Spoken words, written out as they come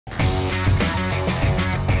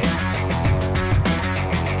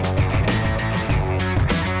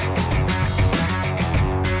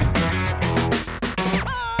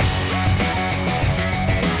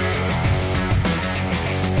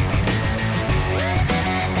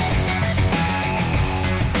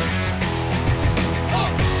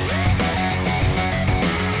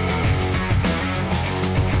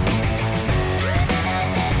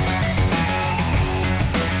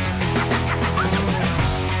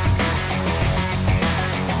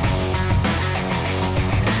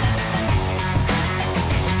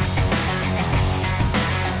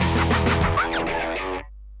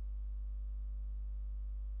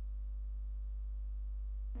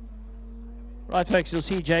Right, folks, you'll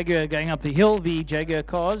see Jaguar going up the hill. The Jaguar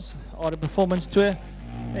cars are a performance tour.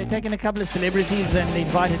 They're taking a couple of celebrities and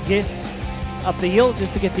invited guests up the hill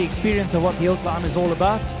just to get the experience of what the hill climb is all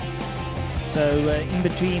about. So in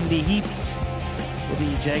between the heats,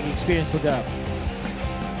 the Jag experience will go up.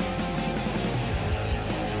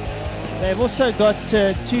 They've also got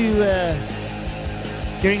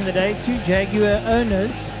during the day, two Jaguar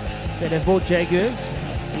owners that have bought Jaguars,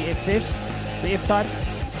 the XFs, the F-types,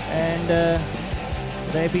 and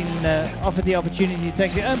they've been offered the opportunity to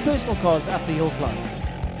take their own personal cars up the hill climb.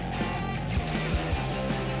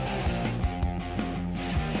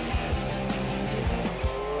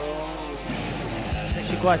 It's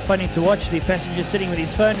actually quite funny to watch the passenger sitting with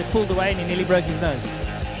his phone. It pulled away and he nearly broke his nose.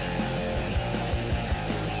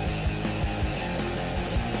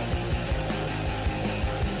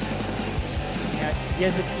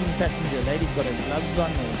 Here's a keen passenger. Lady's got her gloves on,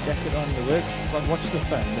 her jacket on, the works. But watch the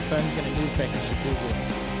phone. The phone's going to move back as she pulls it.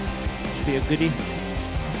 Should be a goodie.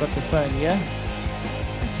 Got the phone here.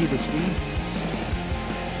 You can see the screen.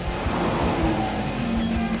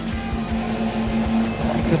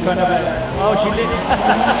 Pick the phone up. Oh, she did it.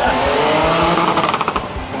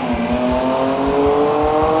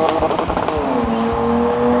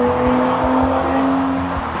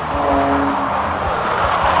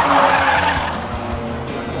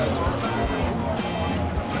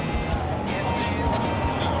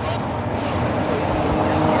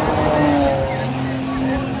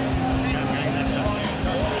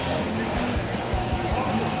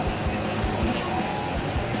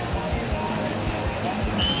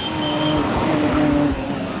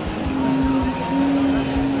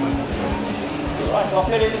 I'll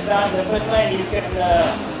put it down the pit lane. You can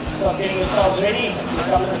start getting yourselves ready. Let's see a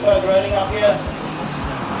couple of the folk rolling up here.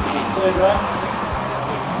 Third one.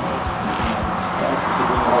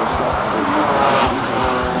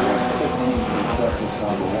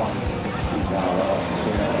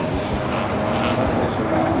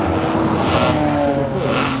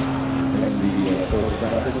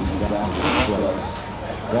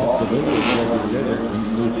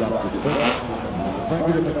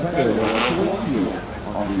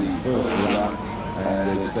 On the first lap,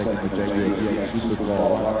 and it's taken the Jaguar DX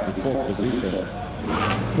Supercar up to 4th position.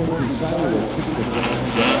 Country Samuel at 6th position,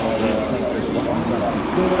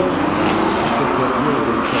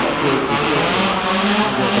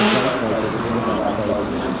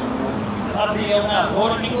 Up the hill now,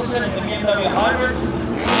 Gordon Nicholson in the BMW Hybrid.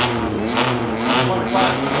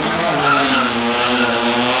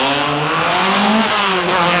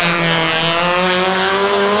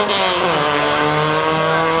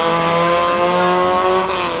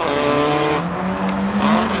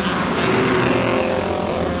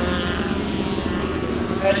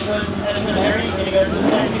 Ashman Harry, can you go to the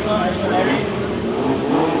safety car, Ashman Harry?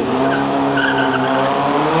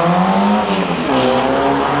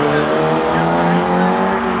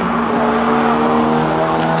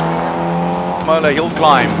 Simola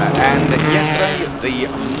Hillclimb, and yesterday the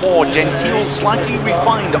more genteel, slightly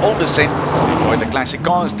refined older set enjoyed the classic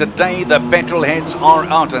cars. Today the petrol heads are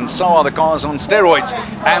out, and so are the cars on steroids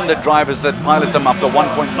and the drivers that pilot them up the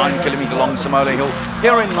 1.9 kilometer long Simola Hill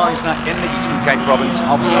here in Leisner in the Eastern Cape province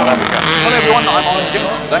of South Africa. Hello everyone, I'm on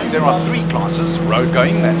Gibbs. Today there are three classes: road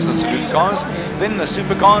going, that's the saloon cars, then the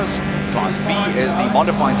supercars, class B is the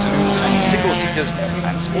modified saloons, and single seaters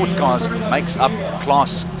and sports cars makes up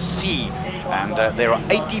class C. And there are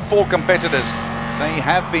 84 competitors. They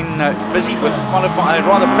have been busy with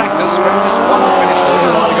practice. Practice 1 finished a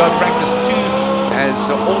little while ago. Practice 2 has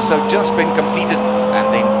also just been completed,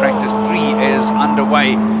 and then practice 3 is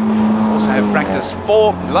underway. We also have practice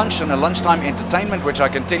 4, lunch and a lunchtime entertainment, which I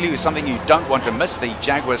can tell you is something you don't want to miss. The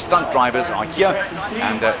Jaguar stunt drivers are here,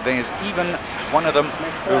 and there's even one of them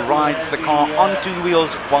who rides the car on 2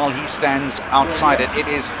 wheels while he stands outside it. It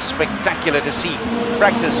is spectacular to see.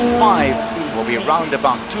 Practice 5 will be around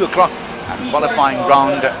about 2 o'clock, and qualifying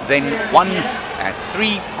round then 1 at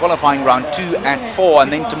 3, qualifying round 2 at 4,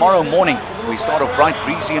 and then tomorrow morning we start off bright,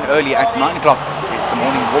 breezy and early at 9 o'clock. It's the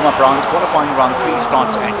morning warm-up rounds. Qualifying round 3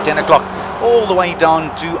 starts at 10 o'clock, all the way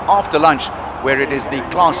down to after lunch, where it is the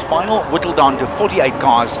class final, whittled down to 48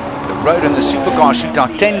 cars. The road and the supercar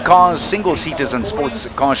shootout 10 cars, single seaters and sports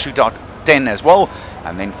car shootout 10 as well,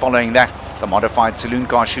 and then following that the modified saloon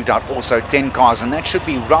car shootout also 10 cars, and that should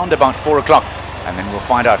be round about 4 o'clock, and then we'll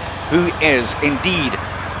find out who is indeed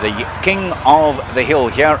the king of the hill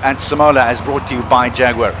here at Simola, as brought to you by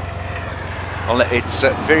Jaguar. Well, it's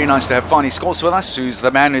very nice to have Fani Scores with us, who's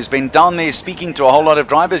the man who's been down there speaking to a whole lot of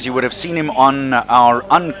drivers. You would have seen him on our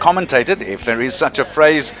uncommented, if there is such a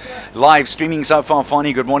phrase, live streaming so far.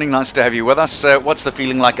 Fani, good morning. Nice to have you with us. What's the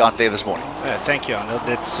feeling like out there this morning? Thank you, Arnold.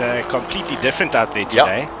 It's completely different out there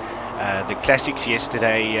today. Yep. The classics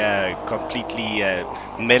yesterday completely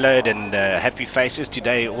mellowed and happy faces.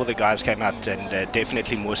 Today all the guys came out and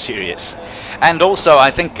definitely more serious. And also I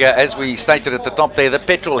think as we stated at the top there, the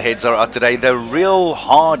petrol heads are out today. The real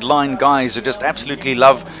hardline guys who just absolutely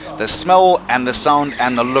love the smell and the sound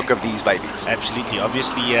and the look of these babies. Absolutely.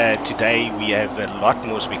 Obviously today we have a lot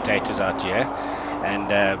more spectators out here.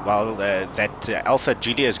 And while that Alpha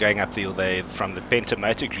Julia is going up the hill there from the Penta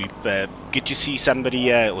Motor Group, good to see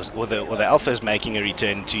somebody or the Alpha is making a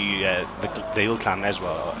return to the hill climb as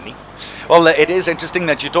well, Arnie. Well, it is interesting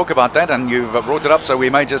that you talk about that, and you've brought it up, so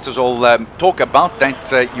we may just as well talk about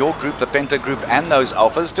that. Your group, the Penta Group, and those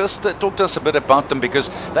Alphas. Just talk to us a bit about them,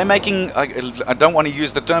 because they're making, I don't want to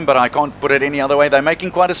use the term, but I can't put it any other way, they're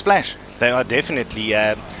making quite a splash. They are definitely.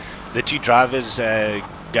 The two drivers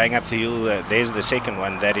going up the hill, there's the second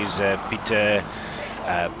one, that is Peter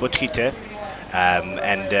Potgieter,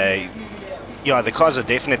 and yeah, the cars are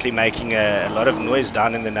definitely making a lot of noise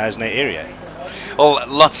down in the Knysna area. Well,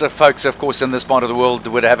 lots of folks, of course, in this part of the world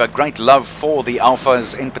would have a great love for the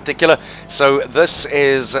Alphas in particular. So this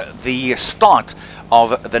is the start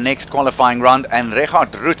of the next qualifying round, and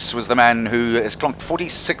Richard Rutz was the man who has clocked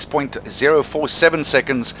 46.047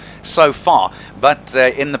 seconds so far. But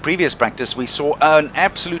in the previous practice, we saw an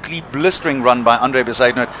absolutely blistering run by Andre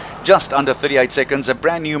Bezuidenhout, just under 38 seconds, a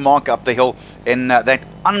brand new mark up the hill in that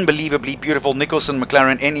unbelievably beautiful Nicholson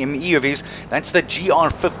McLaren NME of his. That's the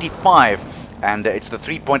GR55. And it's the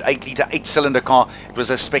 3.8 litre 8-cylinder car. It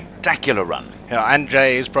was a spectacular run. Yeah,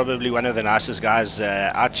 Andre is probably one of the nicest guys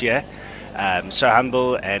out here. So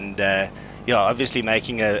humble and yeah, obviously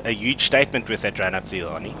making a huge statement with that run up the hill,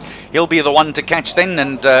 Arnie. He'll be the one to catch then,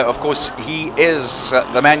 and of course he is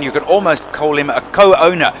the man, you could almost call him a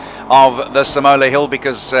co-owner of the Simola Hill,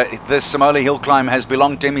 because the Simola Hillclimb has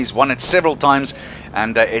belonged to him. He's won it several times,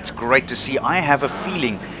 and it's great to see. I have a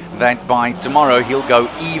feeling that by tomorrow he'll go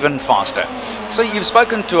even faster. So you've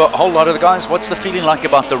spoken to a whole lot of the guys. What's the feeling like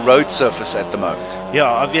about the road surface at the moment? Yeah,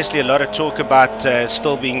 obviously a lot of talk about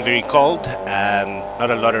still being very cold.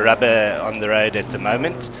 Not a lot of rubber on the road at the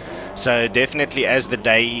moment. So definitely as the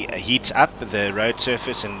day heats up, the road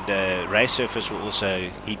surface and race surface will also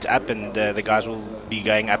heat up, and the guys will be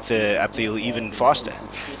going up the hill even faster.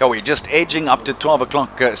 Yeah, we're just edging up to 12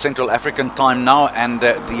 o'clock Central African time now, and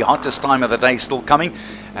the hottest time of the day is still coming.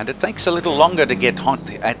 And it takes a little longer to get hot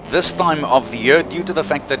at this time of the year, due to the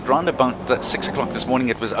fact that round about 6 o'clock this morning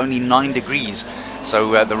it was only 9 degrees.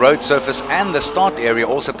 So the road surface and the start area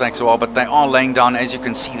also takes a while, but they are laying down, as you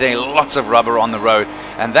can see there, lots of rubber on the road.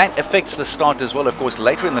 And that affects the start as well, of course,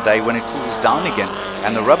 later in the day when it cools down again.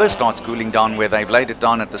 And the rubber starts cooling down where they've laid it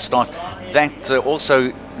down at the start. That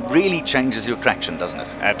also really changes your traction, doesn't it?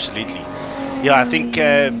 Absolutely. Yeah, I think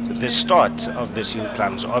the start of this hill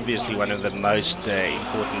climb is obviously one of the most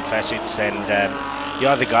important facets, and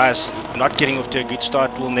yeah, the guys not getting off to a good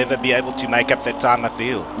start will never be able to make up that time up the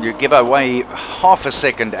hill. You give away half a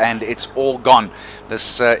second and it's all gone.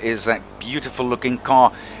 This is that beautiful looking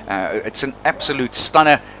car. It's an absolute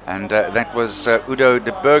stunner, and that was Udo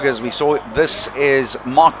de Burgers we saw. This is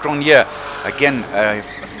Mark Cronje. Again, a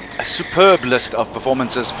superb list of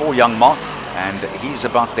performances for young Mark. And he's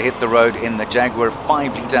about to hit the road in the Jaguar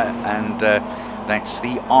 5 litre, and that's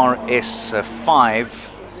the RS5,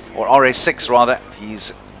 or RS6 rather.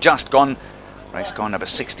 He's just gone. Race car number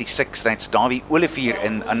 66, that's Davy Olivier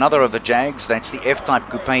in another of the Jags. That's the F-Type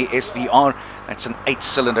Coupe SVR. That's an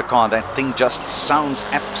 8-cylinder car. That thing just sounds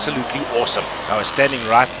absolutely awesome. I was standing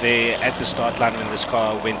right there at the start line when this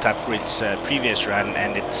car went up for its previous run,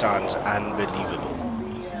 and it sounds unbelievable.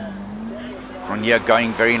 Cronje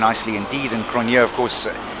going very nicely indeed, and Cronje, of course,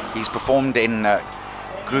 he's performed in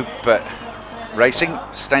group racing,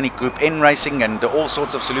 Stanley Group N racing, and all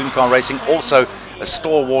sorts of saloon car racing. Also a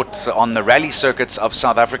stalwart on the rally circuits of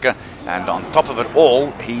South Africa, and on top of it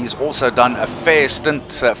all, he's also done a fair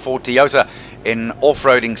stint for Toyota in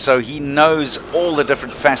off-roading, so he knows all the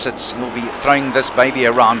different facets. He'll be throwing this baby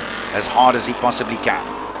around as hard as he possibly can.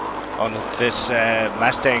 On this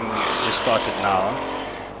Mustang just started now.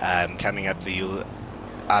 Coming up the hill,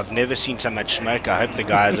 I've never seen so much smoke. I hope the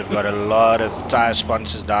guys have got a lot of tyre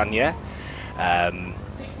sponsors down here.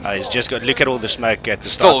 He's just got, look at all the smoke at the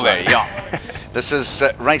start line. Still there, yeah. This is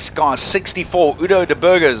race car 64, Udo de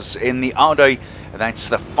Burgers in the Audi. That's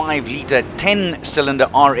the 5 litre 10-cylinder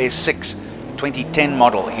RS6, 2010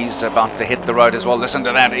 model. He's about to hit the road as well. Listen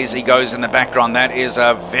to that as he goes in the background. That is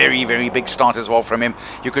a very, very big start as well from him.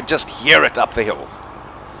 You could just hear it up the hill.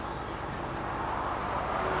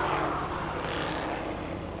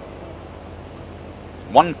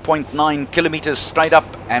 .9 kilometers straight up,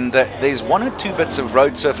 and there's one or two bits of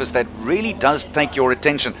road surface that really does take your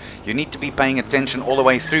attention. You need to be paying attention all the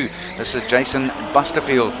way through. This is Jason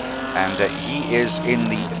Busterfield, and he is in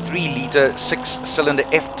the 3-litre 6-cylinder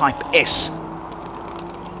F-Type S.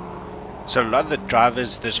 So a lot of the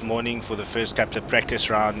drivers this morning for the first couple of practice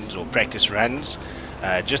rounds or practice runs,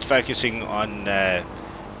 just focusing on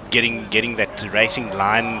getting that racing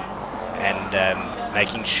line and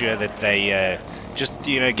making sure that they just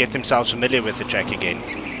get themselves familiar with the track again.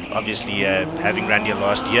 Obviously, having run here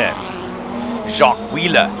last year. Jacques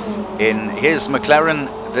Wheeler in his McLaren.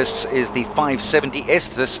 This is the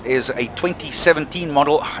 570S. This is a 2017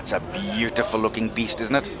 model. It's a beautiful looking beast,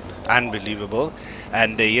 isn't it? Unbelievable.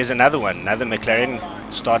 And here's another one, another McLaren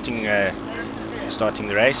starting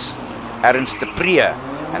the race. Ernst de Prier,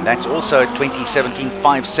 and that's also a 2017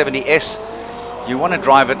 570S. You want to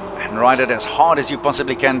drive it and ride it as hard as you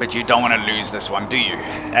possibly can, but you don't want to lose this one, do you?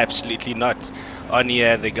 Absolutely not. On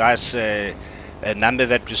here, the guys, a number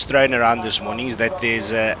that was thrown around this morning is that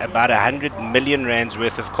there's about 100 million rands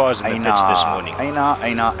worth of cars in the pits this morning.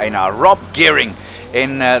 Rob Gearing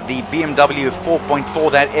in the BMW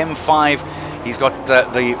 4.4, that M5. He's got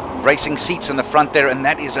the racing seats in the front there, and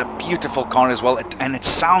that is a beautiful car as well, and it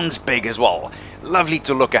sounds big as well. Lovely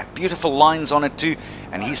to look at. Beautiful lines on it too,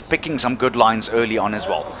 and he's picking some good lines early on as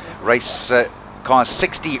well. Race car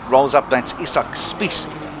 60 rolls up. That's Isak Spies.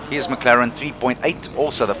 Here's McLaren 3.8,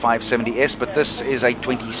 also the 570S, but this is a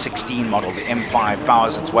 2016 model. The M5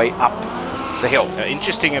 powers its way up the hill.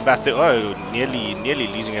 Interesting about the nearly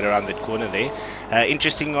losing it around that corner there.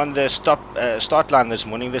 Interesting on the start line this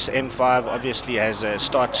morning. This M5 obviously has a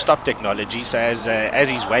start-stop technology, so as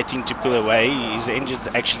he's waiting to pull away, his engine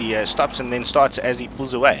actually stops and then starts as he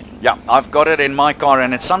pulls away. Yeah, I've got it in my car,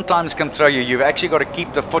 and it sometimes can throw you. You've actually got to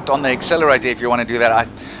keep the foot on the accelerator if you want to do that.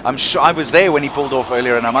 I'm sure I was there when he pulled off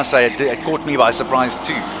earlier, and I must say it caught me by surprise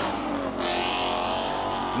too.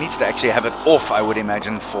 Needs to actually have it off, I would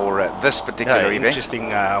imagine, for this particular event.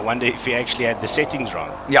 Interesting. I wonder if he actually had the settings wrong.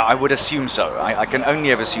 Yeah, I would assume so. I can only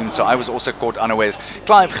have assumed so. I was also caught unawares.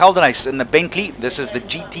 Clive Geldenhuys in the Bentley. This is the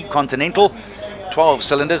GT Continental. 12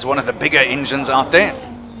 cylinders, one of the bigger engines out there.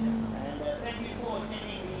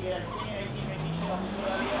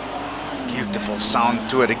 Beautiful sound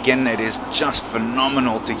to it again. It is just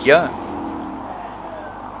phenomenal to hear.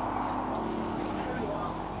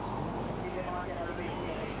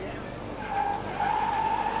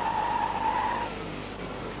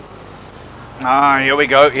 Here we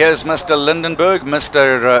go. Here's Mr. Lindenberg,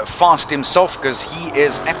 Mr. Fast himself, because he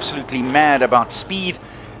is absolutely mad about speed.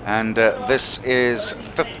 And this is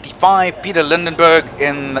 55, Peter Lindenberg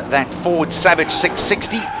in that Ford Savage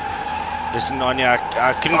 660. Listen, Anya,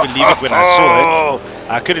 I couldn't believe it when I saw it.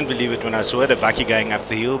 I couldn't believe it when I saw it, a bucky going up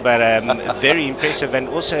the hill, but very impressive, and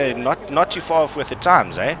also not too far off with the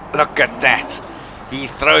times, eh? Look at that. He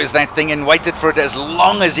throws that thing and waited for it as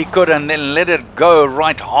long as he could and then let it go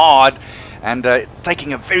right hard. And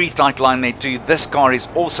taking a very tight line there too. This car is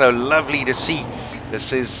also lovely to see.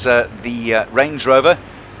 This is the Range Rover,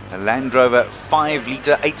 the Land Rover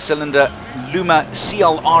 5-litre 8-cylinder Luma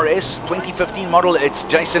CLRS 2015 model. It's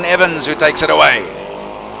Jason Evans who takes it away.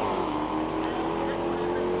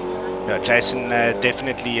 Yeah, Jason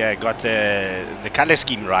definitely got the colour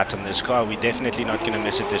scheme right on this car. We're definitely not going to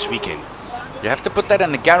miss it this weekend. You have to put that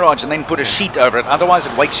in the garage and then put a sheet over it, otherwise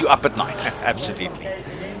it wakes you up at night. Absolutely.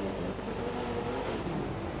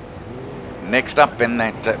 Next up in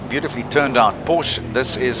that beautifully turned out Porsche,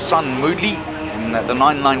 this is Son Moodley in the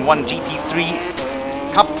 991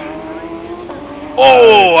 GT3 Cup.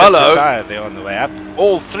 Oh, hello. Tire there on the way up.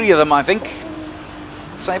 All three of them, I think.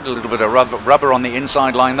 Saved a little bit of rubber on the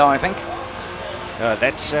inside line though, I think.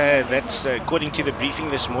 That's according to the briefing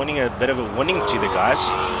this morning, a bit of a warning to the guys.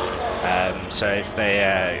 So if they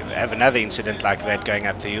have another incident like that going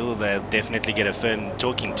up the hill, they'll definitely get a firm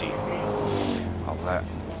talking to. Well,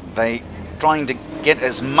 they trying to get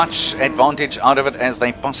as much advantage out of it as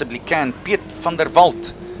they possibly can. Piet van der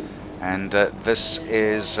Walt, and this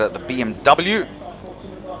is the BMW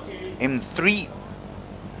M3.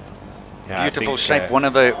 Yeah, beautiful shape, one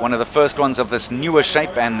of the first ones of this newer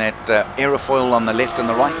shape, and that aerofoil on the left and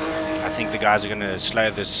the right. I think the guys are going to slow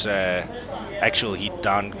this actual heat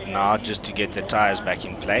down now just to get the tires back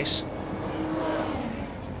in place.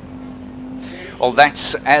 Well,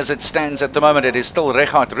 that's as it stands at the moment. It is still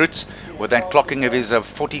Richard Roots with that clocking of his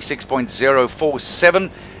 46.047,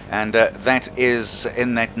 and that is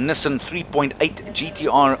in that Nissan 3.8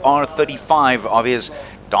 GTR R35 of his.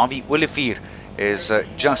 Davy Olivier is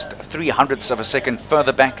just 0.03 of a second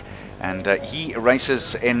further back, and he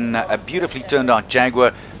races in a beautifully turned out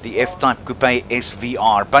Jaguar, the F-Type Coupe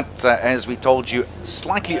SVR. But as we told you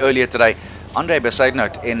slightly earlier today, Andre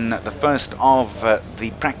Besaidnout in the first of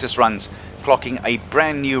the practice runs, clocking a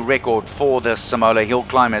brand new record for the Simola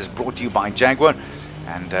Hillclimb, as brought to you by Jaguar,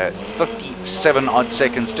 and 37 odd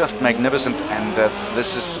seconds, just magnificent. And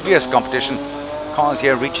this is fierce competition. Cars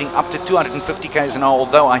here reaching up to 250 k's an hour,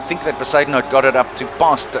 although I think that Besaidnout got it up to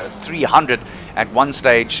past 300 at one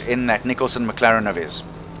stage in that Nicholson McLaren of his.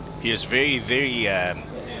 He is very, very,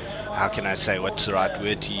 how can I say, what's the right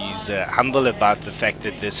word? He's humble about the fact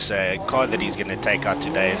that this car that he's going to take out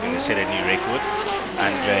today is going to set a new record.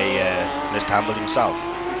 Andre must humble himself.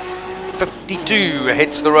 52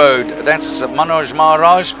 hits the road. That's Manoj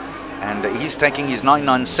Maharaj, and he's taking his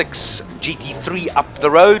 996 GT3 up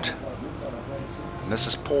the road. And this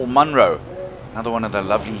is Paul Munro, another one of the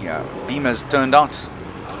lovely Beamers turned out.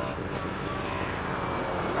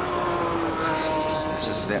 This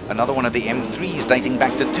is another one of the M3s dating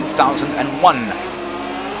back to 2001.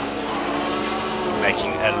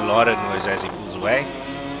 Making a lot of noise as he pulls away.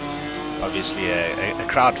 Obviously a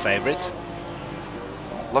crowd favorite.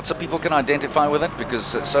 Lots of people can identify with it because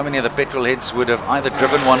so many of the petrol heads would have either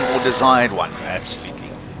driven one or desired one. Absolutely.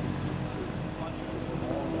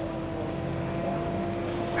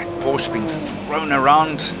 That Porsche being thrown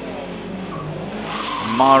around.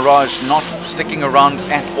 Maharaj not sticking around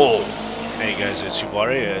at all. There he goes, a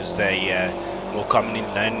Subaru, as they more commonly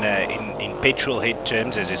known in petrol head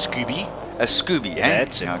terms as a Scooby. A Scooby, eh?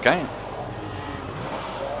 That's it. Okay.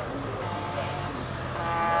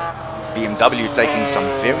 BMW taking some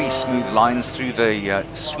very smooth lines through the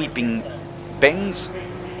sweeping bends.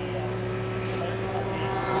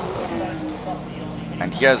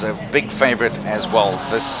 And here's a big favorite as well.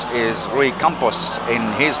 This is Rui Campos in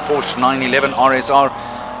his Porsche 911 RSR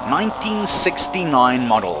 1969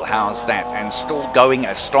 model. How's that? And still going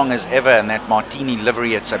as strong as ever in that Martini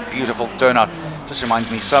livery. It's a beautiful turnout. Just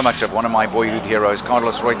reminds me so much of one of my boyhood heroes,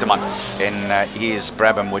 Carlos Reutemann, in his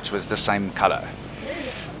Brabham, which was the same color.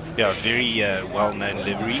 Yeah, very well-known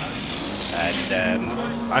livery, and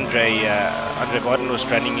Andre Barton was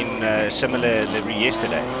running in a similar livery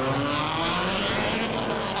yesterday.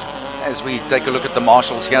 As we take a look at the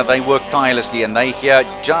marshals here, they work tirelessly, and they here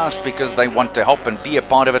just because they want to help and be a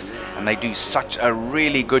part of it, and they do such a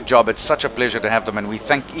really good job. It's such a pleasure to have them, and we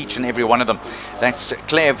thank each and every one of them. That's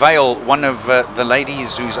Claire Vale, one of the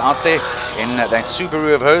ladies who's out there in that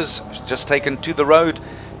Subaru of hers, just taken to the road,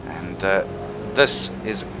 and this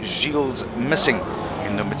is Gilles Missing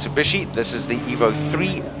in the Mitsubishi. This is the Evo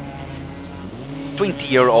 3,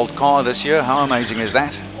 20-year-old car this year. How amazing is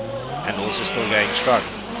that? And also still going strong.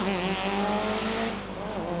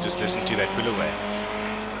 Just listen to that pull away.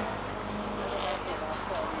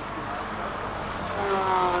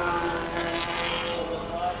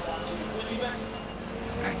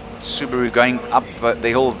 Subaru going up the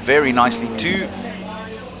hill very nicely too.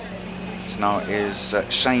 This now is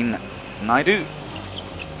Shane Naidu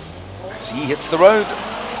as he hits the road.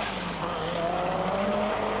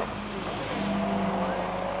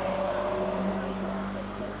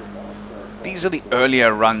 These are the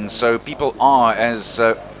earlier runs, so people are, as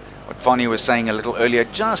what Fani was saying a little earlier,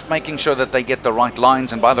 just making sure that they get the right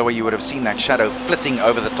lines. And by the way, you would have seen that shadow flitting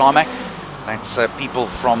over the tarmac. That's people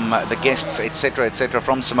from the guests, etc.,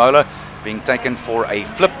 from Simola being taken for a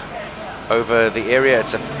flip over the area.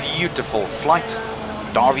 It's a beautiful flight.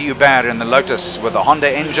 Davy Hubert in the Lotus with the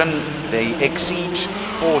Honda engine, the X-Siege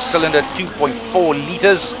 4-cylinder 2.4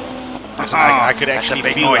 liters. I could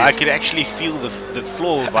actually feel the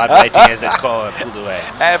floor vibrating as that car pulled away.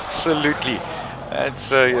 Absolutely. That's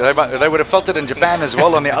they would have felt it in Japan as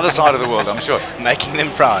well, on the other side of the world, I'm sure. Making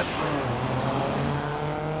them proud.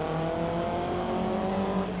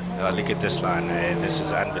 Oh, look at this line. This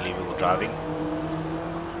is unbelievable driving.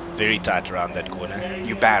 Very tight around that corner.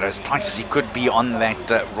 Hubert as tight as he could be on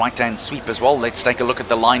that right-hand sweep as well. Let's take a look at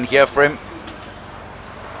the line here for him.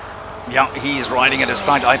 Yeah, he's riding it as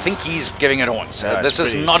tight. I think he's giving it on. So this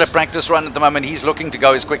is not a practice run at the moment. He's looking to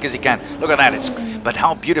go as quick as he can. Look at that. But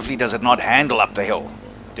how beautifully does it not handle up the hill?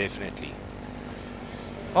 Definitely.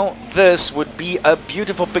 Well, this would be a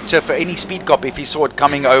beautiful picture for any speed cop if he saw it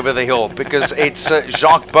coming over the hill, because it's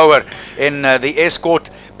Jacques Bauer in the Escort,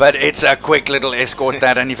 but it's a quick little Escort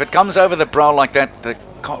that, and if it comes over the brow like that, the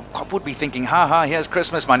cop would be thinking, ha, here's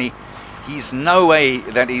Christmas money. He's no way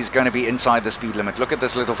that he's going to be inside the speed limit. Look at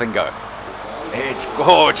this little thing go. It's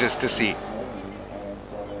gorgeous to see.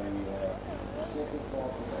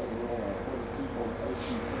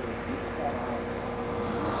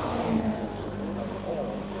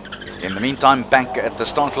 In the meantime, back at the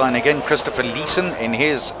start line again, Christopher Leeson in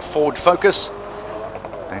his Ford Focus.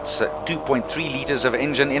 That's 2.3 litres of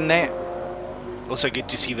engine in there. Also good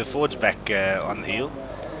to see the Fords back on the hill.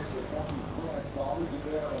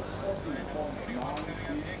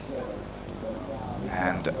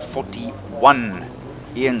 And 41,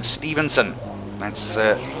 Ian Stevenson. That's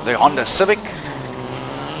the Honda Civic.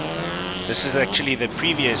 This is actually the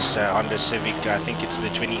previous Honda Civic. I think it's the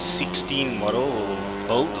 2016 model or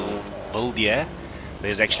build year.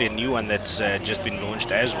 There's actually a new one that's just been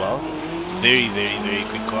launched as well. Very, very, very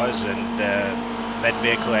quick cars, and that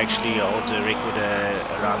vehicle actually holds a record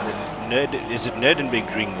around the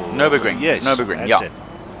Nürburgring Ring? Nürburgring. Yes, Nürburgring, that's yeah. it.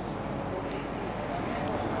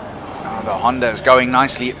 The Honda is going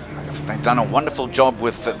nicely. They've done a wonderful job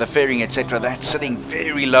with the fairing, etc. That's sitting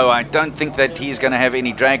very low. I don't think that he's going to have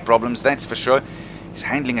any drag problems, that's for sure. He's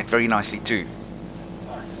handling it very nicely too.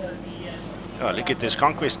 Oh, look at this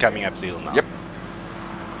Conquest coming up the hill now. Yep.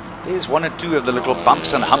 There's one or two of the little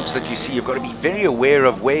bumps and humps that you see. You've got to be very aware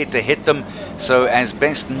of where to hit them, so as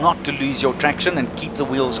best not to lose your traction and keep the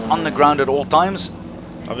wheels on the ground at all times.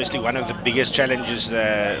 Obviously, one of the biggest challenges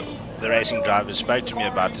the racing drivers spoke to me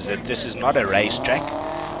about is that this is not a race track.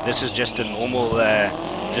 This is just a normal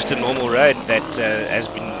road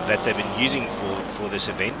that they've been using for this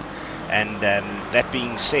event. And that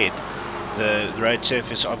being said, the road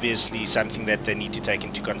surface obviously something that they need to take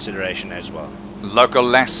into consideration as well. Local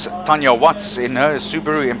lass Tanya Watts in her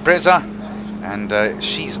Subaru Impreza, and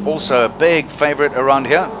she's also a big favorite around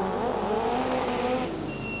here.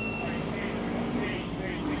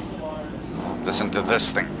 Listen to this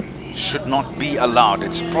thing. Should not be allowed.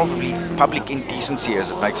 It's probably public indecency as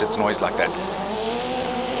it makes its noise like that.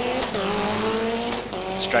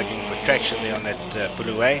 Struggling for traction there on that pull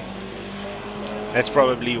away. That's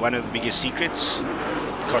probably one of the biggest secrets,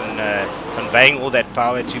 conveying all that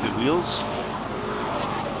power to the wheels.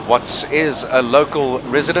 Watts is a local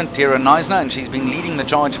resident, Tara Neisner, and she's been leading the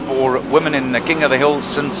charge for women in the King of the Hill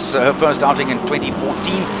since her first outing in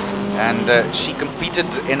 2014. And she competed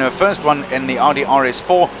in her first one in the Audi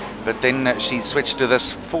RS4, but then she switched to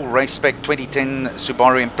this full race spec 2010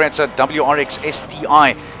 Subaru Impreza WRX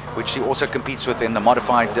STI, which she also competes with in the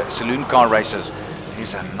modified saloon car races.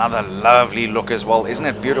 Here's another lovely look as well. Isn't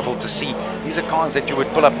it beautiful to see? These are cars that you would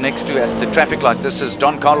pull up next to at the traffic light. This is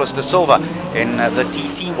Don Carlos da Silva in the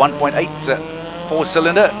TT 1.8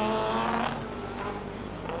 four-cylinder.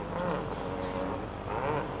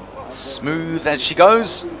 Smooth as she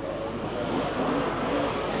goes.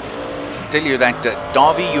 Tell you that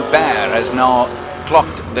Davy Hubert has now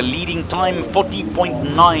clocked the leading time,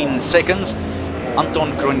 40.9 seconds.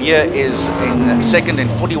 Anton Grenier is in second in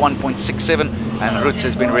 41.67, and Roots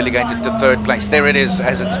has been relegated to third place. There it is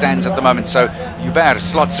as it stands at the moment. So Hubert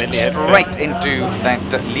slots straight into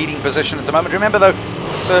that leading position at the moment. Remember though,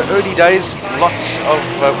 it's early days, lots of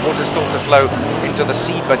water still to flow into the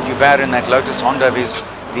sea, but Hubert in that Lotus Honda of his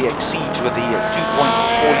VX Siege with the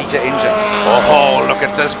 2.4 litre engine. Oh, look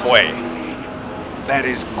at this boy. That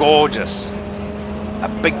is gorgeous.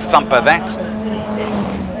 A big thumper, that.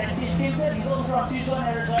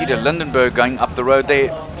 Peter Lindenberg going up the road there.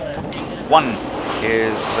 41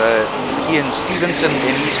 is Ian Stevenson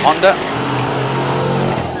in his Honda.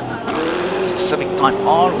 It's the Civic Type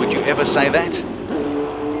R, would you ever say that?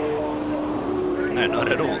 No, not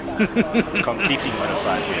at all. Completely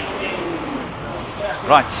modified vehicle.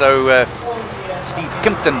 Right, so Steve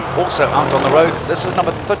Kimpton also out on the road. This is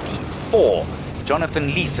number 34. Jonathan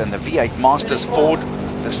Leith and the V8 Masters Ford.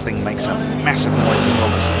 This thing makes a massive noise as well.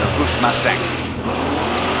 This is the Rouge Mustang.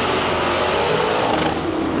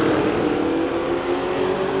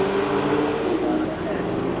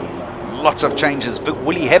 Lots of changes.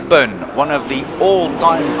 Willie Hepburn, one of the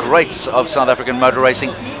all-time greats of South African motor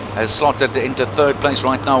racing, has slotted into third place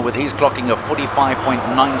right now with his clocking of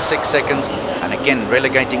 45.96 seconds, and again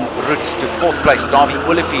relegating Roots to fourth place. Davy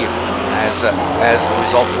Olivier has the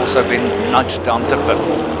result also been nudged down to fifth.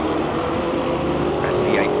 That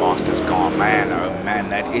V8 Masters car, man, oh man,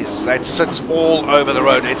 that sits all over the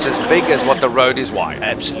road. It's as big as what the road is wide.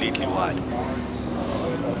 Absolutely wide.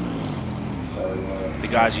 The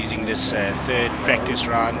guys using this third practice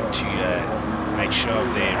round to make sure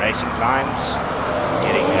of their racing lines,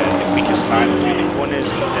 getting the quickest line through the corners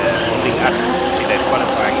and building up to that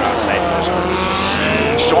qualifying rounds later this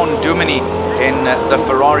afternoon. Sean Duminy in the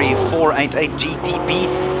Ferrari 488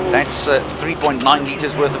 GTB. That's 3.9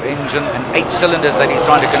 litres worth of engine and 8 cylinders that he's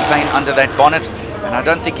trying to contain under that bonnet. And I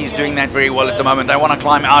don't think he's doing that very well at the moment. They want to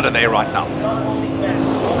climb out of there right now.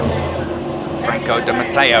 Franco Di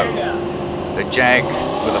Matteo, the Jag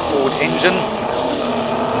with a Ford engine,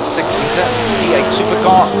 6 litre V8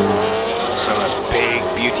 supercar. Also a big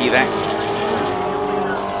beauty that.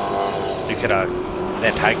 Look at how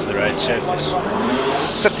that hugs the road surface.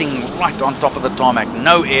 Sitting right on top of the tarmac,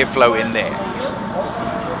 no airflow in there.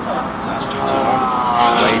 Nice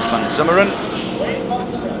GTR. Wade van Zimmeren.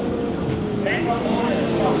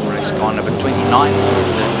 Race car number 29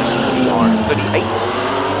 is the Nissan VR38.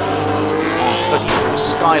 34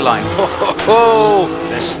 Skyline. Ho, ho, ho.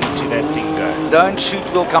 Listen to that thing go. Don't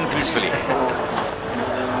shoot, will come peacefully.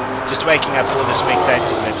 Just waking up all the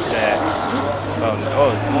spectators that,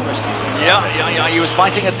 almost losing. Yeah, he was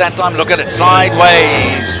fighting at that time. Look at it,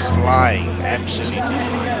 sideways. Flying, absolutely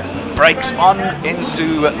flying. Brakes on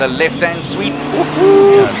into the left-hand sweep.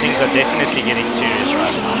 Yeah, things are definitely getting serious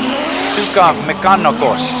right now. Tuka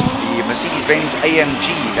Mechanikos, the Mercedes-Benz AMG,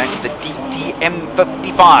 that's the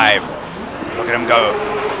DTM55. Look at him go.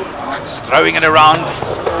 He's throwing it around.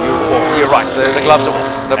 You're right, the gloves are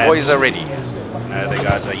off. The boys are ready. No, the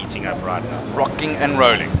guys are eating up right now. Rocking and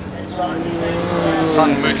rolling.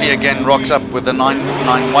 Sung Moodley again rocks up with the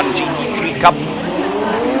 991 GT3 Cup.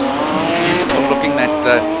 That is beautiful looking, that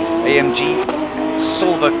AMG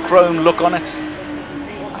silver chrome look on it.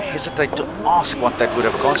 I hesitate to ask what that would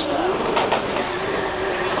have cost.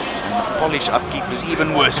 And the polish upkeep is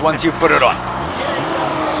even worse once you put it on.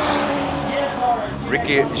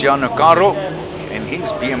 Ricky Giannocaro in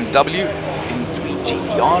his BMW M3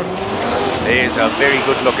 GTR. There's a very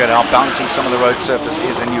good look at how bouncy some of the road surface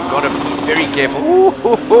is, and you've got to be very careful.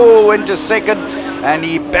 Ooh, into second, and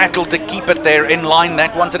he battled to keep it there in line.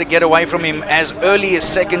 That wanted to get away from him as early as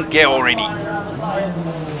second gear already.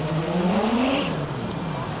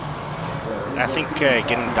 I think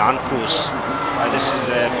getting downforce. This is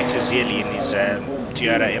Peter Zieli in his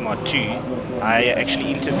Toyota MR2. I actually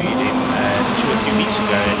interviewed him 2 or 3 weeks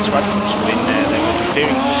ago at Swatcoms when they were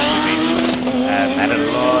preparing for this event. Had a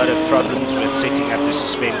lot of problems with setting up the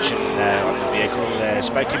suspension on the vehicle.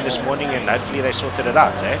 Spoke to him this morning and hopefully they sorted it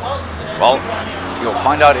out. Well, you'll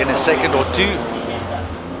find out in a second or two.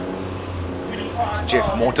 It's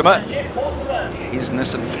Jeff Mortimer. His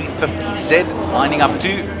Nissan 350Z lining up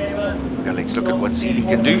too. Okay, let's look at what Seeley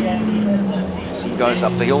can do. As he goes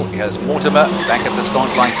up the hill, here's Mortimer back at the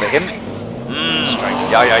start line for him. Straight.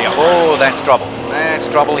 Yeah. Oh, that's trouble. That's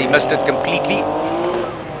trouble. He missed it completely.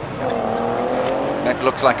 That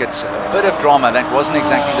looks like it's a bit of drama. That wasn't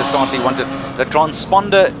exactly the start he wanted. The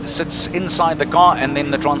transponder sits inside the car, and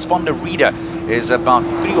then the transponder reader is about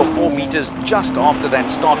 3 or 4 meters just after that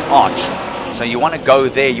start arch. So you want to go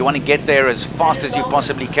there. You want to get there as fast as you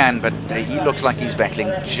possibly can, but he looks like he's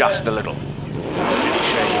battling just a little. I'm pretty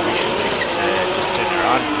sure he wishes they could just turn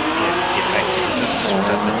around and get back to the just to sort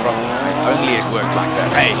out the problem. If only it worked like that.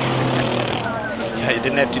 Hey. Yeah, you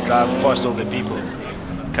didn't have to drive past all the people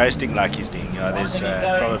coasting like he's doing. Yeah, there's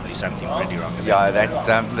probably something pretty wrong with Yeah, that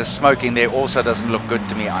the smoke in there also doesn't look good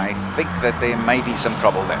to me. I think that there may be some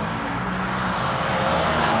trouble there.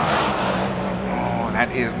 Oh, that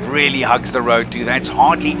really hugs the road too. That's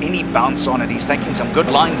hardly any bounce on it. He's taking some good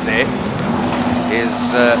lines there.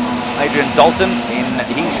 Is Adrian Dalton in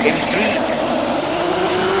his M3.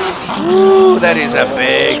 Ooh, that is a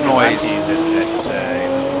big noise.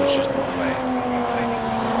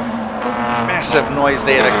 Massive noise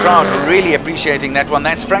there. The crowd really appreciating that one.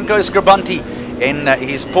 That's Franco Scribanti in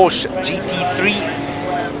his Porsche GT3.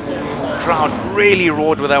 Crowd really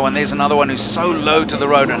roared with that one. There's another one who's so low to the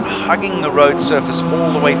road and hugging the road surface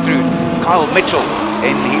all the way through. Kyle Mitchell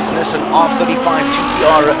in his Nissan R35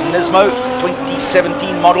 GTR Nismo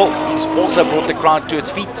 2017 model. He's also brought the crowd to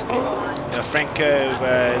its feet. Franco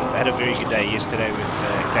had a very good day yesterday with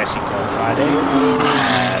Classic Car Friday,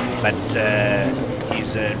 but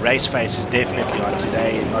his race face is definitely on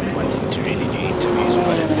today and not wanting to really do interviews or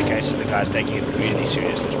whatever the case is. The guy's taking it really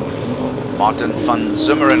serious this morning. Martin van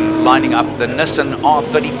Zimmeren lining up the Nissan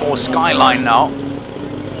R34 Skyline now.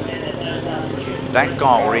 That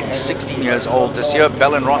car already 16 years old this year.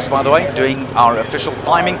 Bell and Ross, by the way, doing our official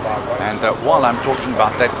timing. And while I'm talking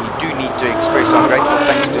about that, we do need to express our grateful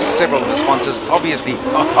thanks to several of the sponsors. Obviously,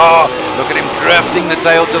 look at him drifting the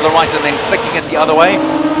tail to the right and then flicking it the other way.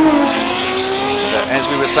 As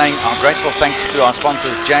we were saying, our grateful thanks to our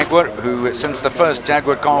sponsors Jaguar, who since the first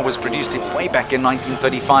Jaguar car was produced way back in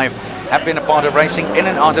 1935, have been a part of racing, in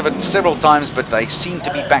and out of it several times, but they seem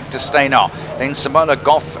to be back to stay now. Then Simola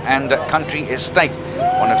Golf and Country Estate,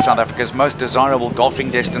 one of South Africa's most desirable golfing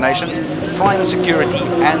destinations, Prime Security,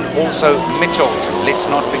 and also Mitchell's. Let's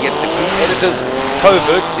not forget the group editors,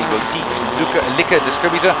 Covert, the boutique liquor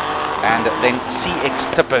distributor, and then CX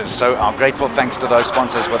Tippers. So our grateful thanks to those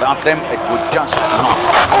sponsors. Without them, it would just not.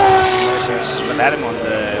 So this is Valadim on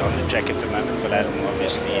the track at the moment. Valadim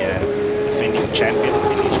obviously defending champion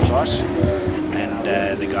in his class. class, and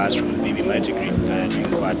the guys from the BB Motor Group doing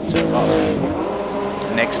quite well.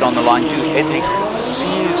 Next on the line to Edrich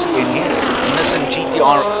Sees in his Nissan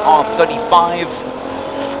GTR R35.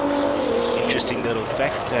 Interesting little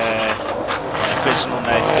fact, on a personal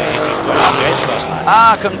note, Edrich got engaged last night.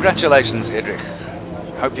 Ah, congratulations, Edrich.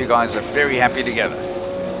 Hope you guys are very happy together.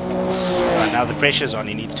 Now the pressure's on,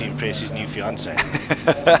 he needs to impress his new fiancée.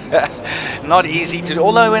 Not easy to do,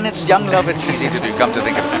 although when it's young love, it's easy to do, come to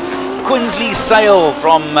think of it. Quinsley Sale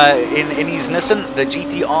from in his Nissan, the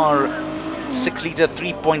GTR 6-litre,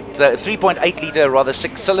 3.8 litre, rather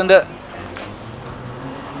 6-cylinder.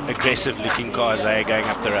 Aggressive looking cars going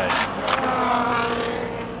up the road.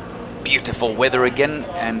 Beautiful weather again,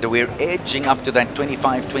 and we're edging up to that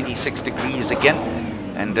 25, 26 degrees again.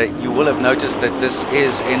 And you will have noticed that this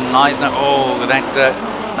is in Neisner. Oh, that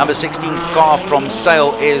number 16 car from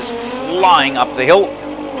Sale is flying up the hill.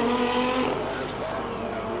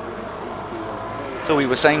 So we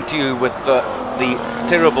were saying to you, with the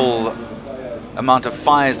terrible amount of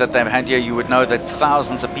fires that they've had here, you would know that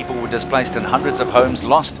thousands of people were displaced and hundreds of homes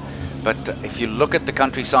lost. But if you look at the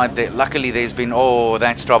countryside there, luckily there's been, oh,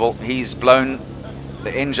 that's trouble. He's blown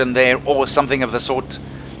the engine there or something of the sort.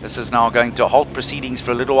 This is now going to halt proceedings for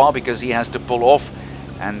a little while because he has to pull off,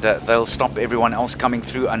 and they'll stop everyone else coming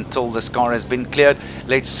through until this car has been cleared.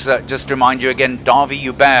 Let's just remind you again, Davi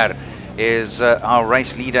Hubert is our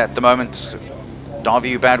race leader at the moment. Davi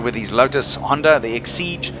Hubert with his Lotus Honda, the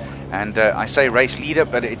Exige. And I say race leader,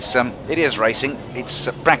 but it is racing. It's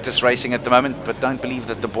practice racing at the moment, but don't believe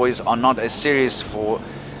that the boys are not as serious can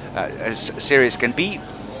be.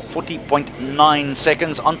 40.9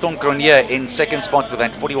 seconds. Anton Cronier in second spot with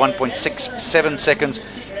that 41.67 seconds.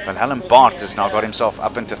 Van Helen Bart has now got himself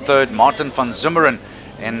up into third. Martin van Zummeren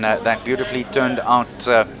in that beautifully turned out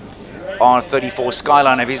R34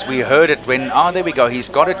 Skyline of his. We heard it when, there we go, he's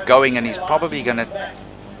got it going, and he's probably going to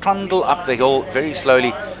trundle up the hill very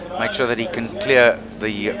slowly, make sure that he can clear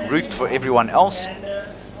the route for everyone else,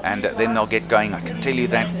 and then they'll get going. I can tell you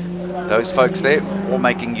that those folks there all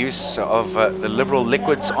making use of the Liberal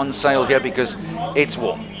liquids on sale here because it's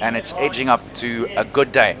warm and it's edging up to a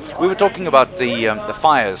good day. We were talking about the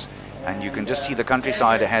fires, and you can just see the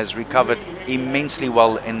countryside has recovered immensely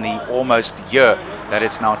well in the almost year that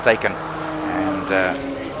it's now taken, and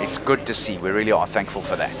it's good to see. We really are thankful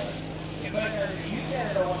for that.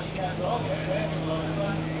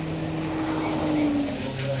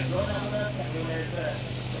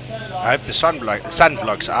 I hope the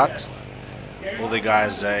sunblock's out. All the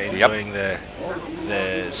guys enjoying the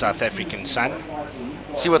South African sun.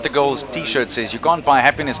 See what the girl's t-shirt says. You can't buy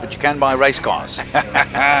happiness, but you can buy race cars.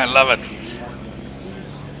 I love it.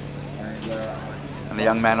 And the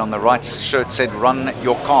young man on the right's shirt said, "Run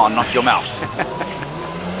your car, not your mouth."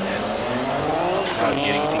 Now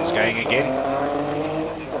getting things going again.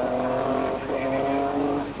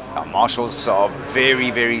 Our marshals are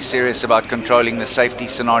very, very serious about controlling the safety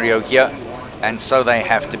scenario here, and so they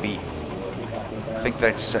have to be. I think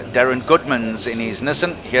that's Darren Goodman's in his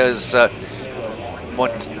Nissan. Here's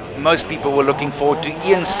what most people were looking forward to,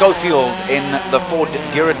 Ian Schofield in the Ford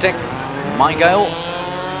Duratec Mygale.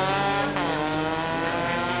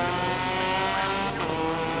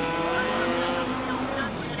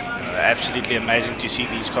 Absolutely amazing to see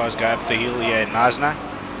these cars go up the hill here in Neisner.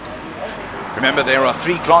 Remember, there are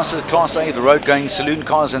three classes: Class A, the road-going saloon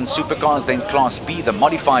cars and supercars; then Class B, the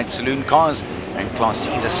modified saloon cars; and Class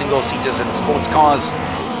C, the single-seaters and sports cars.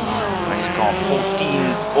 Race car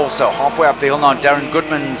 14 also halfway up the hill now. Darren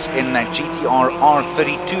Goodman's in that GTR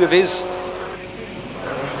R32 of his.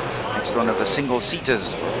 Next one of the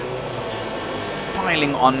single-seaters.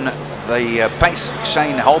 Piling on the pace,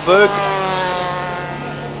 Shane Halberg.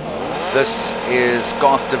 This is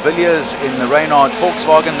Garth de Villiers in the Reynard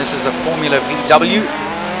Volkswagen. This is a Formula VW.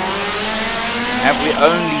 Have we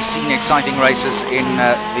only seen exciting races in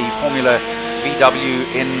the Formula VW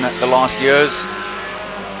in the last years?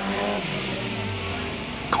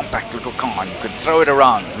 Compact little car, and you can throw it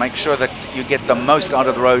around. Make sure that you get the most out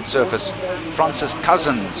of the road surface. Francis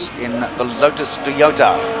Cousins in the Lotus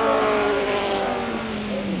Toyota.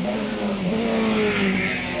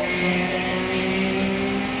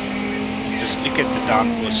 Look at the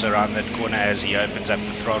downforce around that corner as he opens up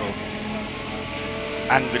the throttle.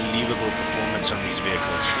 Unbelievable performance on these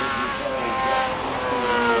vehicles.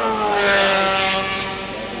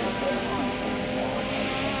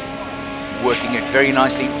 Working it very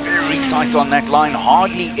nicely, very tight on that line.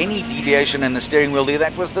 Hardly any deviation in the steering wheel there.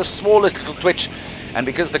 That was the smallest little twitch. And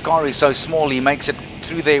because the car is so small, he makes it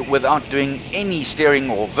through there without doing any steering,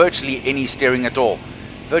 or virtually any steering at all.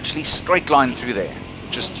 Virtually straight line through there.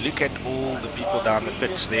 just look at all the people down the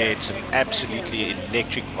pits there. It's an absolutely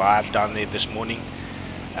electric vibe down there this morning.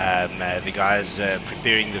 The guys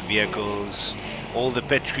preparing the vehicles, all the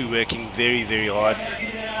pit crew working very, very hard.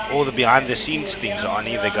 All the behind the scenes things are on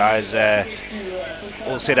here. The guys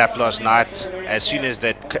all set up last night. As soon as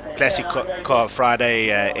that Classic Car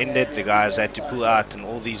Friday ended, the guys had to pull out and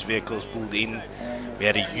all these vehicles pulled in. We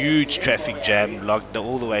had a huge traffic jam logged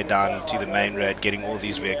all the way down to the main road, getting all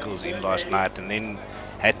these vehicles in last night, and then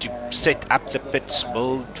had to set up the pits,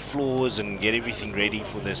 build floors and get everything ready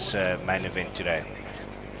for this main event today.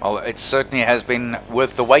 Well, it certainly has been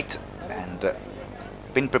worth the wait, and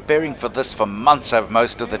been preparing for this for months, have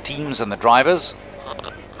most of the teams and the drivers.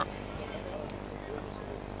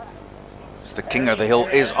 The King of the Hill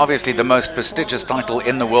is obviously the most prestigious title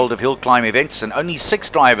in the world of hill climb events, and only 6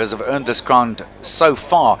 drivers have earned this crown so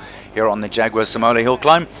far here on the Jaguar Simola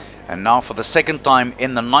Hillclimb. And now for the second time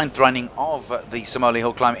in the 9th running of the Simola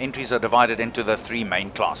Hillclimb, entries are divided into the 3 main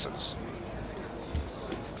classes.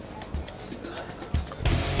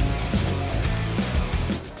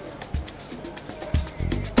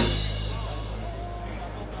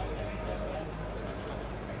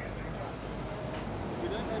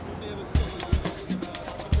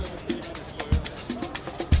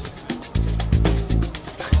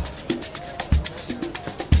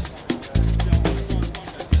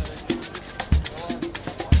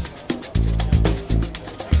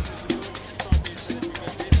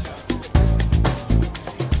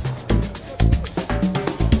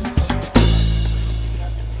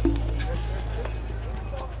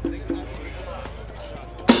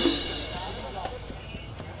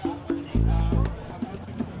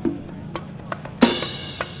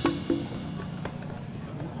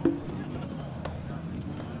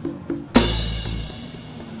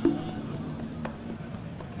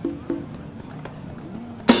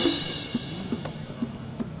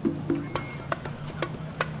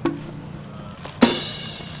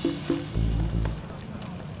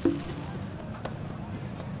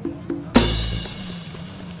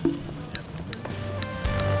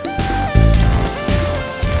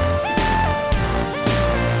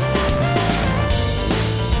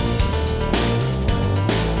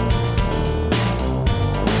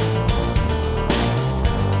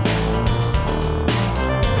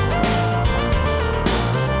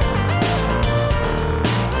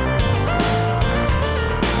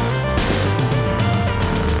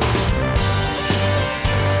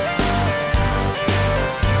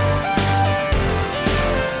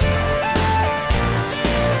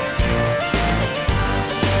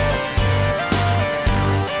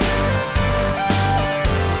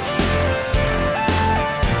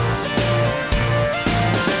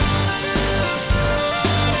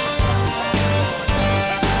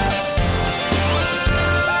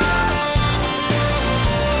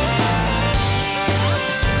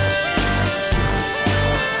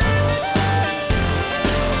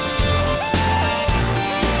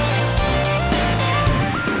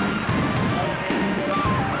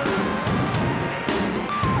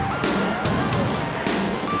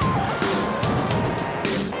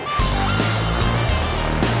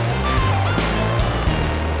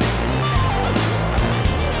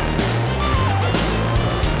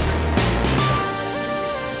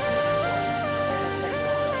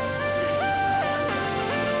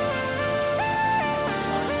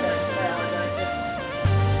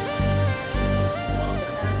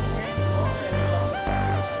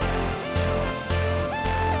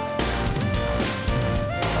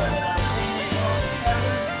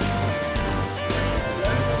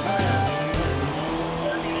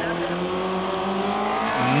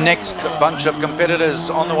 Next bunch of competitors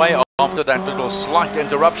on the way after that little slight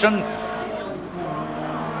interruption.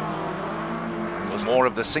 More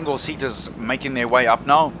of the single-seaters making their way up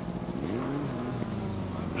now.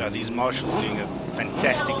 These marshals doing a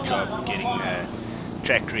fantastic job getting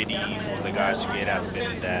track ready for the guys to get up,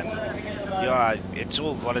 and yeah, it's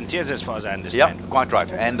all volunteers as far as I understand. Yeah, quite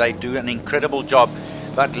right, and they do an incredible job.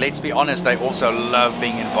 But let's be honest, they also love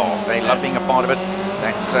being involved. They love being a part of it.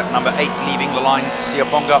 That's number 8 leaving the line,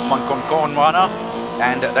 Siaponga Mankonkonwana,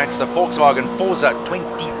 and that's the Volkswagen Forza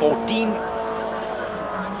 2014.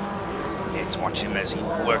 Let's watch him as he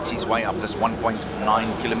works his way up this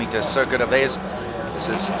 1.9 kilometer circuit of theirs. This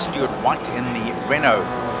is Stuart White in the Renault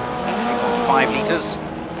 3.5 litres.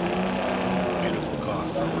 Beautiful car.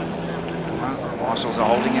 Marshals are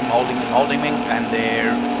holding him, and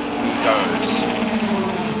there he goes.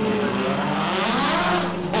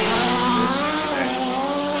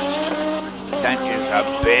 That is a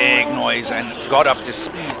big noise, and got up to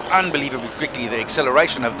speed unbelievably quickly. The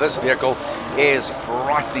acceleration of this vehicle is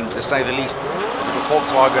frightening, to say the least. the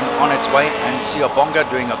Volkswagen on its way, and Siobonga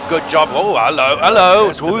doing a good job. Oh, hello, hello.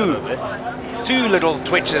 Just a little bit. Two little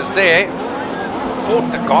twitches there.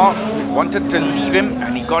 Fought the car, wanted to leave him,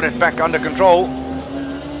 and he got it back under control.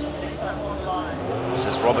 This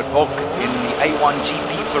is Robert Volk in the A1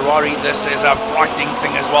 GP Ferrari. This is a frightening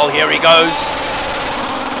thing as well. Here he goes.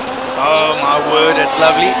 Oh my word, it's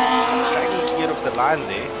lovely. Struggling to get off the line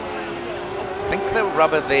there. I think the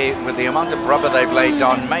rubber there, with the amount of rubber they've laid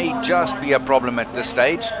down, may just be a problem at this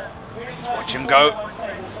stage. Let's watch him go.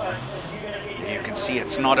 There you can see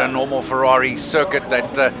it's not a normal Ferrari circuit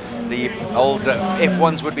that the old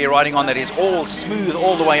F1s would be riding on, that is all smooth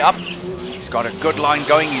all the way up. He's got a good line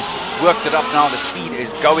going. He's worked it up now. The speed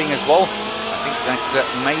is going as well. I think that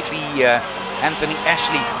may be Anthony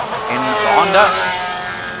Ashley in the Honda.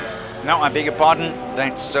 No, I beg your pardon.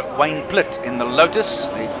 That's Wayne Plitt in the Lotus,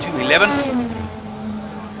 the 211.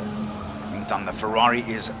 Meantime, the Ferrari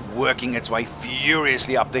is working its way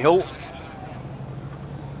furiously up the hill.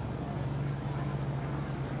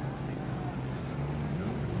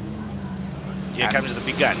 Here comes the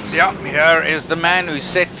big gun. Yeah, here is the man who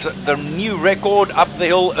set the new record up the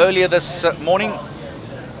hill earlier this morning.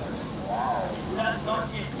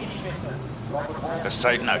 A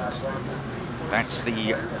side note, that's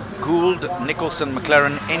the Gould Nicholson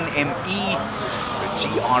McLaren NME, the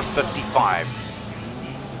GR55.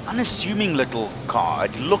 Unassuming little car.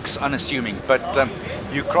 It looks unassuming, but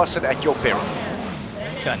you cross it at your peril.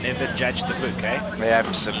 I never judge the book, eh?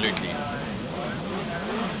 Absolutely.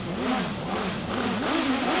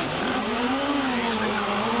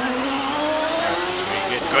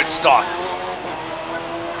 Good start.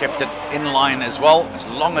 Kept it in line as well, as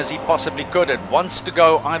long as he possibly could. It wants to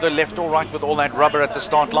go either left or right with all that rubber at the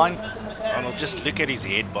start line. Arnold, just look at his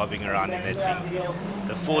head bobbing around in that thing.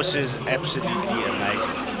 The force is absolutely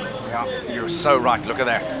amazing. Yeah, you're so right. Look at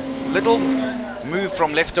that. Little move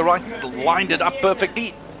from left to right, lined it up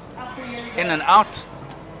perfectly. In and out.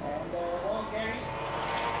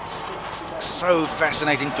 So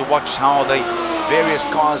fascinating to watch how the various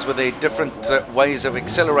cars with their different ways of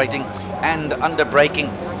accelerating and under braking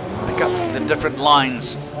pick up the different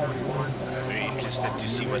lines. Very interested to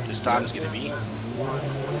see what this time is going to be.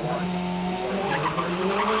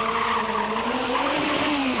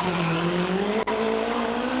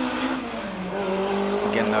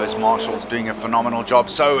 Again, those marshals doing a phenomenal job.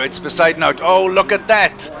 So it's beside note. Oh, look at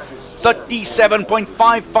that.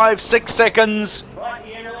 37.556 seconds.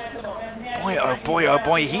 Boy, oh boy, oh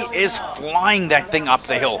boy, he is flying that thing up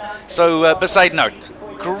the hill. So beside note,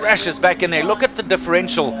 crashes back in there. Look at the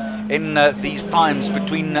differential in these times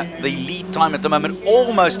between the lead time at the moment.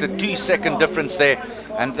 Almost a 2-second difference there,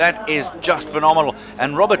 and that is just phenomenal.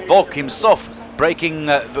 And Robert Volk himself breaking,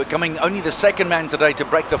 becoming only the second man today to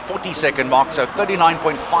break the 40-second mark. So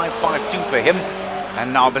 39.552 for him.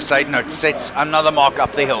 And now beside note sets another mark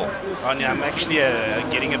up the hill. Anya, I'm actually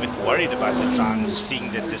getting a bit worried about the times,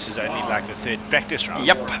 seeing that this is only like the third practice round.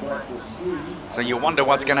 Yep. So you wonder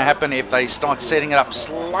what's going to happen if they start setting it up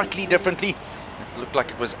slightly differently. It looked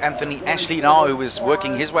like it was Anthony Ashley now who was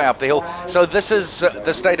working his way up the hill. So this is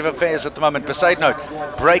the state of affairs at the moment. Beside note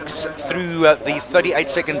breaks through the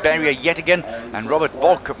 38-second barrier yet again, and Robert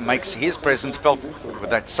Volk makes his presence felt with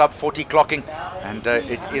that sub-40 clocking. And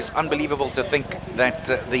it is unbelievable to think that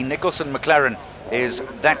the Nicholson McLaren is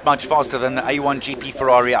that much faster than the A1 GP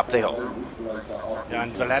Ferrari up the hill. Yeah,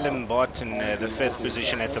 and Wilhelm Bart in the 5th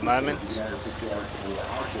position at the moment.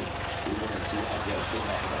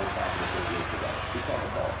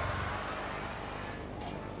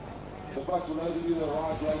 Thank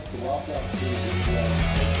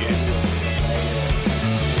you.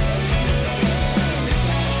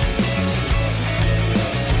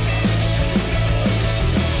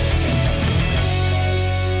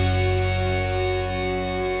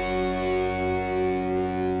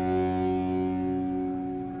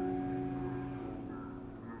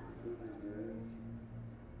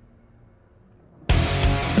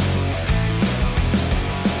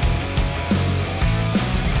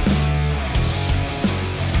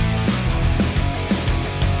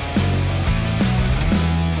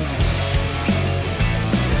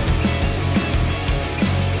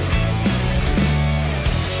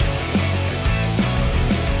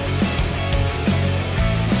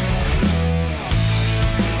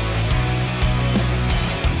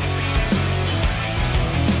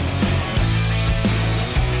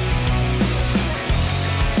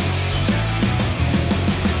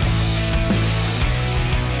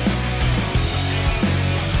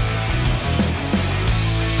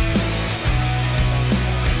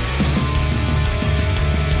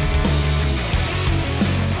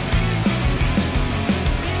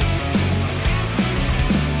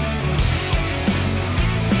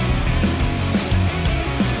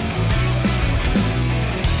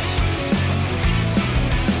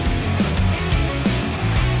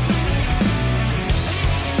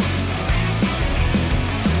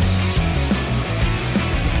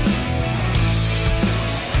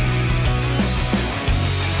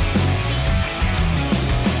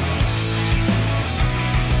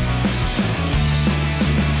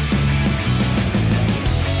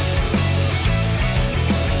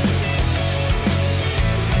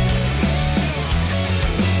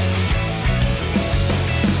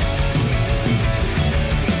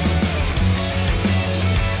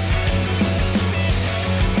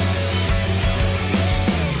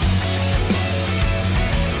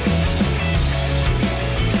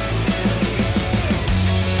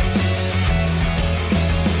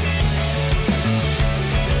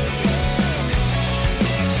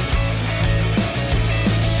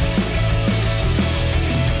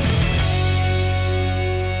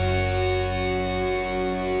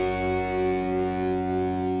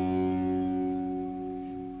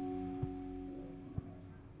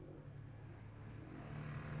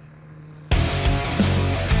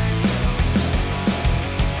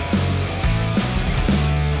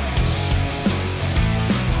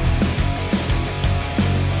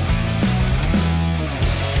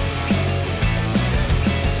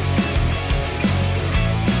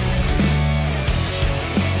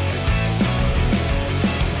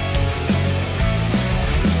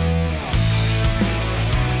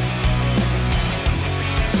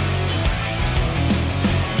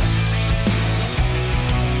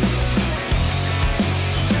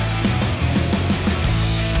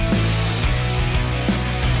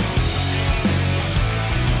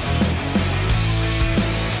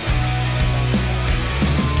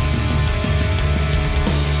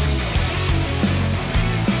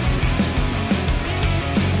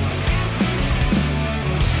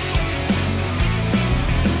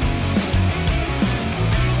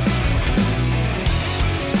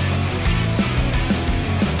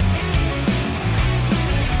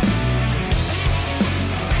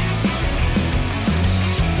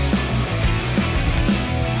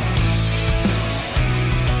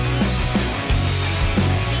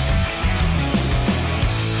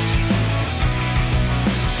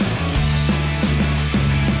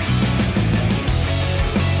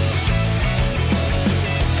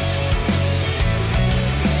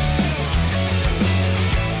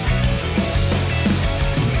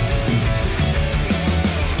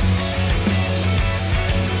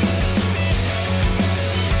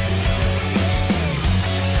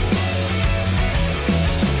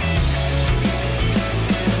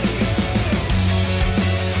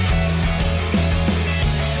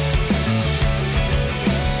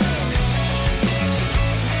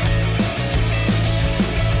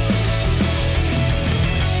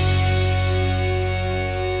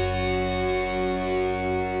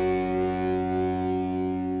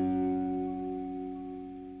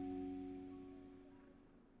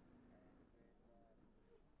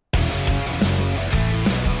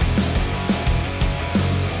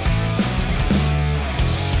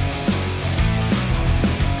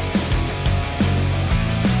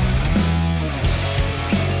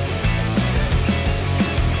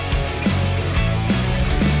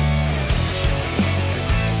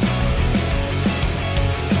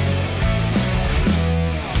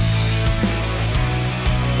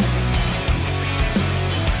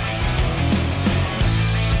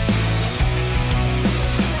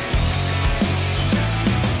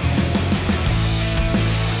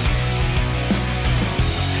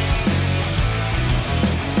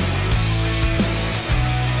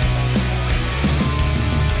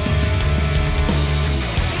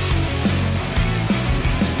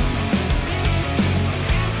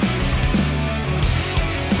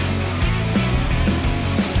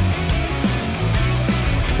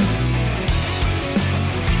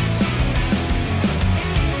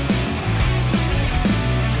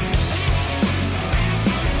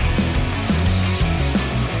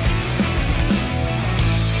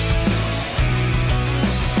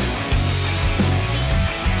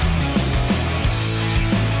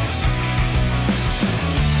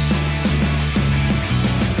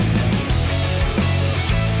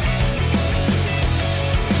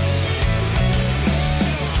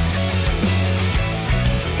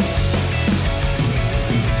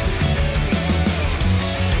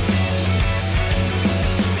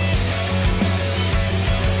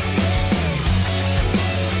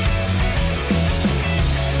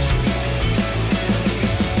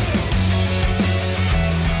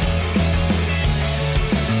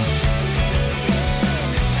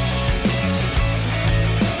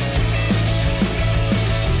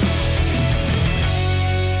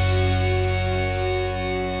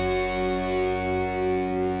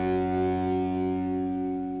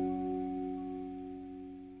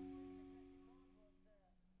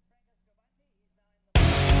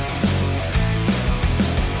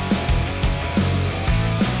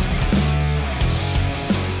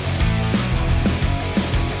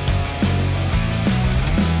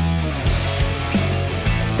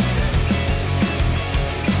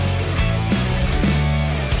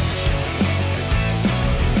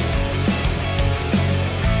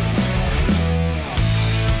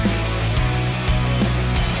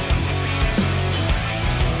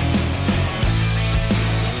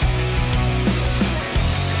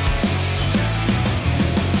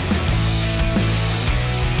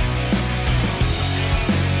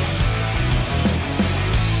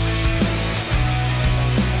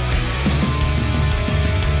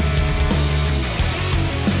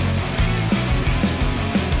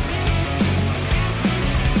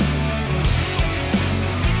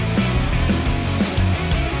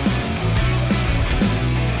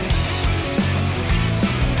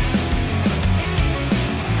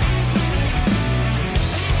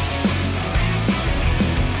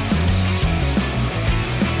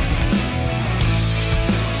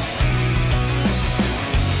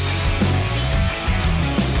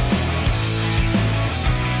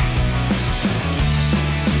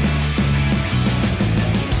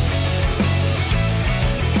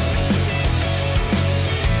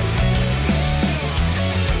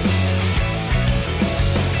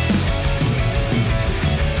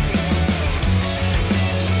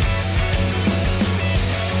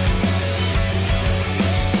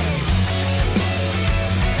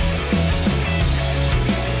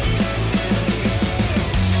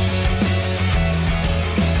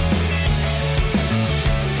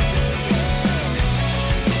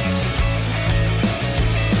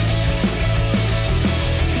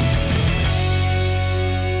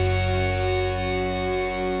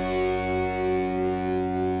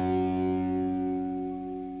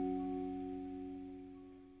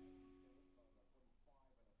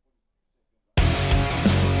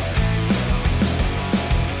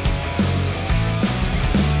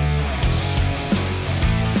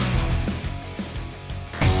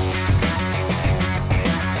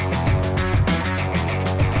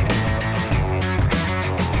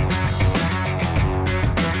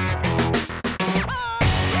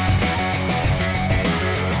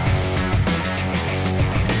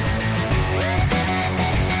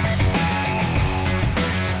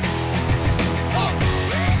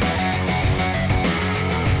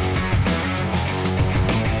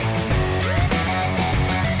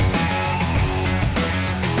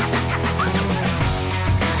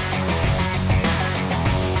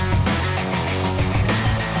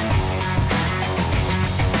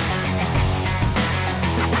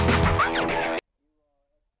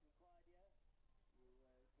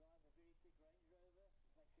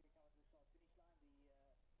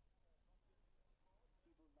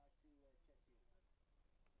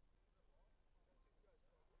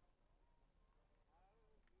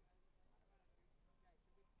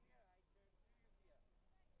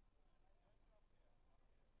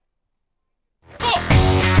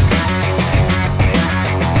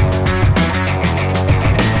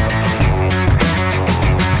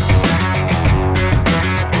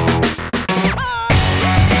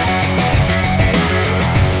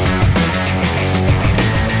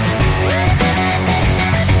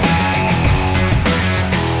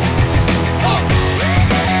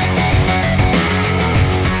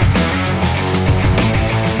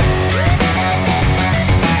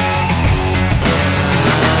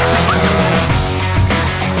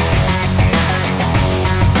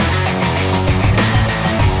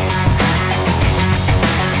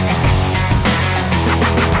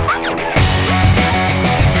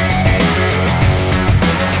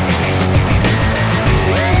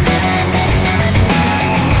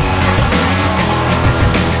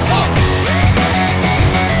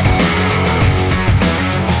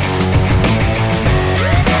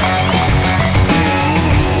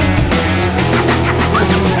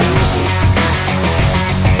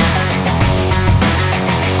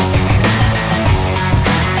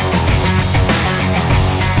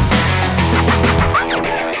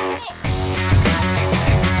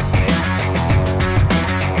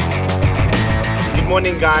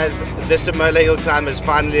 guys, the Simola Hillclimb has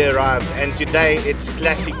finally arrived, and today it's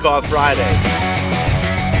Classic Car Friday.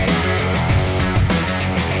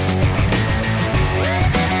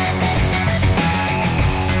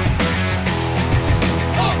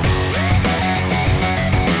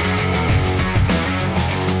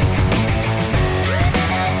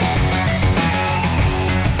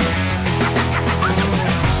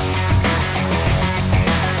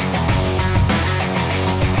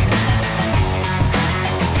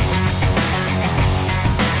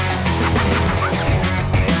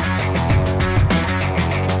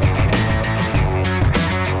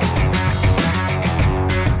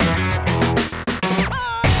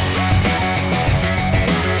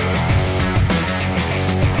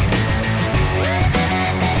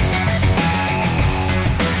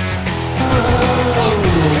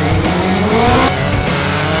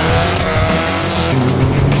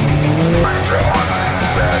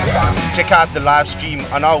 Check out the live stream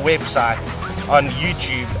on our website, on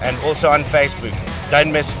YouTube, and also on Facebook.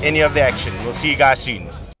 Don't miss any of the action. We'll see you guys soon.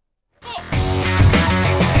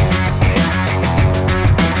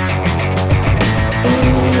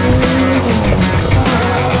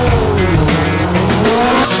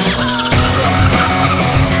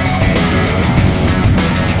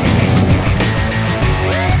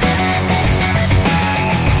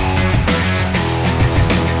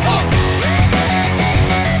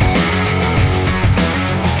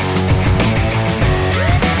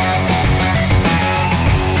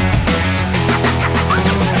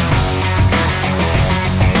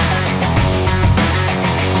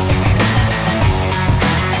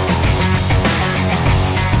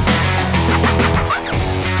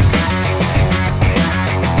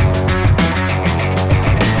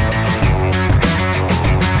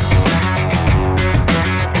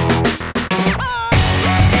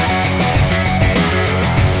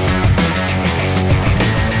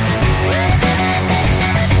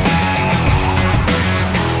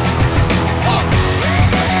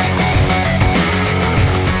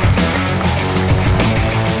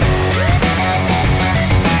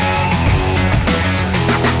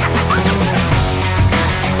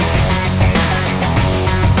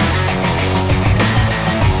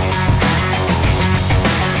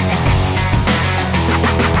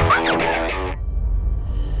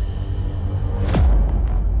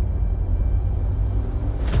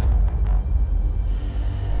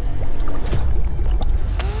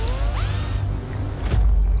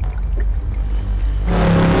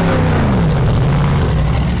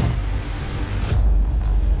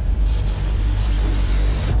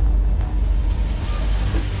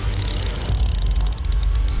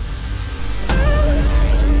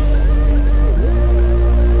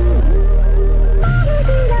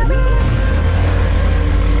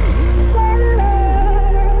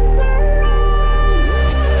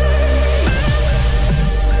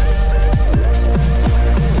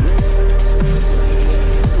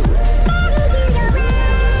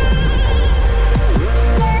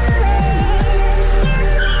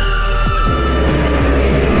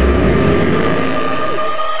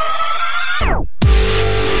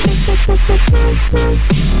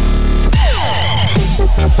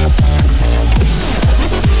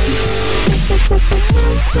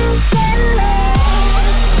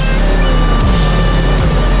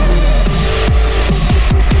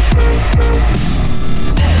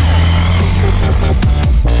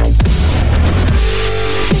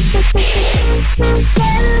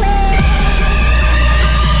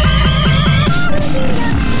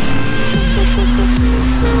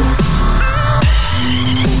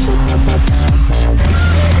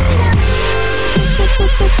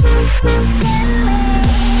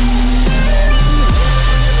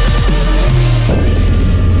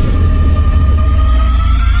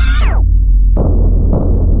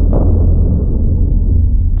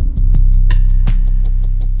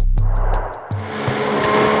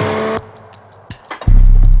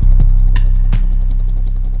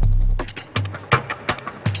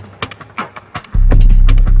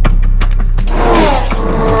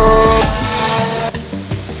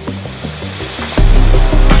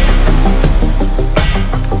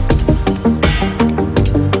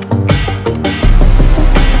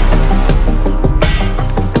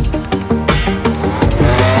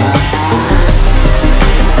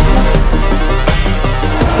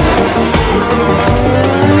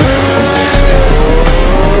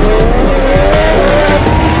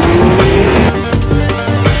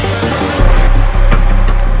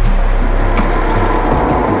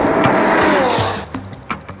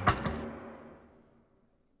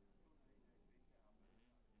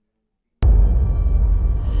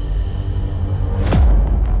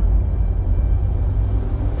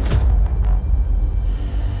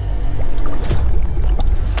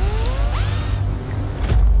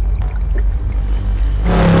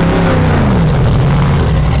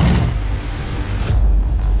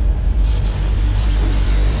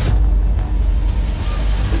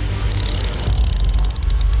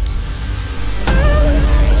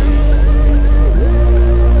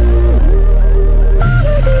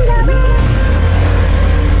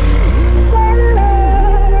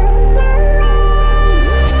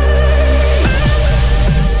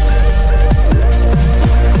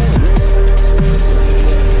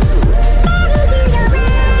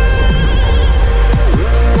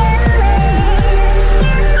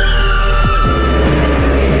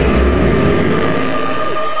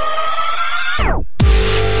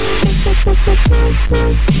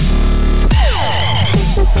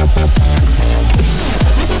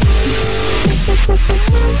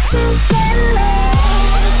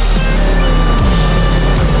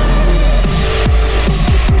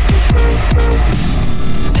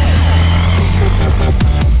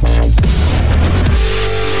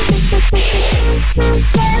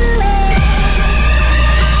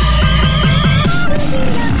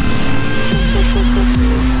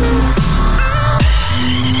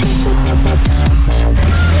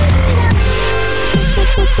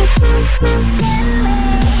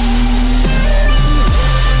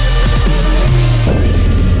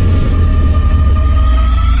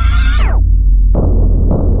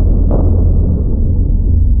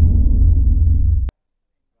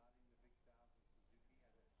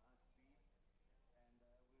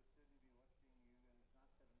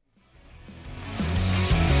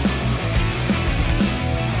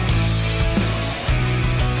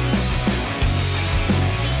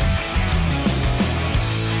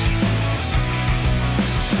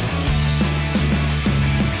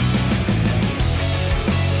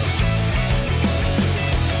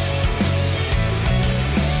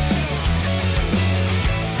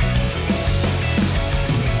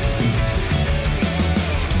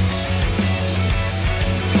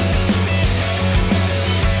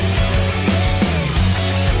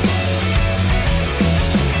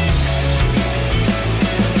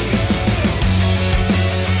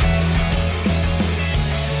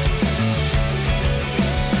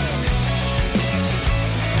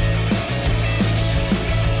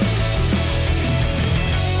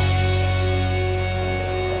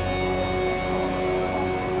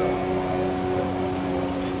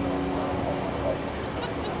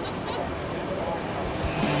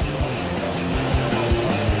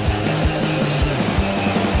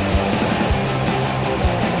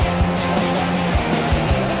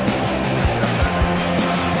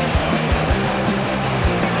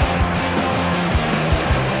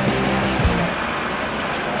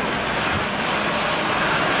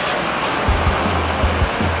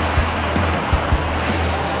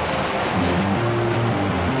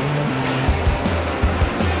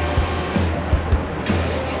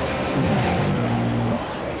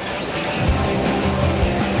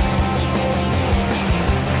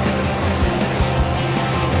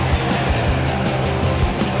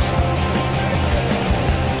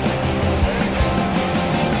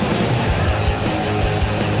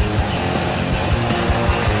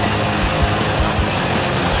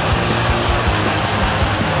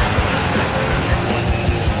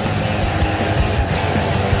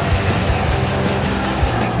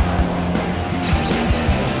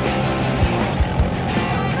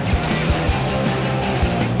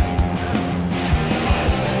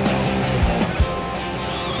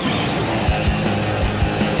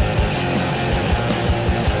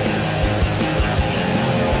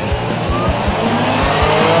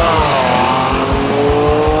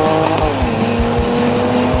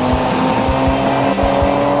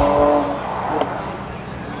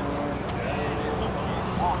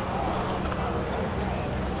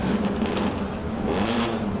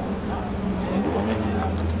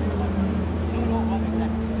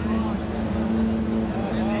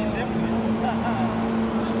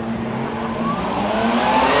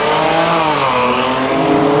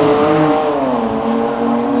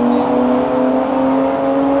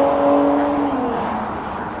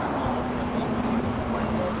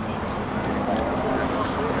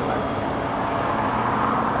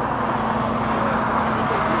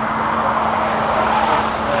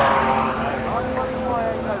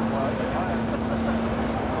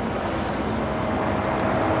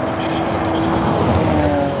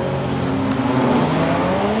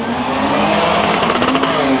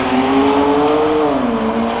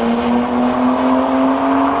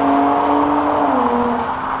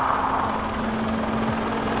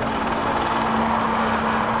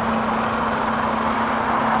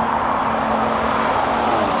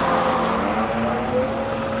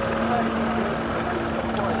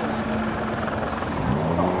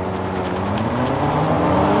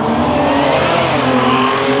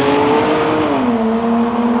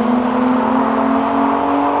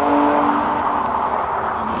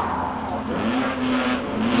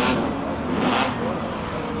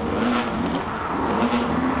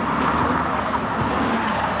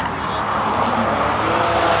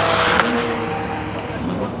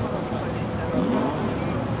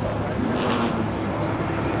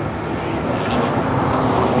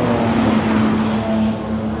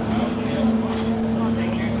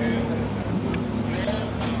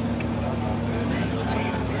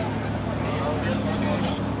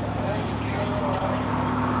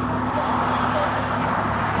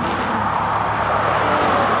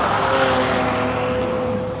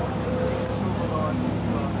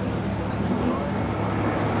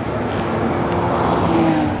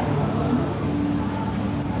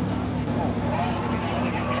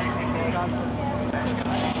 As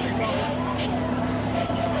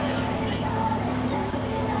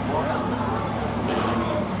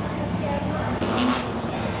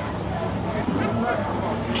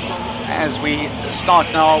we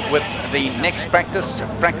start now with the next practice,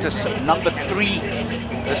 practice number 3.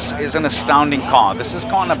 This is an astounding car. This is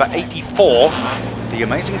car number 84. The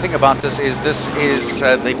amazing thing about this is the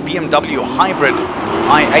BMW hybrid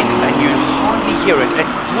i8, and you hardly hear it. It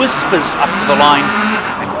whispers up to the line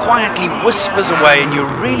and quietly whispers away, and you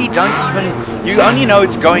really don't even, you only know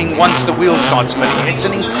it's going once the wheel starts spinning. It's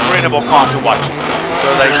an incredible car to watch. So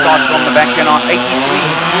they start from the back here now. 83,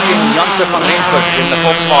 Julian Janssen van Rensburg in the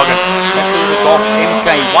Volkswagen. That's the Golf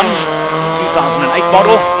MK1, 2008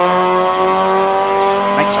 model.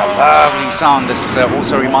 Makes a lovely sound. This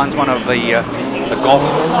also reminds one of the Golf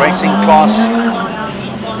racing class.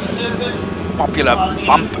 Popular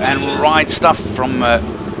bump and ride stuff from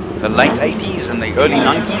the late 80s and the early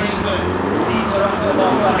 90s.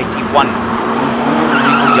 81.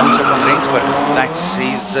 Janssen van Rensburg. That's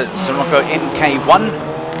his Sirocco MK1.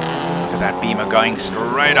 Look at that Beamer going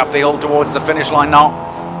straight up the hill towards the finish line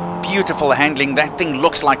now. Beautiful handling. That thing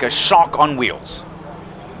looks like a shark on wheels.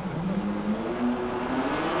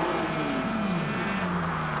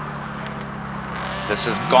 This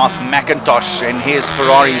is Garth McIntosh in his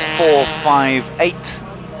Ferrari 458.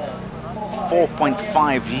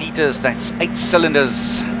 4.5 litres, that's 8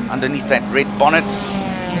 cylinders underneath that red bonnet.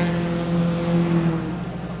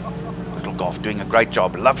 Little Golf doing a great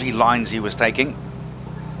job. Lovely lines he was taking.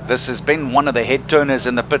 This has been one of the head turners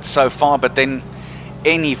in the pits so far, but then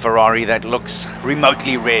any Ferrari that looks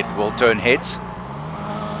remotely red will turn heads.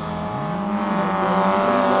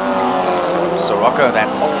 Sirocco, that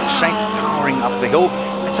old shape, powering up the hill.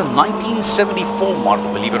 It's a 1974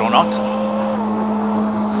 model, believe it or not.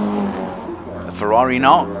 The Ferrari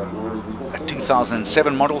now, a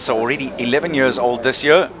 2007 model, so already 11 years old this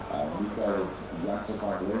year.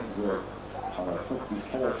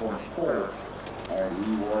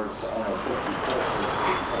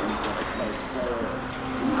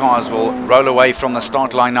 Cars will roll away from the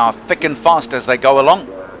start line now, thick and fast as they go along.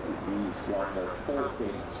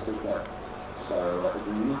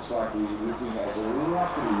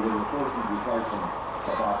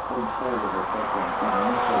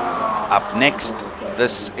 Up next,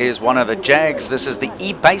 this is one of the Jags. This is the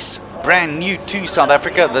E-Pace, brand new to South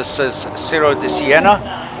Africa. This is Cerro de Siena,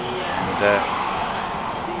 and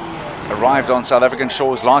arrived on South African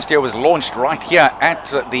shores last year. Was launched right here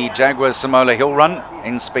at the Jaguar Simola Hill Run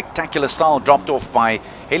in spectacular style, dropped off by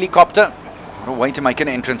helicopter. What a way to make an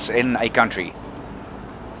entrance in a country.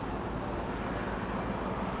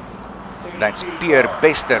 That's Pierre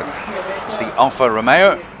Bester. It's the Alfa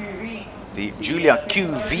Romeo, the Giulia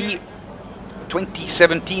QV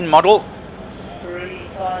 2017 model.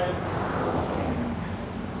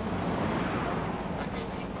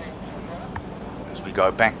 As we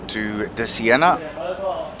go back to De Siena,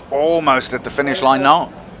 almost at the finish line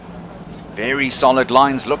now. Very solid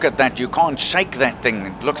lines. Look at that. You can't shake that thing.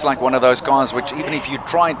 It looks like one of those cars which, even if you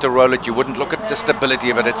tried to roll it, you wouldn't. Look at the stability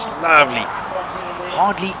of it. It's lovely.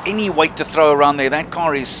 Hardly any weight to throw around there. That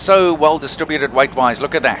car is so well distributed weight-wise.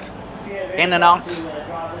 Look at that. In and out.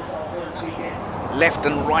 Left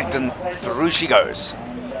and right, and through she goes.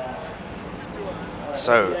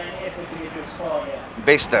 So,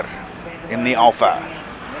 Bester in the Alfa.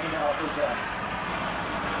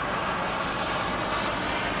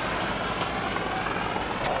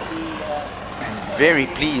 I'm very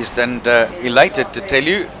pleased and elated to tell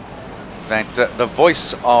you that the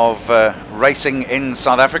voice of racing in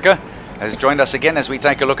South Africa has joined us again as we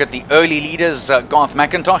take a look at the early leaders. Garth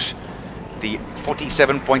McIntosh, the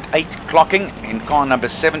 47.8 clocking in car number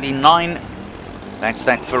 79. That's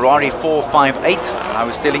that Ferrari 458. And I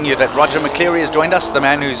was telling you that Roger McCleary has joined us, the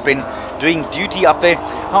man who's been doing duty up there.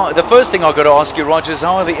 The first thing I've got to ask you, Roger, is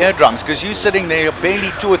how are the air drums? Because you're sitting there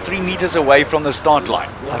barely 2 or 3 meters away from the start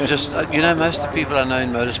line. I've just, you know, most of the people I know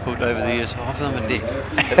in motorsport over the years, half of them are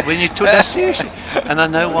deaf. When you took that seriously, and I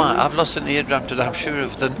know why. I've lost an eardrum today, I'm sure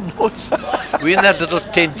of the noise. We're in that little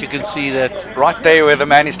tent, you can see that. Right there where the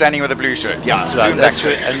man is standing with the blue shirt. Yeah, that's right. That's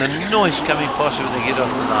right. And the noise coming past when they get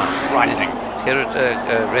off the line. Frightening. Gerrit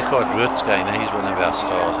Richard Rutzke, he's one of our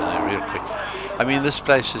stars, and they're real quick. I mean, this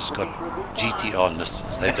place has got GTR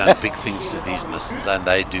Nissans. They've done big things to these Nissans, and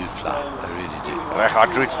they do fly. They really do.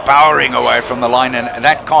 Richard Rutz powering away from the line, and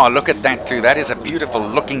that car, look at that too. That is a beautiful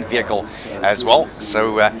looking vehicle as well.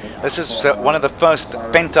 So this is one of the first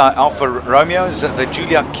Penta Alfa Romeos, the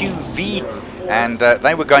Giulia QV, and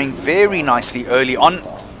they were going very nicely early on.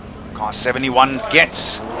 Car 71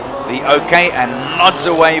 gets the okay and nods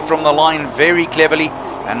away from the line very cleverly.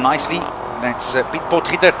 and nicely. That's Piet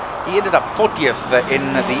Potgieter. He ended up 40th in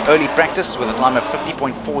the early practice with a time of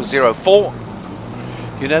 50.404.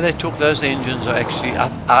 You know, they took those engines are actually,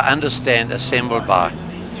 I understand, assembled by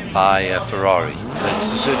Ferrari.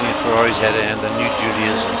 Certainly Ferrari's had it, and the new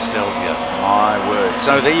Julius and Stelvio. My word.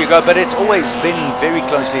 So there you go. But it's always been very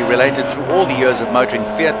closely related through all the years of motoring,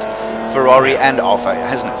 Fiat, Ferrari and Alfa,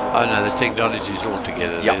 hasn't it? Oh no, the technology is all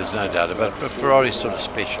together. Yep. There's no doubt about it. But Ferrari's sort of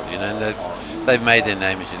special, you know, and they've made their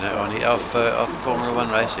names, you know, only of Formula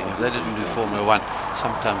One racing. If they didn't do Formula One,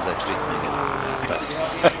 sometimes they threaten they're going to do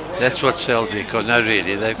that. But that's what sells their cars. No,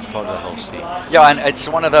 really, they're part of the whole scene. Yeah, and it's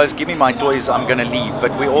one of those, give me my toys, I'm going to leave.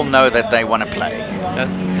 But we all know that they want to play.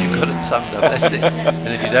 You've got it summed up. That's it. And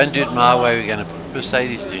if you don't do it my way, we're going to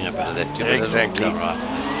Mercedes doing a bit of that too. Exactly. Right.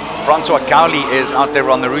 Francois Cowley is out there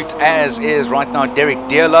on the route, as is right now Derek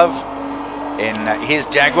Dearlove in his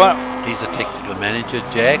Jaguar. He's a technical manager,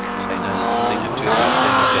 Jag, so he knows a thing or two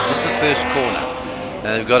about it. This is the first corner.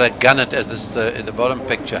 Now they've got a gunnet, as this in the bottom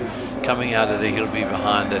picture, coming out of there. He'll be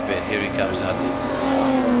behind that bed. Here he comes out.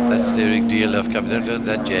 That's Derek Dearlove coming.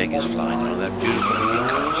 That Jag is flying on that beautiful looking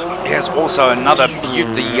cars. Here's also another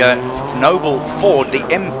beauty, Noble Ford, the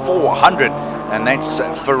M400, and that's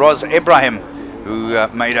Feroz Ibrahim, who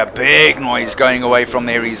made a big noise going away from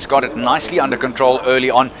there. He's got it nicely under control early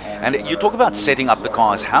on. And you talk about setting up the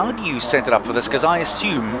cars. How do you set it up for this? Because I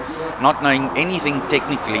assume, not knowing anything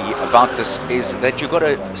technically about this, is that you've got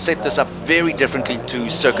to set this up very differently to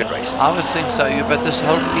circuit racing. I would think so, but this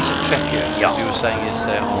whole piece of track here, Yeah. as you were saying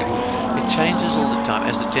yesterday, it changes all the time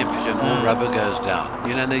as the temperature and more rubber goes down.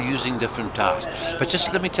 You know, and they're using different tires. But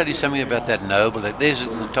just let me tell you something about that Noble. There's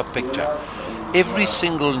in the top picture. Every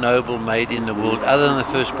single Noble made in the world, other than the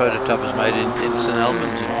first prototype, was made in St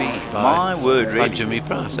Albans in P. My word, by really? Jimmy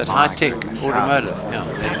Price. That's My high-tech goodness, automotive. Yeah,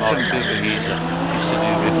 That's Mark Cooper, amazing. he used to do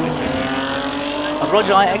replica.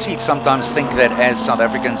 Roger, I actually sometimes think that as South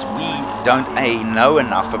Africans, we don't know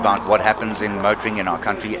enough about what happens in motoring in our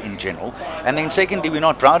country in general, and then secondly, we're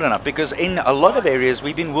not proud enough, because in a lot of areas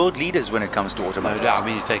we've been world leaders when it comes to No automotive. doubt. I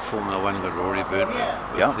mean, you take Formula One, got Rory Byrne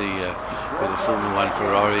with Yeah. with the Formula One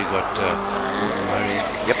Ferrari, got Gordon Murray.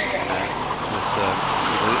 Yep. With the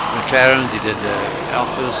McLarens, he did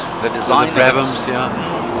Alphas, The design the of it. Brabhams,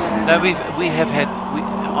 yeah. No, we have had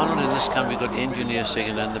Arnold in this country, got Engineer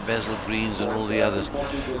Second and the Basil Greens and all the others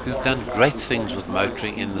who've done great things with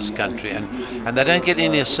motoring in this country, and they don't get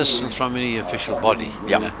any assistance from any official body.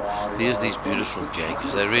 Yeah. You know. There's these beautiful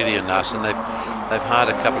Jaguars. They really are nice, and they've hired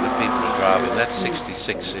a couple of people to drive it. That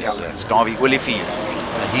 66 is It's Davy Olivier.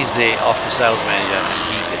 he's their after sales manager, and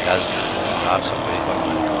he does drive somebody quite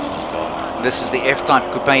well. This is the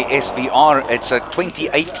F-Type Coupe SVR. It's a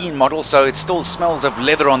 2018 model, so it still smells of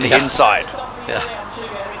leather on the Yeah. inside. Yeah.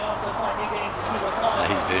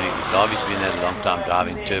 He's very good. Davy's been there a long time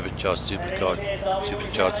driving turbocharged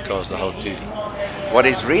supercharged cars, the whole tootie. What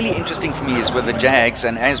is really interesting for me is with the Jags,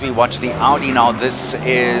 and as we watch the Audi now, this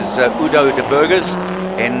is Udo de Burgers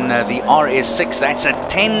in the RS6. That's a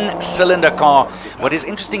 10-cylinder car. What is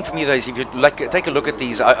interesting for me though is if you take a look at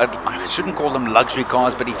these, I shouldn't call them luxury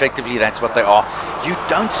cars, but effectively that's what they are. You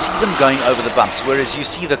don't see them going over the bumps, whereas you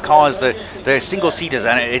see the cars, the single-seaters,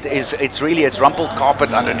 and it's really rumpled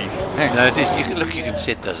carpet underneath. No, it is. You can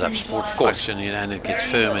set those up, sport function, you know, and it gets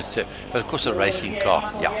firm. But of course, a racing car.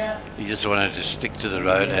 Yeah. You just wanted to stick to the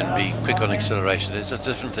road and be quick on acceleration. It's a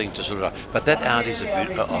different thing to sort of. But that Audi's a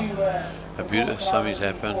beautiful. Something's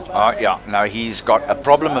happened. Yeah. Now he's got a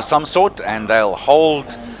problem of some sort, and they'll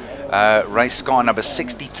hold race car number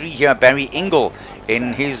 63 here, Barry Ingle,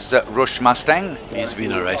 in his Rush Mustang. He's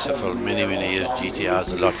been a racer for many, many years.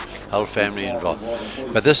 GTRs a lot. Whole family involved.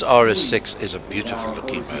 But this RS6 is a beautiful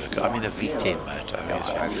looking motor car. I mean, a V10 motor. I mean,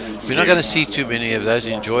 we're not going to see too many of those.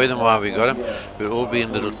 Enjoy them while we got them. We'll all be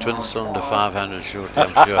in little twin-cylinder 500 short,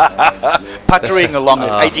 I'm sure. Puttering along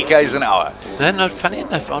at 80 k's an hour. No, not funny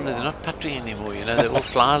enough, they're not puttering anymore. You know, they all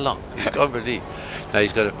fly along. You can't believe. No,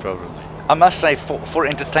 he's got a problem there. I must say, for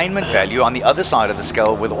entertainment value, on the other side of the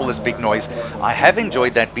scale with all this big noise, I have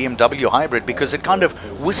enjoyed that BMW hybrid because it kind of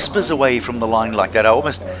whispers away from the line like that.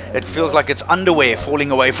 It feels like it's underwear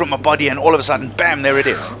falling away from a body, and all of a sudden, bam, there it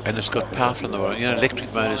is. And it's got power from the bottom. You know,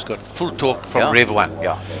 electric motor's got full torque from Rev 1.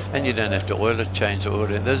 Yeah. And you don't have to oil it, change the oil.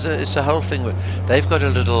 It's a whole thing. They've got a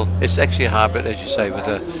little, it's actually a hybrid, as you say, with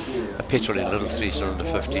a petrol in a little 3-cylinder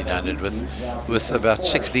 1500 with about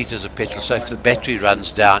 6 litres of petrol. So if the battery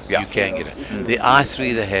runs down, you can get it. The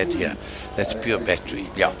i3 they had here, that's pure battery.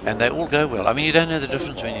 Yeah. And they all go well. I mean, you don't know the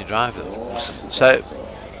difference when you drive them. So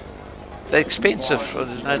They're expensive,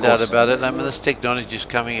 there's no doubt about it. I mean, this technology is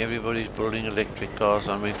coming, everybody's building electric cars.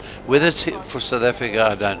 I mean, whether it's for South Africa,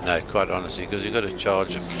 I don't know, quite honestly, because you've got to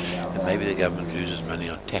charge them, and maybe the government loses money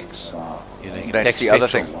on tax. You know, you That's tax the petrol. other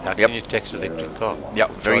thing. How can you tax electric car? Yeah,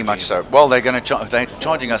 very much so. Well, they're going to they're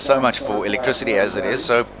charging us so much for electricity as it is,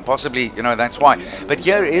 so possibly, you know, that's why. But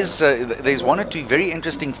here is there's one or two very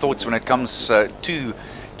interesting thoughts when it comes to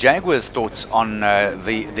Jaguar's thoughts on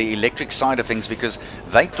the electric side of things, because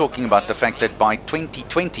they're talking about the fact that by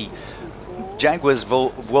 2020 Jaguars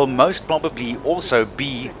will most probably also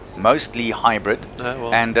be mostly hybrid,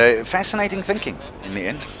 and fascinating thinking in the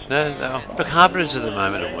end. No. Look, hybrids at the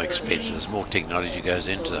moment are more expensive. There's more technology goes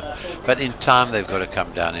into them. But in time, they've got to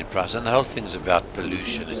come down in price. And the whole thing's about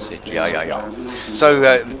pollution, etc. Yeah.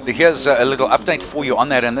 So here's a little update for you on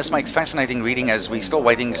that. And this makes fascinating reading as we're still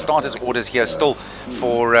waiting. Starters orders here still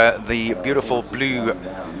for the beautiful blue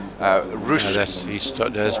Rush. No,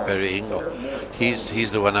 that's Barry Ingle.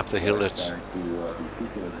 He's the one up the hill that's...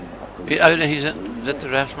 Is that the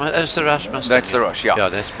Rush? It's the Rush Mustang. That's the Rush, yeah. Yeah,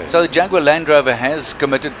 that's Barry. So the Jaguar Land Rover has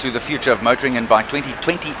committed to the future of motoring, and by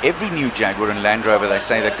 2020, every new Jaguar and Land Rover, they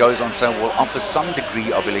say, that goes on sale will offer some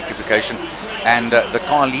degree of electrification. And the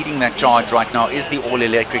car leading that charge right now is the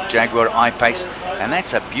all-electric Jaguar I-Pace, and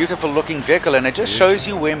that's a beautiful-looking vehicle, and it just shows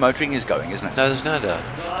you where motoring is going, isn't it? No, there's no doubt.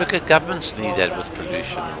 Look, governments need that with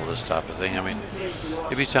pollution and all this type of thing. I mean,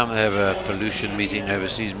 every time they have a pollution meeting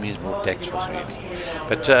overseas means more tax was really.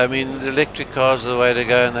 But I mean, electric cars are the way to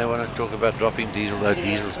go, and they want to talk about dropping diesel, though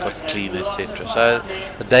diesel's got clean, etc. So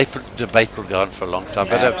the debate will go on for a long time.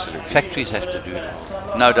 But factories have to do it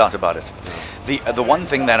all. No doubt about it. The one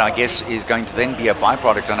thing that I guess is going to then be a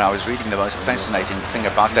byproduct, and I was reading the most fascinating thing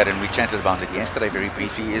about that, and we chatted about it yesterday very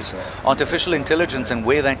briefly, is artificial intelligence and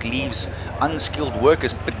where that leaves unskilled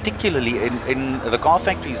workers, particularly in the car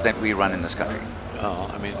factories that we run in this country.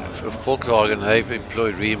 I mean, for Volkswagen, they've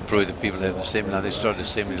re-employed the people they have in assembly. Now they started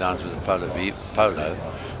assembly lines with the Polo,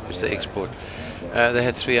 which they export. They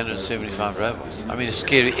had 375 robots. I mean, it's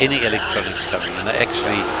scary, any electronics coming, and they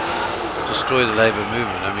actually destroy the labour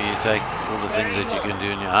movement. I mean, you take all the things that you can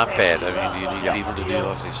do in your iPad. I mean, you need people to do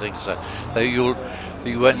half these things. So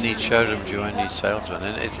you won't need showrooms, you won't need salesmen.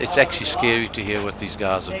 And it's actually scary to hear what these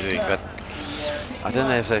guys are doing. But I don't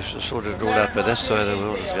know if they've sorted it all out, but that's the way the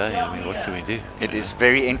world is going. I mean, what can we do? It is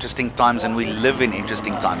very interesting times, and we live in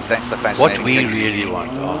interesting times. That's the fascinating thing. What we really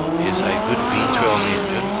want is a good V12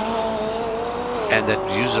 engine, and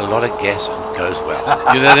that uses a lot of gas and goes well.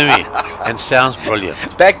 You know what I mean? And sounds brilliant.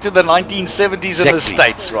 Back to the 1970s in the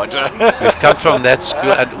States, Roger. We've come from that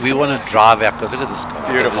school, and we want to drive our car. Look at this car.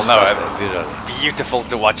 Beautiful. Beautiful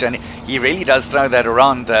to watch, and he really does throw that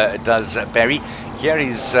around, does Barry. Here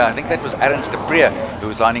is, I think that was Aaron Staprier who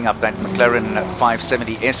was lining up that McLaren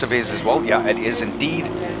 570 S of his as well. Yeah, it is indeed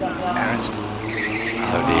Aaron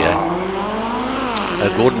Oh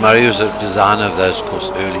dear. Gordon Murray was a designer of those, of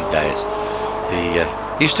course, early days.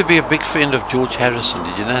 He used to be a big friend of George Harrison.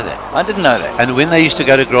 Did you know that? I didn't know that. And when they used to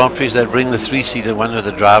go to Grand Prix, they'd bring the three-seater one with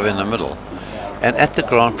the driver in the middle. And at the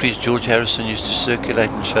Grand Prix, George Harrison used to circulate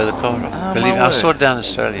and show the car. Believe me, I saw it down in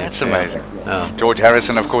Australia. That's amazing. Yeah. George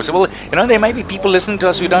Harrison, of course. Well, you know, there may be people listening to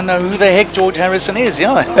us who don't know who the heck George Harrison is,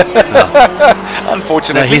 yeah. No.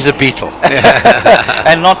 Unfortunately. No, he's a Beatle.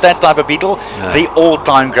 And not that type of Beatle. No. The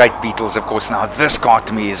all-time great Beatles, of course. Now, this car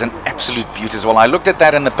to me is an absolute beauty as well. I looked at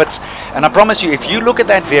that in the pits, and I promise you, if you look at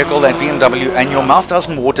that vehicle, that BMW, and your mouth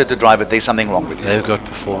doesn't water to drive it, there's something wrong with you. They've got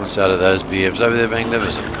performance out of those BMs. They're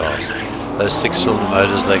magnificent cars. Those 6-cylinder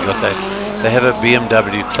motors, they got that. They have a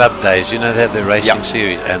BMW Club Days, you know, they have the racing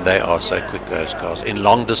series, and they are so quick, those cars. In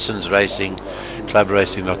long distance racing, club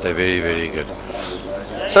racing, they're very, very good.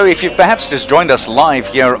 So if you've perhaps just joined us live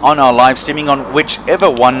here on our live streaming on whichever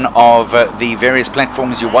one of the various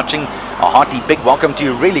platforms you're watching, a hearty big welcome to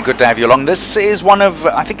you. Really good to have you along. This is one of,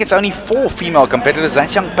 I think it's only 4 female competitors.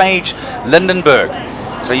 That's young Paige Lindenberg.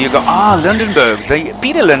 So you go, Lindenberg,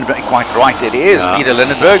 Peter Lindenberg, quite right, it is Peter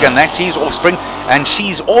Lindenberg, and that's his offspring, and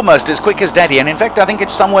she's almost as quick as Daddy, and in fact, I think in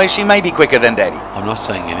some ways she may be quicker than Daddy. I'm not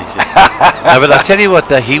saying anything. No, but I tell you what,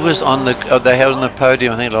 he was on they had on the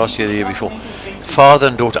podium, I think last year, the year before, father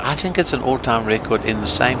and daughter. I think it's an all-time record in the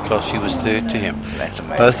same class. She was third to him. That's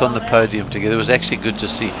amazing. Both on the podium together. It was actually good to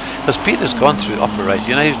see, because Peter's gone through operation.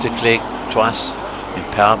 You know, he was declared twice in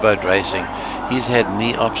powerboat racing. He's had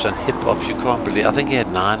knee ops and hip ops. You can't believe. I think he had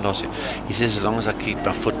 9 last year. He says, as long as I keep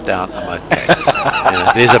my foot down, I'm okay.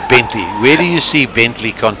 There's a Bentley. Where do you see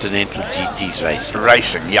Bentley Continental GTs racing?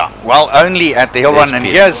 Racing, yeah. Well, only at the Hill Run. And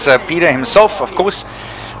here's Peter himself, of course.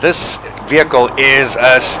 This vehicle is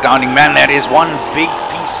astounding, man. That is one big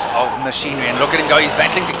piece of machinery. And look at him go. He's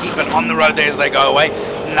battling to keep it on the road there as they go away.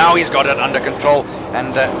 now he's got it under control,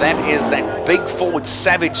 and that is that big Ford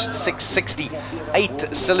Savage 660,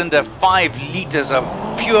 8-cylinder, 5 liters of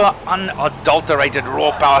pure unadulterated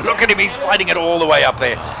raw power. Look at him, he's fighting it all the way up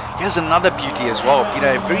there. Here's another beauty as well,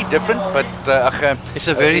 very different, but it's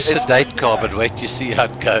a very sedate car, but wait to see how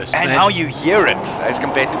it goes. And how you hear it as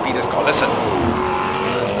compared to Peter's car. Listen.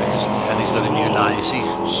 And he's got a new line. You see,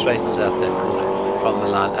 straightens out that corner from the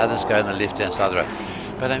line. Others go on the left-hand side of the road.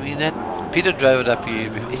 But I mean, that Peter drove it up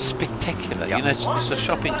here. It's spectacular. Yeah. You know, it's a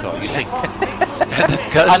shopping car. You think, and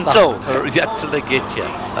it goes until they get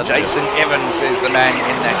here. Jason Evans is the man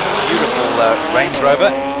in that beautiful Range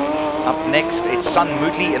Rover. Up next, it's Son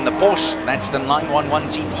Moodley in the Porsche. That's the 911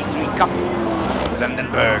 GT3 Cup.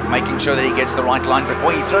 Lindenberg making sure that he gets the right line, but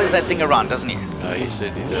boy, he throws that thing around, doesn't he? No, he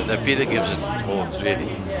certainly does. No, Peter gives it horns, really.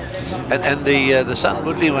 And the Son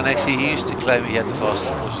Moodley one, actually, he used to claim he had the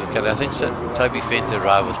fastest Porsche in the country. I think so. Toby Fenter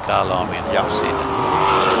arrived with Kyle Army and said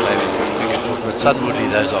but Son Moodley,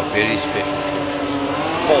 those are very special Porsches.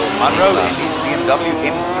 Paul Munro in his BMW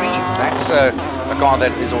M3. That's a car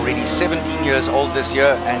that is already 17 years old this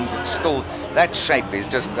year, and still that shape is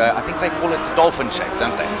just, I think they call it the dolphin shape,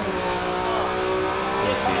 don't they?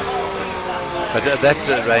 But that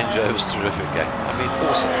Range Rover is terrific, eh? I mean,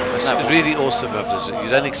 awesome. It's really awesome up this. You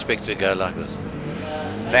don't expect to go like this.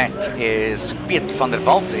 That is Piet van der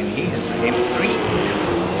Walt in his M3.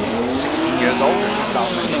 16 years old, a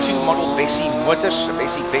 2002 model Bessie Motors,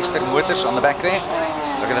 Bessie Bester Motors on the back there.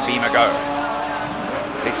 Look at the Beamer go.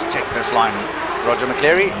 Let's check this line. Roger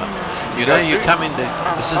McCleary. You know, you come in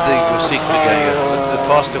this is your secret going. The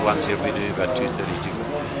faster ones here, we do about 230,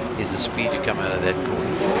 240, is the speed you come out of that corner.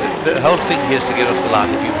 The whole thing here is to get off the line.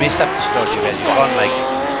 If you mess up the start, you can't make it.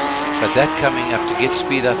 But that coming up to get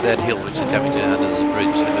speed up that hill, which is coming to under this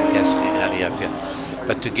bridge, the gasoline alley up here.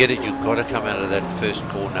 But to get it, you've got to come out of that first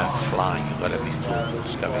corner flying. You've got to be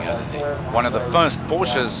floorboards coming out of there. One of the first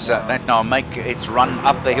Porsches that now make its run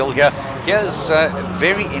up the hill here. Here's a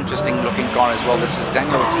very interesting looking car as well. This is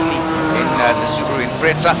Daniel Seeley in the Subaru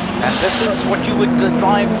Impreza. And this is what you would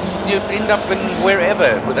drive, you'd end up in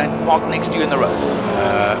wherever with that parked next to you in the road.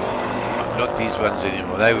 Not these ones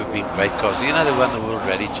anymore. They would be great cars. You know, they won the World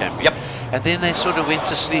Rally Championship. Yep. And then they sort of went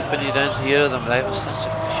to sleep and you don't hear them. They were such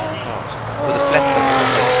efficient cars. With a flat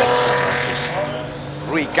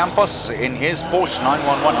Rui Campos in his Porsche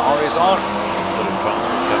 911 RSR. He's got a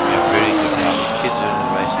transport company, a very good car. His kids are in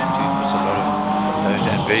racing too, puts a lot of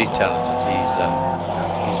and very talented. He's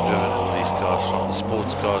driven all these cars from the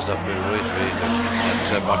sports cars up there, always very good.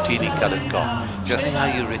 It's a martini coloured car. Just how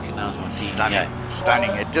you recognise martini. Stunning,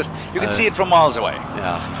 stunning. It just, you can see it from miles away.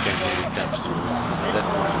 Yeah, you can really comes to that.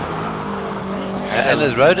 And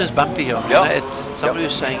the road is bumpy here. Yeah. You know, somebody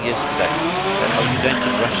was saying yesterday, are you going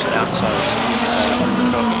to rush the outside?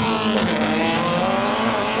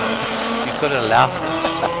 You've got to allow for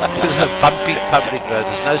this. It's a bumpy public road.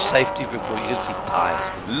 There's no safety before you can see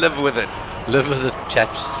tyres. Live with it. Live with it,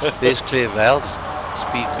 chaps. There's Claire Vale,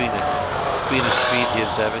 speed queen of speed here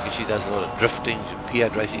in South Africa. She does a lot of drifting,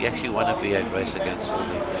 V8 racing. She actually won a V8 race against all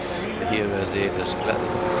the heroes there. There's Claire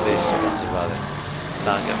sponsored by that.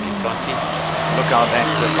 Look how that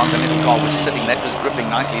Continental car was sitting. That was gripping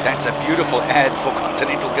nicely. That's a beautiful ad for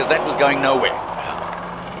Continental because that was going nowhere.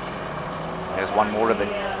 There's one more of the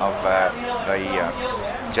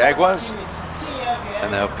Jaguars. And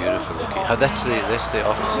they're beautiful looking. Oh, that's the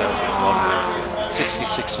after sales model.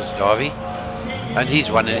 66 is Jarvie. And he's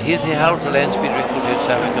won it. He holds the land speed record here in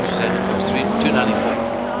South Africa,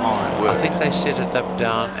 294. I think they set it up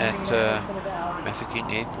down at Mafeking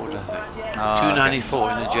Airport, I think. 294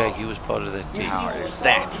 in the Jag. He was part of that team. How is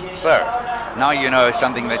that? So, now you know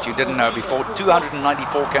something that you didn't know before.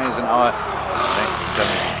 294 km an hour. That's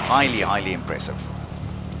highly, highly impressive.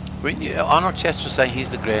 When Arnold Chats was saying he's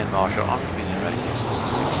the Grand Marshal. Arnold's been in racing since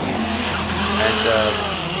he's 16.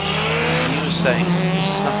 And he was saying this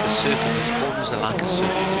is like a circuit. These corners are like a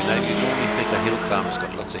circuit. You know, you normally think a hill climb has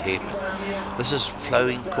got lots of hairpin. This is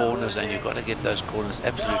flowing corners, and you've got to get those corners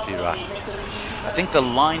absolutely right. I think the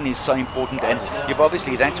line is so important, and you've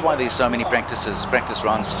obviously, that's why there's so many practice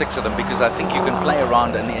rounds, 6 of them, because I think you can play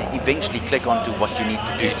around and eventually click onto what you need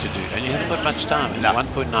to do. And you haven't got much time. In No.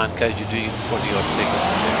 1.9 k's, you're doing 40 odd seconds.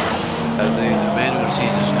 The man we'll see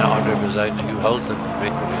just now, Andre Bazona, who holds the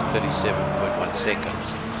record in 37.1 seconds,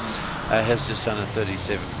 has just done a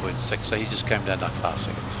 37.6, so he just came down like 5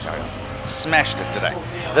 seconds. Smashed it today.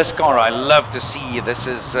 This car I love to see. This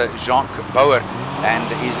is Jacques Bauer and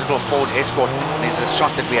his little Ford Escort. There's a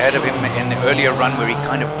shot that we had of him in the earlier run where he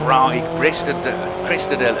kind of crested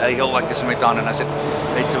a hill like this and went down, and I said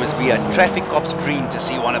it would be a traffic cop's dream to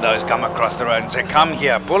see one of those come across the road and say, come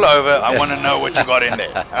here, pull over, I want to know what you got in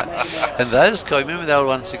there. And those cars, remember the old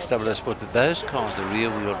 1600 Sport, those cars, the rear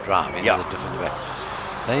wheel drive, you know, the different back.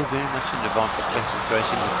 They're very much in demand for classic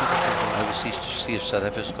racing. The people come from overseas to see if South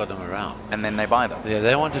Africa's got them around. And then they buy them. Yeah,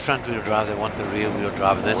 they want the front wheel drive, they want the rear wheel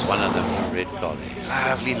drive, and that's one of them, the red car there.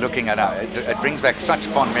 Lovely looking at it. It brings back such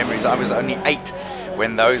fond memories. I was only 8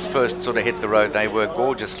 when those first sort of hit the road. They were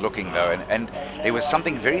gorgeous looking though, and there was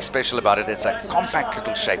something very special about it. It's a compact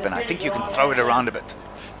little shape, and I think you can throw it around a bit.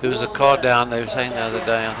 There was a car down, they were saying the other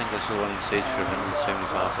day, I think that's the one in Sedge for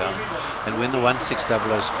 175,000, and when the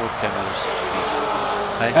 1600 Sport came out of 6 feet,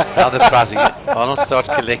 hey, now they're pricing it. Arnold, start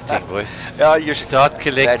collecting, boy. Yeah, you start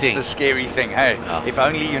collecting. That's the scary thing. Hey, if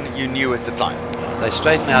only you knew at the time. They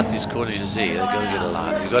straighten out these corners, you see. They've got to get a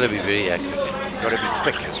line. You've got to be very accurate. You've got to be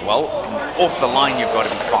quick as well. And off the line, you've got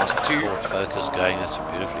to be fast too. Ford Focus going. That's a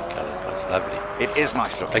beautifully coloured car. It's lovely. It is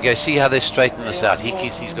nice looking. Okay, see how they straighten this out.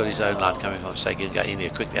 He's got his own line coming from, so he can go in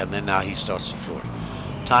here quickly, and then now he starts to forward.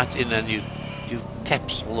 Tight in, and you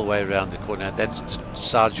taps all the way around the corner. That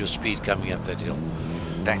decides your speed coming up that hill.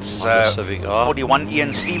 That's Civic 41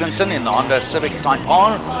 Ian Stevenson in the Honda Civic Type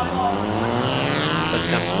R. That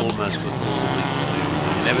comes almost with all the wings and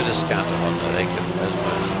everything. You never discount a Honda. They can, those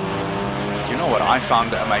motors. You know what I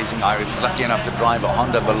found amazing? I was lucky enough to drive a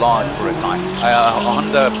Honda Ballard for a time. A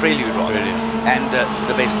Honda Prelude rather. And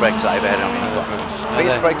the best brakes I ever had on any car.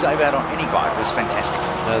 Best brakes I ever had on any car. It was fantastic.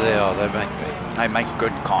 No, they are. They make great. They make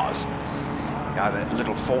good cars. The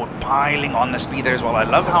little Ford piling on the speed there as well. I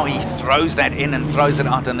love how he throws that in and throws it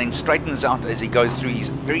out and then straightens out as he goes through. He's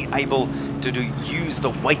very able to use the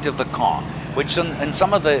weight of the car, which in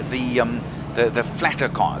some of the flatter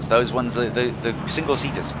cars, those ones, the single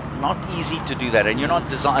seaters, not easy to do that. And they're not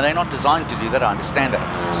designed to do that. I understand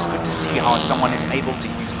that. It's just good to see how someone is able to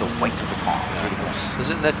use the weight of the car. It's really cool.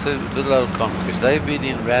 Isn't that the little old conquest? They've been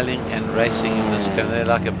in rallying and racing in this country. They're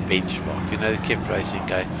like a benchmark. You know, they kept racing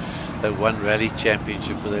going. They won rally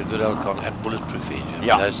championship with a good old car and bulletproof engine.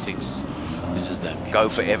 Yeah. Those things, they just don't go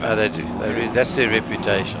forever. No, they do. That's their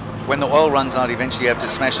reputation. When the oil runs out, eventually you have to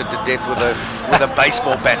smash it to death with a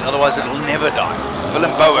baseball bat. Otherwise, it'll never die. Willem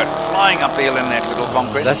Bowen flying up the hill in that little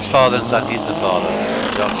conquest. That's father and son. He's the father.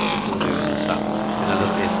 John is the son. In a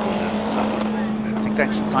little Escort. I think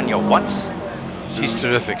that's Tanya Watts. She's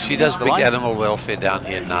terrific. She does big animal welfare down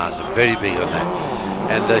here now. So very big on that.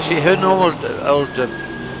 And her normal old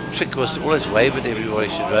trick was to always wave at everybody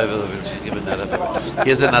she drove over and she'd give another.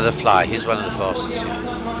 Here's another fly. Here's one of the fastest here.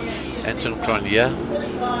 Anton Cronje.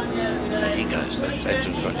 There he goes.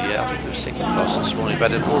 Anton Cronje. I think he was second fastest this morning,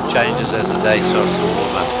 but it all changes as the day starts to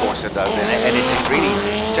warm up. Of course it does, and it really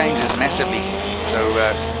changes massively. So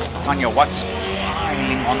Tanya Watts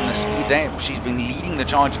piling on the speed there. She's been leading the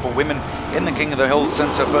charge for women in the King of the Hill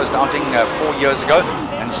since her first outing 4 years ago,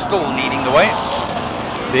 and still leading the way.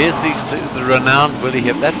 There's the renowned Willie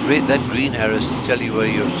Hip. That green arrow is to tell you where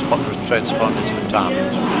your transponders for time.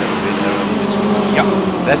 Yeah.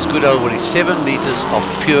 That's good old Willie. 7 litres of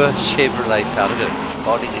pure Chevrolet power. Look at it.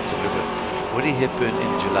 Hardly gets a little bit. Willie Hepburn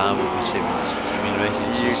in July will be 76. I mean,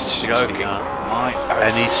 racing since 69.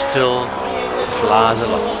 And he still flies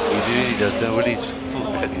along. He really does. No, Willie's full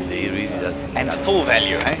value there. He really does. And full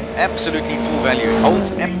value, eh? Absolutely full value. It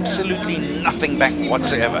holds absolutely nothing back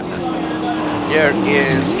whatsoever. Here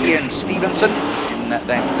is Ian Stevenson in that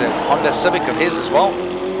Honda Civic of his as well.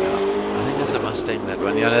 Yeah, I think that's a Mustang, that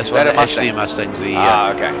one. Yeah, that's one of the Ashley Mustangs. The,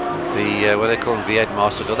 okay. The what they call them, V8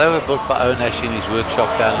 Master. They were built by Owen Ashley in his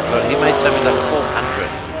workshop down the road. He made something like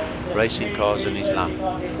 400 racing cars in his life.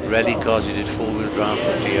 Rally cars, he did 4-wheel drive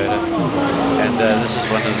for Toyota. And this is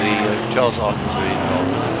one of the Charles Arkin's very involved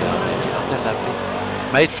with them down there. Isn't that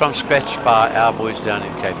lovely? Made from scratch by our boys down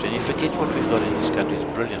in Cape Town. You forget what we've got in this country.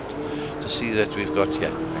 It's brilliant to see that we've got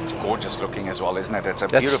here. It's gorgeous looking as well, isn't it? It's a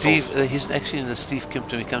That's beautiful... Steve, he's actually in the Steve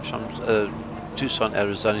Kimpton. He comes from Tucson,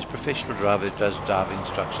 Arizona. He's a professional driver. He does driving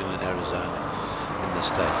instruction in Arizona in the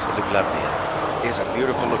States. They look lovely. It's a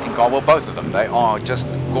beautiful looking car. Well, both of them. They are just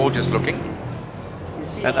gorgeous looking.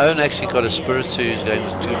 And Owen actually got a Spirit Series going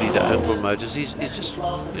with 2-litre Opel motors. He's just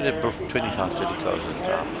built 25, 30 cars in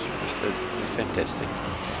drivers. They're fantastic.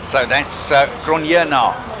 So that's Cronje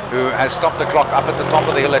now, who has stopped the clock up at the top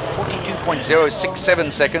of the hill at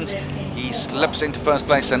 42.067 seconds. He slips into first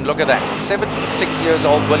place, and look at that, 76 years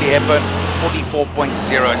old Willie Hepburn,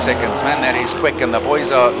 44.0 seconds. Man, that is quick, and the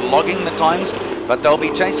boys are logging the times, but they'll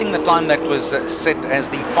be chasing the time that was set as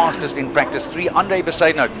the fastest in practice 3. Andre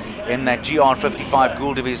Besaidnout in that GR55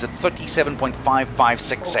 Gould is at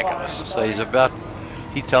 37.556 seconds. So he's about,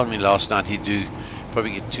 he told me last night he'd do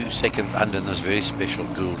probably get 2 seconds under in this very special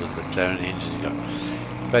Gould and McLaren engine he's got.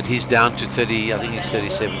 But he's down to 30, I think he's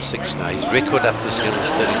 37.6 now. His record up this hill is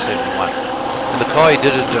 37.1. And the car he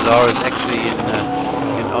did at Dallara is actually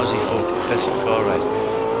in Aussie for classic car race.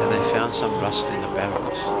 And they found some rust in the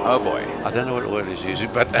barrels. Oh boy. I don't know what oil he's using,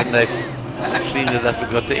 but and they've cleaned it up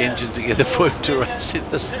and got the engine together for him to race in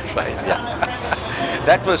this train.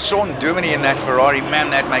 That was Sean Duminy in that Ferrari. Man,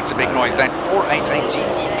 that makes a big noise. That 488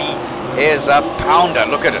 GTB is a pounder.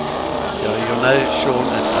 Look at it. You'll know Sean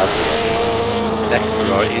is that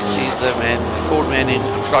Ferrari. He's the man, the Ford man in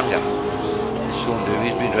Trondheim. Sean Duminy,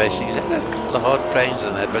 he's been racing. He's had a couple of hard trains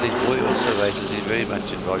and that, but his boy also races. He's very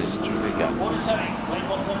much involved. He's a terrific guy.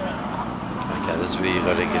 Okay, that's where you've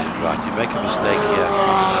got to get it right. You make a mistake here.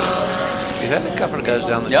 You've had a couple of goes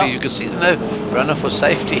down the tree. You can see there's no runner for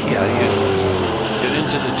safety here. You're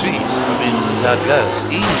into the trees. I mean, this is how it goes.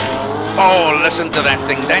 Easy. Oh, listen to that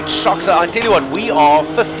thing. That shocks. I tell you what, we are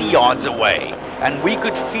 50 yards away, and we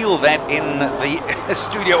could feel that in the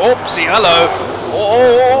studio. Oopsie, hello.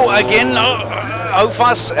 Oh, again. Oh,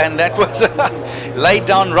 fuss. And that was laid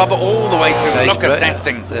down rubber all the way through. Look at that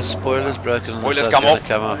thing. The spoiler's broken. Spoilers come off.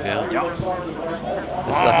 Yeah.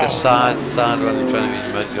 It's like a side one in front of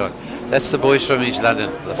his mud guard. That's the boys from East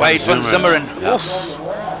London. Wade van Zimmeren. Yeah.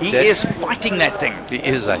 He is fighting that thing. He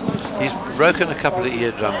is. He's broken a couple of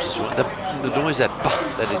eardrums as well. The noise that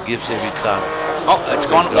it gives every time. Oh, it's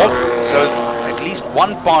gone off. So at least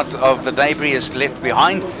one part of the debris is left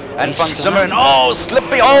behind. And van Zimmeren, oh,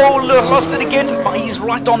 slippy. Oh, lost it again. He's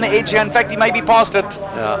right on the edge here. In fact, he may be past it.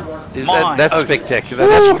 Yeah. That's spectacular.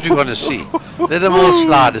 That's what you want to see. Let them all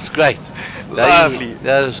slide. It's great. Lovely.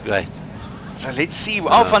 That is great. So let's see.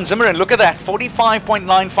 Oh, van Zimmeren, look at that.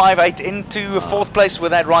 45.958 into 4th place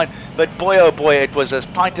with that ride. But boy, oh boy, it was as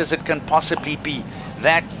tight as it can possibly be.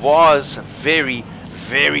 That was very,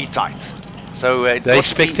 very tight. So they're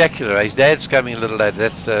spectacular. His dad's coming a little later.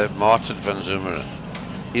 That's Martin van Zimmeren.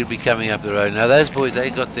 He'll be coming up the road. Now those boys, they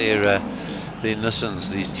got their Nissans,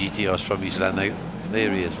 these GTRs from East London.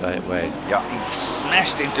 There he is, Wade. Yeah, he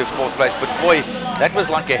smashed into 4th place, but boy, that was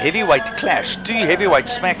like a heavyweight clash. 2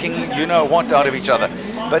 heavyweights smacking, you know what, out of each other.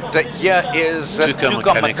 But here is Tuca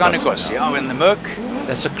Mechanicos, yeah, in the Merc.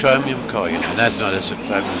 That's a chromium car, you know. No, it's not. That's a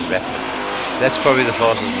chromium Rapid. That's probably the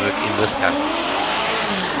fastest Merc in this country.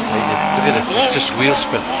 Look at it, it's just wheel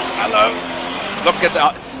spin. Hello.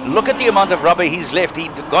 Look at the amount of rubber he's left. He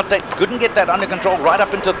couldn't get that under control right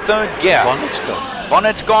up into 3rd gear. Bonnet's gone.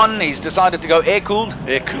 Bonnet's gone. He's decided to go air-cooled.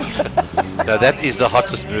 Air-cooled. No, that is the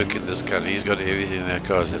hottest Merc in this country. He's got everything in that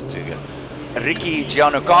car. Ricky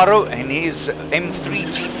Giannocaro and his M3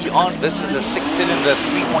 GTR. This is a 6-cylinder,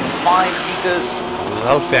 3.5 liters. The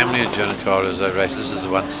whole family of Giannicaros they race. This is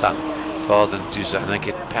one son, father and 2 sons. And they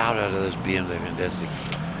get power out of those BMs. They're fantastic.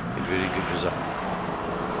 Get really good result.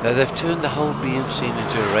 Now they've turned the whole BM scene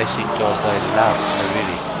into a racing class they love,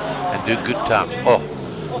 really, and do good times. Oh,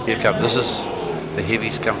 here come, this is, the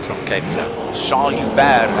heavies come from Cape Town. Charles Hubert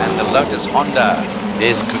and the Lotus Honda.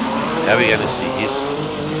 There's good, now we're going to see his.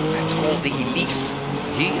 That's called the Elise.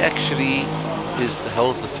 He actually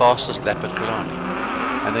holds the fastest lap at Killarney.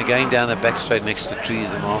 And they're going down the back straight next to the trees,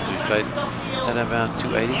 the mountain straight, at about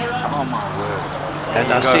 280. Oh my word.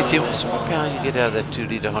 And I said to him, what's the power you get out of that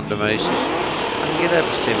 2-litre Honda Mason? I can get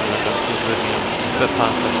over 700, I'm just working on for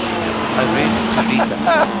 550. I really 2 litre.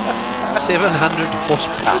 700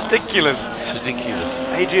 horsepower. Ridiculous. It's ridiculous.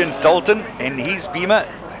 Adrian Dalton and his Beamer.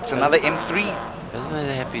 It's another M3. Isn't that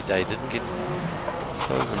a happy day? Didn't get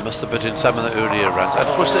so I missed a bit in some of the earlier runs. Of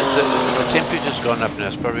course, the temperature's gone up now.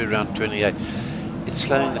 It's probably around 28. It's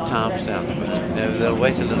slowing the times down a bit. You know, they'll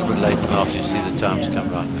wait a little bit later after you see the times come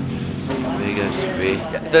right. There goes to be.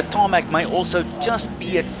 The tarmac may also just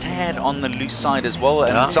be a tad on the loose side as well,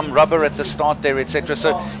 and some rubber at the start there, etc.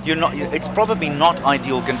 So it's probably not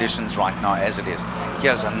ideal conditions right now as it is.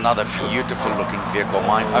 Here's another beautiful looking vehicle.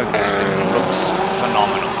 My this thing looks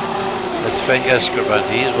phenomenal. That's Franco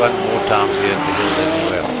Scribante. He's won more times here at the hill than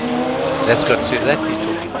well. That's got that you're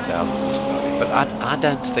talking 1,000 horsepower. But I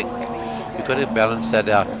don't think you've got to balance that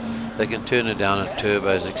out. They can turn it down at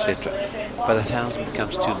turbos, etc. But 1,000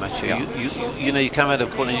 becomes too much. Yeah. You know, you come out of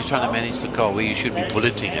corner and you're trying to manage the car where you should be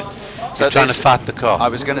bulleting it. So you're trying to fight the car. I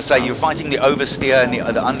was going to say, you're fighting the oversteer and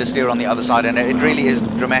the understeer on the other side, and it really is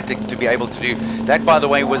dramatic to be able to do. That, by the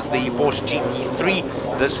way, was the Porsche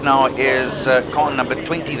GT3. This now is car number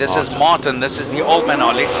 20. This is Martin. This is the old man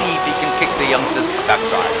now. Let's see if he can kick the youngsters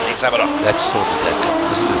backside. Let's have a look. That's sorted that car.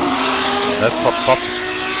 Listen to it. No pop.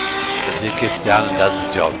 As he gets down and does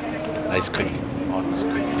the job. He's quick. Martin's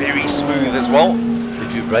quick. Very smooth as well.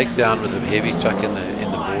 If you break down with a heavy truck in the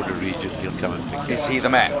border region, he'll come and pick you. Is he the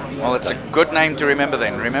man? Well, it's a good name to remember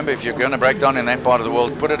then. Remember, if you're going to break down in that part of the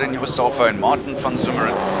world, put it in your cell phone. Martin van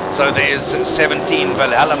Zummeren. So there's 17,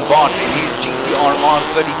 Wilhelm Bart in his GTR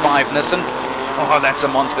R35 Nissan. Oh, that's a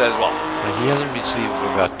monster as well. He hasn't been sleeping for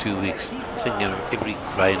about 2 weeks, thinking of every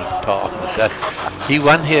grain of tar. He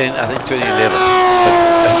won here in, I think, 2011.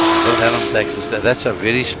 But Wilhelm takes us there. That's a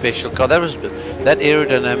very special car. That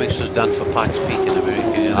aerodynamics was done for Pikes Peak in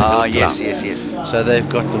America. You know, yes. So they've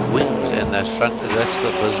got the wings and that front. That's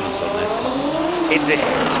the business on that car. Hendrik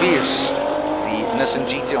Swiers, the Nissan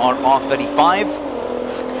GTR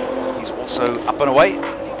R35. He's also up and away.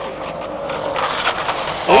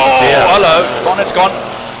 Oh, dear. Hello. Bonnet's gone.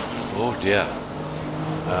 Oh dear.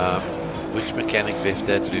 Which mechanic left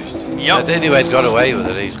that loose? Yep. But anyway, it got away with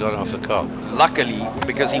it. He's got off the car. Luckily,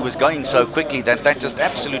 because he was going so quickly that just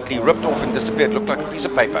absolutely ripped off and disappeared. Looked like a piece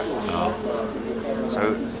of paper. Oh.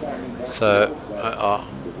 So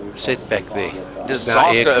setback there.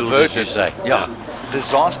 Disaster averted. Yeah.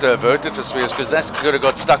 Disaster averted for Swiers, because that could have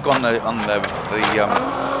got stuck on the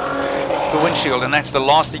windshield, and that's the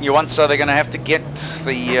last thing you want. So they're going to have to get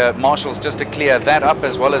the marshals just to clear that up,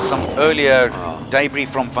 as well as some earlier debris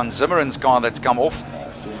from Van Zimmeren's car that's come off.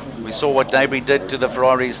 We saw what debris did to the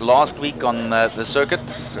Ferraris last week on the circuit,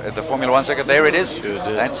 the Formula 1 circuit. There it is. Sure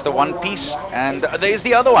did. That's the one piece, and there's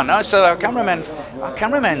the other one. Oh, so our cameraman's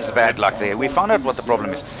the bad luck there. We found out what the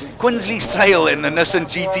problem is. Quinsley Sale in the Nissan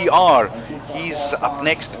GTR. He's up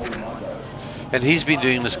next. And he's been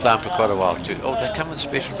doing this climb for quite a while too. Oh, they come with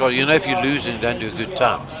special cars. You know, if you lose and you don't do a good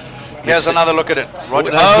time. Here's another look at it,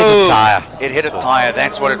 Roger. It hit a tyre.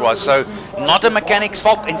 That's what it was. So not a mechanic's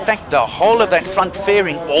fault. In fact, the whole of that front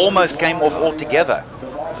fairing almost came off altogether.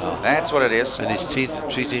 Oh. That's what it is. And he's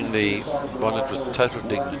treating the bonnet with total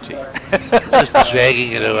dignity. Just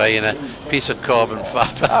dragging it away in a piece of carbon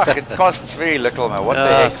fibre. It costs very little, man. What the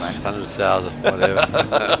heck, man? 100,000, whatever.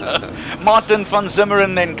 Martin van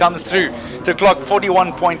Zimmeren then comes through to clock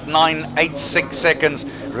 41.986 seconds,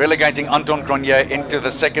 relegating Anton Cronje into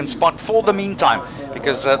the second spot for the meantime,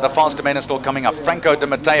 because the faster men are still coming up. Franco Di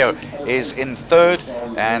Matteo is in third,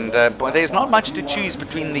 and there's not much to choose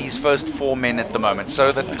between these first four men at the moment,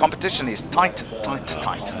 so the competition is tight.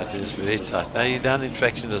 It is very tight. Now you're down in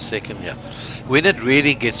fraction of a second here. When it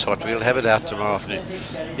really gets hot, we'll have it out tomorrow afternoon,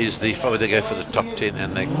 is they go for the top 10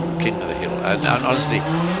 and the king of the hill. And honestly,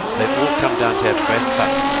 they all come down to have great fun.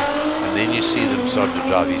 And then you see them start to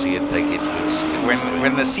drive easy, they get real serious.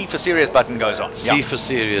 When the C for serious button goes on. C for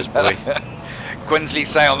serious, boy. Quinsley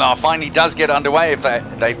Sale now finally does get underway. If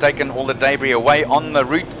they've taken all the debris away on the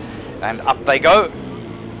route, and up they go.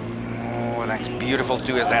 Oh, that's beautiful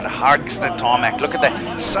too, as that hugs the tarmac. Look at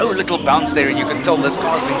that, so little bounce there, and you can tell this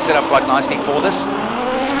car's been set up quite nicely for this.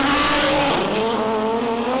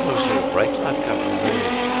 Looks like a brake light coming away.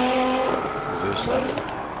 Reverse light.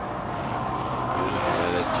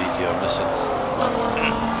 That GTR Nissan.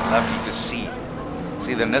 Lovely to see.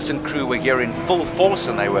 See, the Nissan crew were here in full force,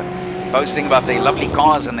 and they were boasting about their lovely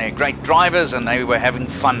cars and their great drivers, and they were having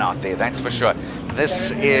fun out there, that's for sure.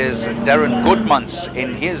 This is Darren Goodmans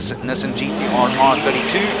in his Nissan GTR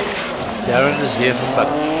R32. Darren is here for fun.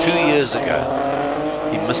 2 years ago,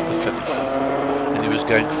 he missed the finish, and he was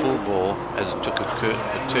going full bore as it took a turn,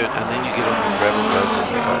 and then you get on the gravel roads in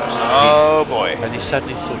the forest. Oh boy. And he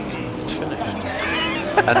suddenly thought, it's finished.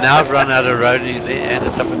 And now I've run out of road, and he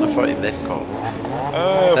ended up in the forest in that car.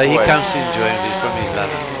 Oh so boy. he comes to enjoy it. He's from his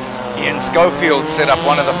London. Ian Schofield set up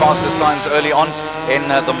one of the fastest times early on in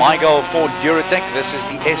the Mygale Ford Duratec. This is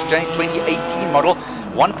the SJ 2018 model,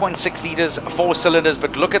 1.6 litres, 4 cylinders,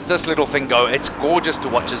 but look at this little thing go. It's gorgeous to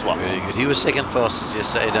watch as well. Very good. He was second fastest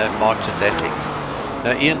yesterday, March Atlantic.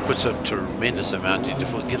 Now Ian puts a tremendous amount into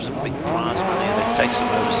it, gives them big prize money, and then takes them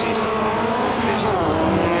overseas to Formula Ford Festival.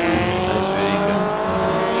 That's very good.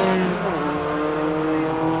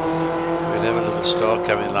 We'll have a little star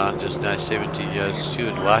coming along just now, 17 years,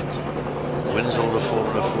 Stuart White. Wins all the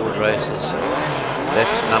Formula Ford races.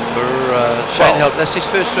 That's number Shane Helberg. That's his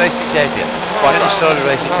first race he's had here. He only started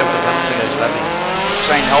racing a couple of months ago. He's loving it.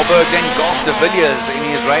 Shane Helberg, then Garth de Villiers in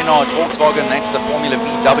his Reynard Volkswagen. That's the Formula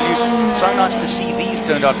VW. So nice to see these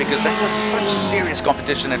turned out, because that was such serious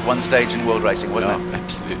competition at one stage in world racing, wasn't it?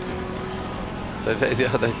 Absolutely.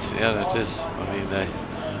 Yeah, it is. I mean, they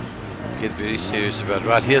get very serious about it.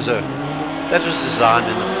 Right, that was designed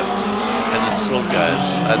in the 50s. And it still goes,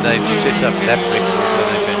 and they've set up lap records, and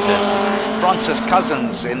they're fantastic. Francis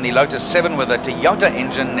Cousins in the Lotus 7 with a Toyota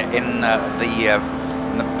engine in the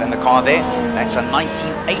in the car there. That's a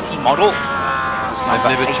 1980 model. They've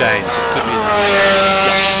never 80. changed. It could be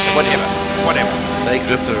Whatever. They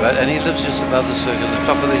grip the road, and he lives just above the circle, the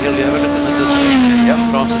top of the hill. You have a look in the distance. Yep.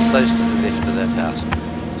 Francis Says to the left of that house.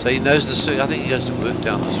 So he knows the circle. I think he goes to work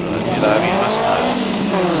down this road. You know, he must know.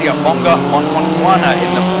 Siabonga Monkwana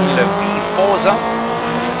in the Formula V Forza,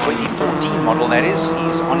 2014 model that is.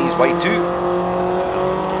 He's on his way to.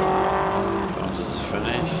 Francis is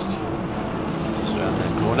finished. Just around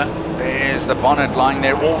that corner. There's the bonnet lying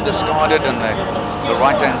there, all discarded on the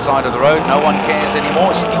right-hand side of the road. No one cares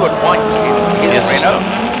anymore. Stuart White in his Renault.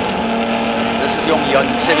 This is young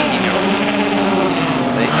 17-year-old.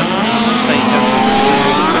 They say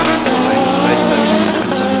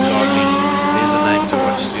there's a name to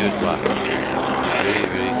watch, Stuart White. Very,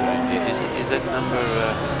 very good. Is that number?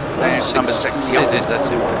 That's number 6. Yeah. It is. That's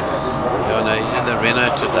him. No, he's in the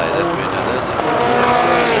Renault today. That Renault. Those are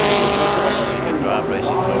you can drive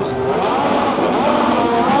racing cars.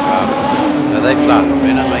 No, they fly.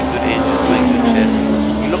 Renault make good engines, make good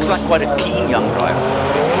chassis. He looks like quite a clean young driver.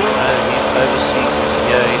 He's overseas.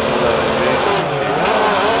 Yeah, he's all over.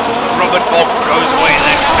 Robert Volk goes away in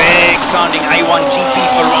that big sounding A1 GP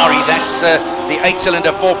Ferrari. That's the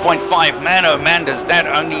 8-cylinder 4.5. Man, oh man, does that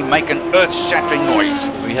only make an earth-shattering noise.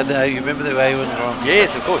 We had the, you remember the A1 Grand Prix?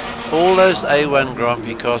 Yes, of course. All those A1 Grand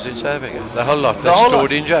Prix cars in South Africa. The whole lot. They're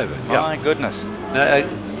stored in Joburg. Yeah. My goodness. No,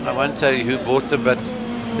 I won't tell you who bought them, but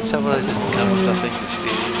some of those didn't come with, I think, the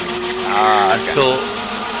steering. Okay. Until,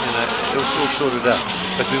 it was all sorted out.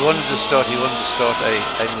 But we wanted to start, he wanted to start a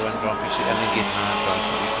A1 Grand Prix and then get hard drive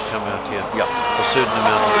so we could come out here. Yeah. For a certain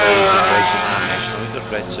amount of days and race in our national. We've got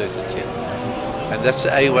great circuits here. And that's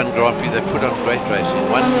the A1 Grand Prix. They put on great racing.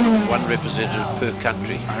 One representative per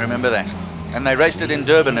country. I remember that. And they raced it in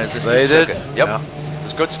Durban as a They speed did? circuit. Yep. Yeah.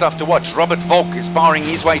 It's good stuff to watch. Robert Volk is powering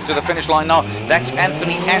his way to the finish line now. That's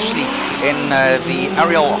Anthony Ashley in the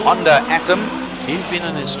Ariel Honda Atom. He's been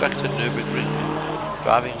an instructor at Nürburgring.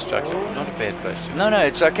 Driving instructor, not a bad place to be. No,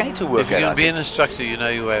 it's okay to work If you out. can be an instructor, you know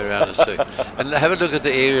your way around a circuit. And have a look at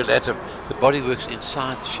the aerial atom. The body works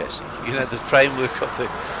inside the chassis. You know, the framework of the...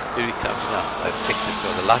 Here he comes now. Effective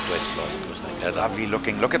for the lightweight cars, of course. They go Lovely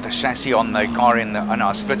looking. Look at the chassis on the car on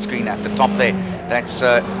our split screen at the top there. That's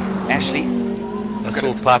Ashley. That's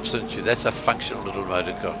all pipes and tube. That's a functional little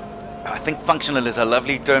motor car. I think functional is a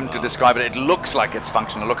lovely term to describe it. It looks like it's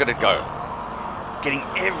functional. Look at it go. Getting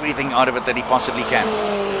everything out of it that he possibly can.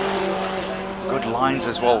 Good lines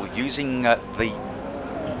as well. Using the...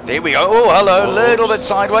 There we go. Oh, hello. A little bit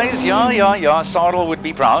sideways. Yeah. Sarl would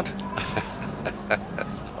be proud.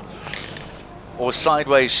 Or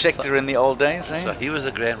sideways Schechter in the old days, eh? So he was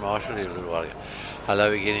a Grand Marshal here a little while ago. Hello,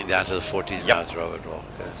 we're getting down to the 40s now. It's Robert Volk.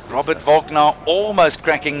 Robert Volk now almost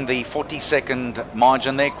cracking the 40-second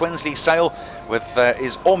margin there. Quinsley Sale with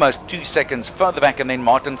is almost 2 seconds further back, and then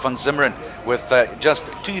Martin van Zimmeren with just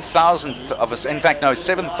 2,000th of a, in fact no,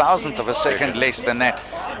 7,000th of a second less than that,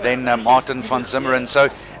 than Martin van Zimmeren. So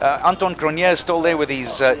Anton Cronje is still there with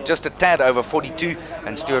his just a tad over 42,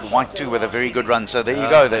 and Stuart White too with a very good run. So there you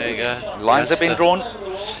go. There you go. Lines have been drawn.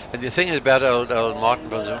 And the thing is about old Martin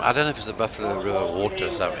van Zimmeren, I don't know if it's the Buffalo River water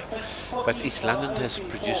or something, but East London has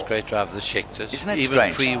produced great drivers, the Schechters. Isn't that even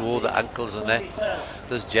strange? pre-war, the uncles and that.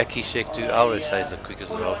 There's Jackie Schechter, I always say he's the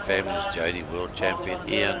quickest of the whole family. There's Jody, world champion,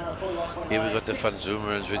 Ian. Here we've got the Van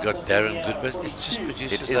Zoomerens, we've got Darren Good, but it just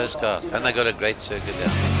produces those cars. And they got a great circuit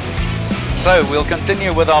down there. So we'll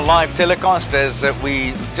continue with our live telecast as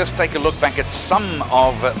we just take a look back at some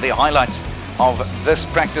of the highlights of this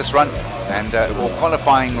practice run, and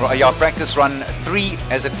qualifying, practice run 3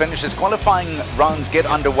 as it finishes. Qualifying rounds get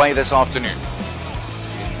underway this afternoon.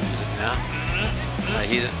 Now?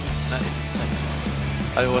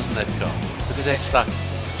 No, it wasn't that car. Look at that slide.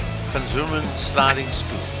 Van Zoomeren sliding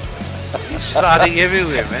school. He's sliding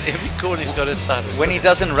everywhere, man. Every corner he's got a slide. When he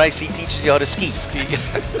doesn't race, he teaches you how to ski.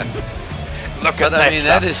 Look at that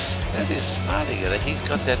stuff. That is sliding. He's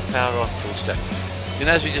got that power on full stop. You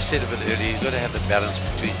know, as we just said a bit earlier, you've got to have the balance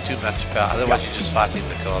between too much power, otherwise you're just fighting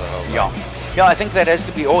the car the whole way. Yeah, I think that has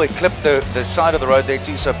to be, it clipped the side of the road there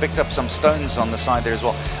too, so picked up some stones on the side there as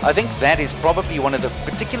well. I think that is probably one of the,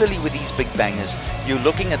 particularly with these big bangers, you're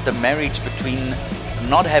looking at the marriage between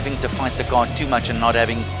not having to fight the car too much and not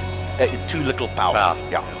having too little power.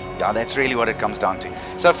 Yeah, that's really what it comes down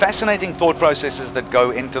to. So fascinating thought processes that go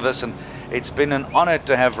into this, and it's been an honor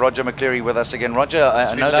to have Roger McCleary with us again. Roger,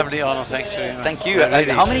 it's been lovely honor. Thanks very much. Thank you.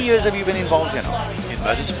 How many years have you been involved in? In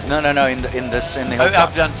motorsport? No. In the.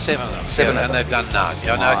 I've done 7 of them. 7 and they've done 9.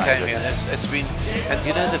 Yeah, no, I came here. It's been, and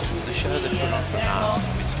you know the show they put on for hours.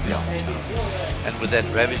 It's been and with that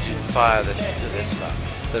ravaging fire that's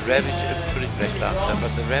like, The Ravage, put it back last time,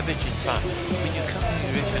 but the Ravage in 5. When you come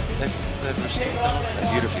and you reckon they've restored the whole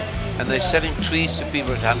place. Beautifully. And they're selling trees to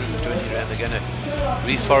people at 120 rand. They're going to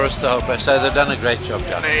reforest the whole place. So they've done a great job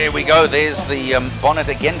down there. There we go. There's the bonnet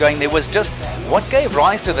again going. There was just, what gave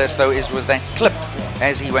rise to this though was that clip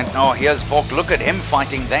as he went, oh, here's Volk, look at him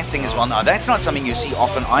fighting. That thing is, well, now that's not something you see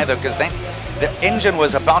often either, because the engine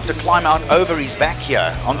was about to climb out over his back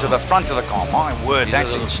here onto the front of the car. My word, He's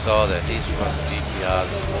that's a little star that he's one GTR.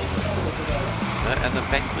 No, and the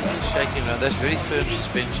back wheel is shaking around. That's very firm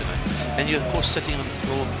suspension. And you're, of course, sitting on the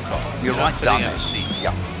floor of the car. You're right sitting down on there. the seat.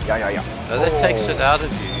 Yeah. No, that takes it out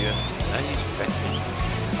of you. No, he's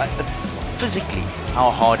back. Physically, how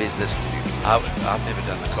hard is this to do? I've never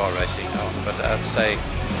done the car racing, but I'd say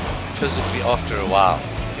physically after a while.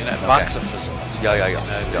 You know, bikes are physical. Yeah. You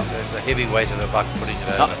know, the heavy weight of the bike putting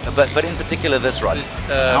it No, over. but in particular this run,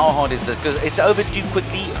 how hard is this? Because it's over too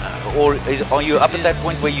quickly, or are you up at that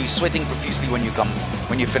point where you're sweating profusely when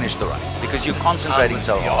you finish the run? Because you're concentrating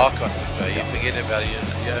so You hard. are concentrating. You forget about your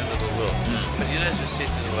own little world. But you know, as I said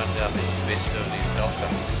to the one down there, Investor and his Alpha,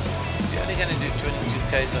 you're only going to do 22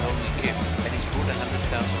 k's the whole weekend, and he's bought 100,000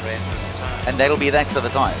 rand worth of tyres. And that'll be that for the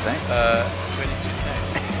tyres, eh? 22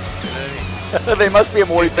 k's. You know what I mean? There must be a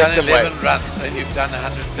more You've done effective way. 11 runs and you've done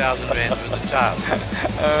 100,000 rand worth of tyres.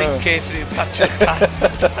 Think carefully about your tyres.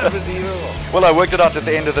 It's unbelievable. Well, I worked it out at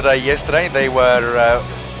the end of the day yesterday. They were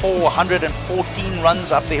 414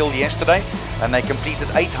 runs up the hill yesterday, and they completed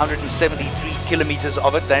 873 kilometers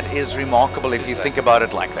of it. That is remarkable if you think about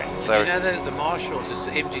it like that. So you know the marshals, it's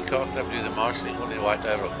the MG Car Club do the marshalling, all their white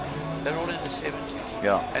overall. They're all in the 70s.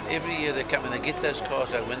 Yeah. And every year they come and they get those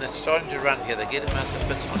cars out. When they're starting to run here, they get them out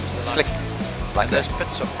the pits onto the line. Slick. Like And that. those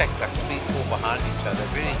pits are packed like 3, 4 behind each other.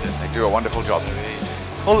 Really good. They do a wonderful job. They're really good.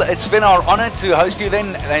 Well, it's been our honor to host you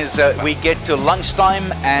then as we get to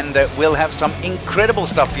lunchtime, and we'll have some incredible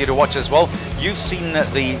stuff for you to watch as well. You've seen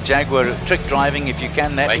the Jaguar trick driving, if you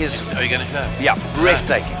can. That Wait, is, are you going to show? yeah,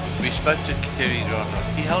 breathtaking. We spoke to Terry Grant.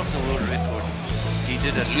 He holds the world record. He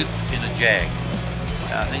did a loop in a Jag.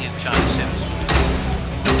 I think in China 7 Street.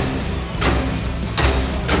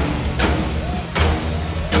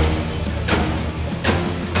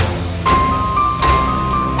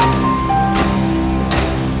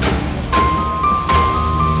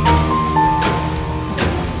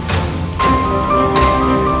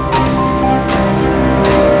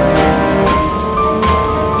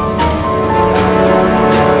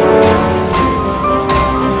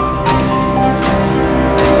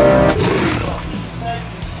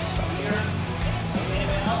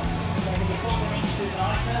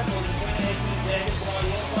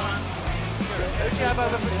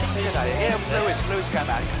 Lewis came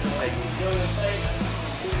out.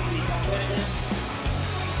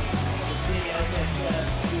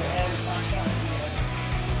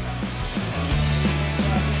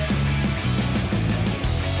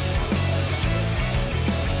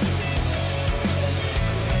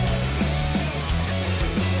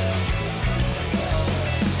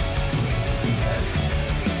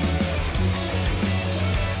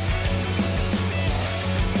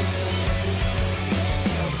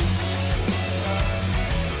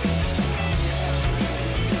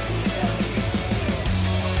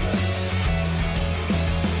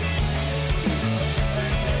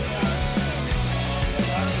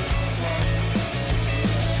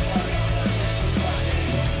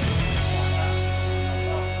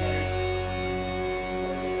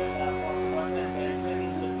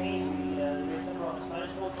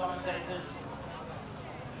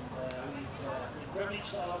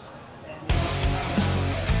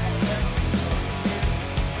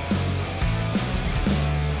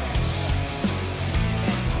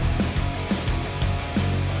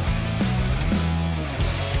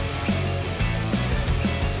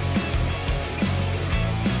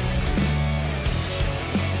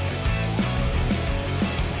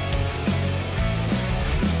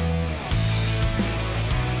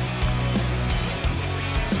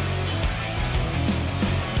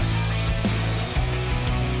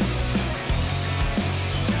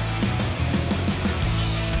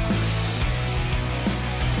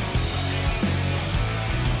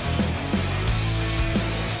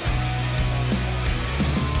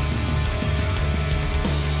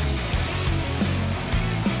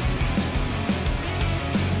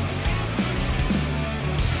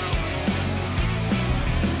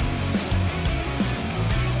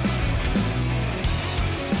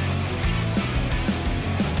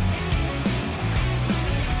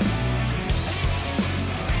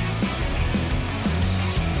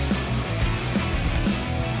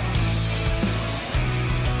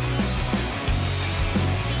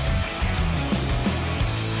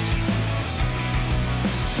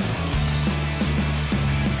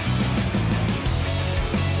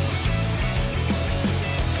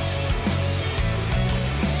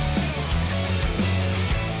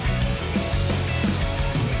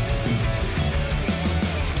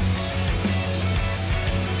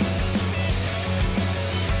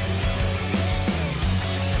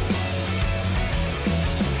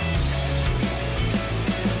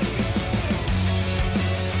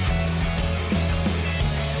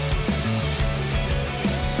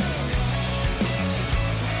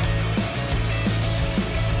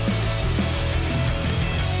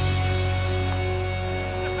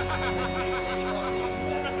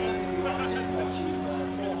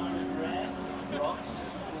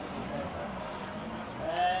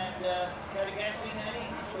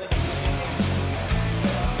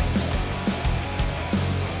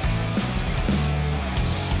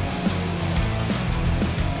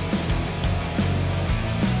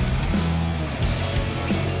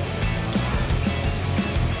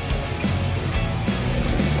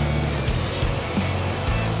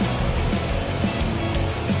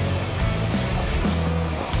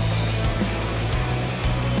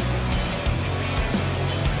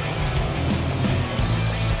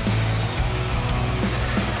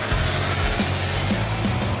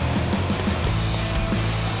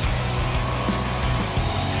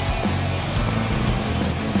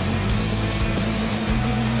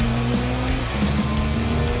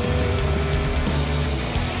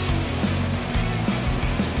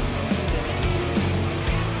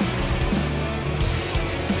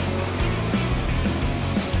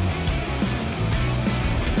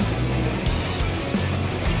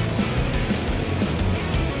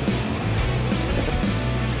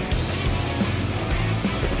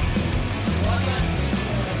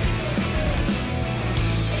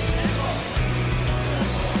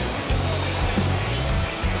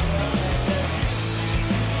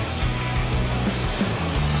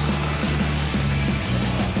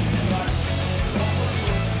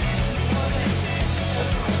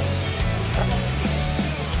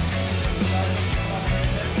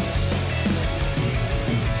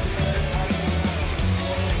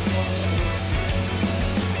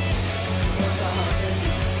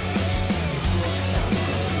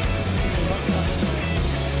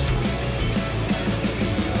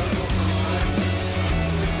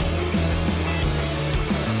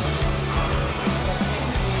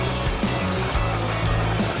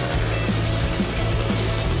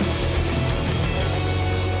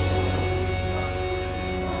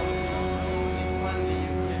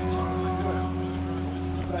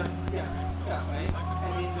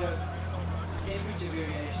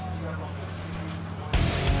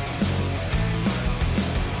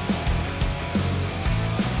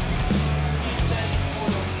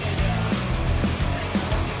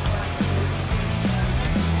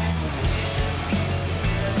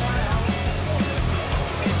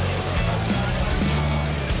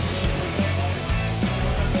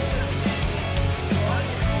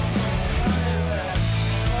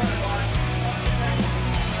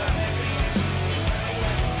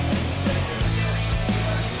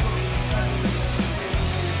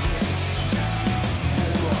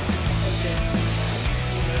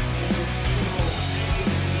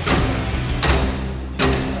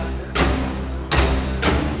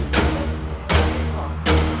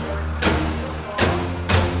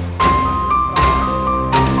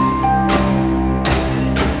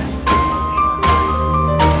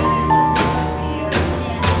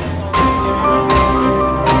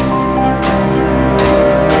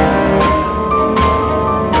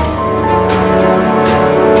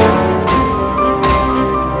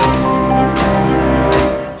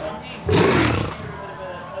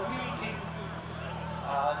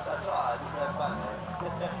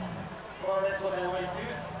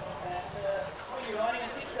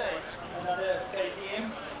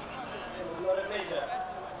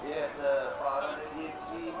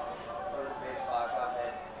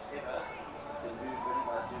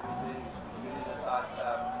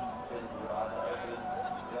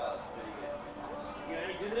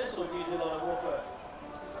 this, or do you do a lot of warfare?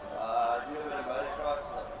 I do a bit of motocross.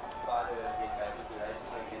 I tried to get back into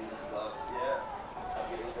racing again this last year. I'm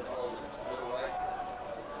getting a bit old, overweight.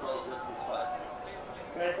 It's still distance fun.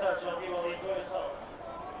 Great stuff, Johnny. Well, enjoy yourself.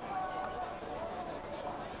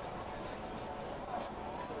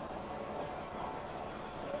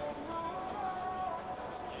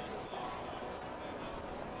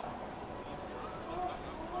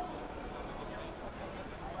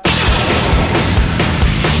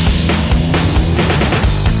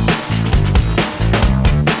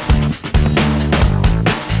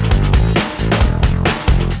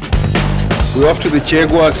 We're off to the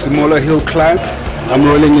Jaguar Simola Hillclimb. I'm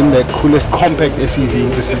rolling in the coolest compact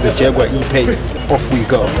SUV. This is the Jaguar E-Pace. Off we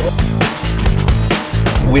go.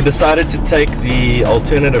 We decided to take the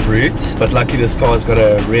alternative route, but luckily this car's got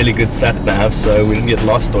a really good sat-nav, so we didn't get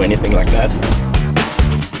lost or anything like that.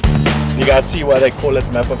 You guys see why they call it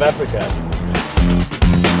Map of Africa.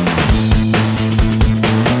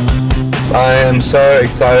 I am so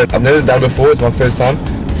excited. I've never done it before, it's my first time,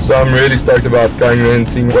 so I'm really stoked about going in and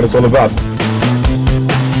seeing what it's all about.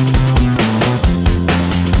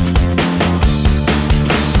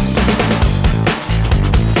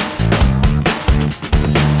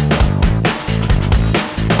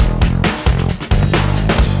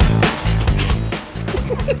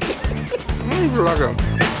 Lekker.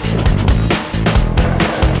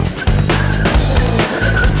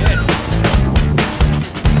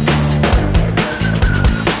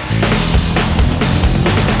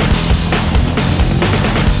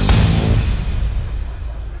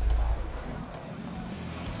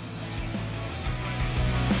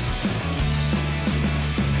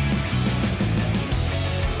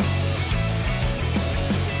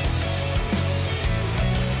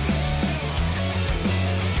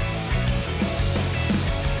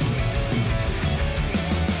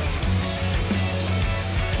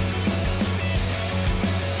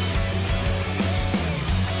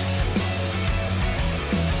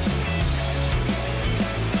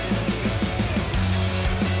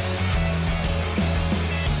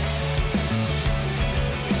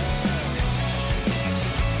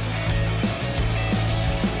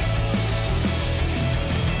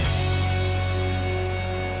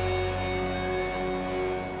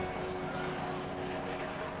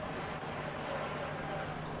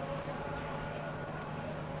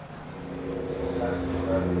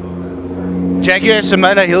 Jaguar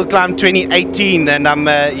Simola Hillclimb 2018, and I'm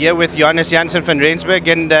here with Johannes Jansen van Rensburg,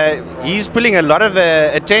 and he's pulling a lot of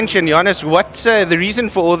attention. Johannes, what's the reason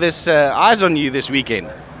for all this eyes on you this weekend?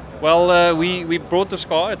 Well, we brought this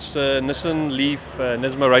car. It's a Nissan Leaf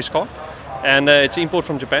Nismo race car, and it's import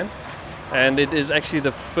from Japan. And it is actually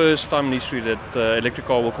the first time in history that electric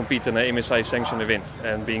car will compete in an MSA sanctioned event,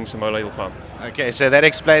 and being Simola Hillclimb. Okay, so that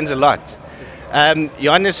explains a lot.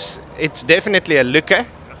 Johannes, it's definitely a looker.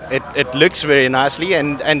 It looks very nicely,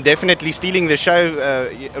 and definitely stealing the show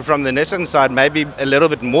from the Nissan side, maybe a little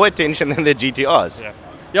bit more attention than the GTRs.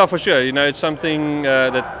 Yeah, for sure. You know, it's something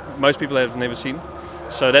that most people have never seen.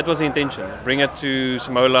 So that was the intention. Bring it to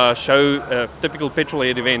Simola, show a typical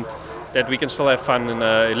petrol-head event that we can still have fun in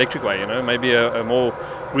an electric way, you know, maybe a more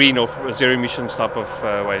green or zero emissions type of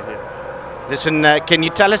way. Yeah. Listen, can you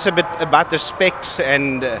tell us a bit about the specs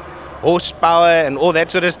and horsepower and all that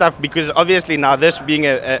sort of stuff? Because obviously now this being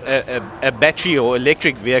a battery or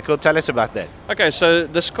electric vehicle, tell us about that. Okay, so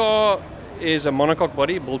this car is a monocoque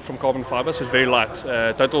body built from carbon fiber, so it's very light.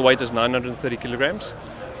 Total weight is 930 kilograms.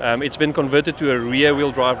 It's been converted to a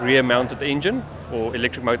rear-wheel drive, rear-mounted engine or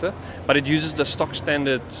electric motor, but it uses the stock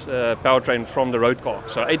standard powertrain from the road car.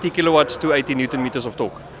 So 80 kilowatts to 80 Newton meters of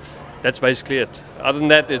torque. That's basically it. Other than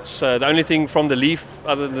that, it's the only thing from the Leaf,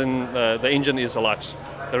 other than the engine, is the lights.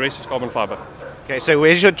 The rest is carbon fiber. Okay, so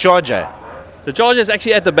where's your charger? The charger is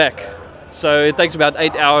actually at the back. So it takes about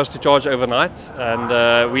 8 hours to charge overnight,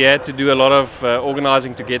 and we had to do a lot of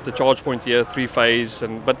organizing to get the charge point here, 3-phase,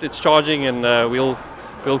 but it's charging, and we'll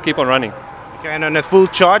keep on running. Okay, and on a full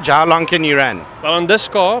charge, how long can you run? Well, on this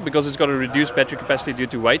car, because it's got a reduced battery capacity due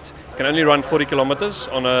to weight, it can only run 40 kilometers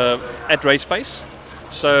at race pace.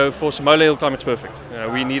 So for Simola Hillclimb, it's perfect.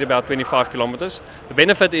 We need about 25 kilometers. The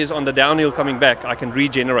benefit is on the downhill coming back, I can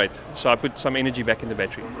regenerate. So I put some energy back in the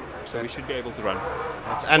battery. So we should be able to run.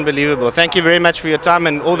 That's unbelievable. Thank you very much for your time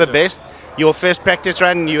and all the best. Your first practice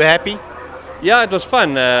run, you happy? Yeah, it was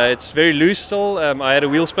fun. It's very loose still. I had a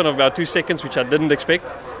wheel spin of about 2 seconds, which I didn't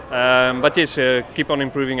expect. But yes, keep on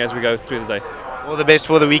improving as we go through the day. All the best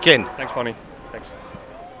for the weekend. Thanks, Fonny. Thanks.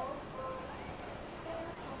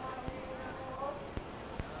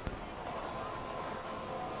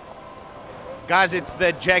 Guys, it's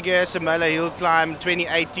the Jaguar Simola Hillclimb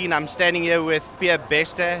 2018. I'm standing here with Pierre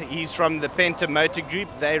Bester. He's from the Penta Motor Group.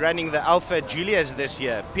 They're running the Alpha Julias this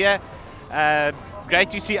year. Pierre, great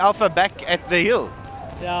to see Alpha back at the hill.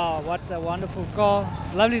 Yeah, what a wonderful car.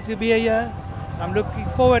 It's lovely to be here. I'm looking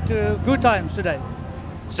forward to good times today.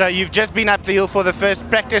 So you've just been up the hill for the first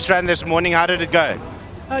practice run this morning. How did it go?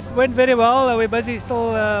 It went very well. We're busy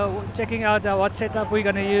still checking out what setup we're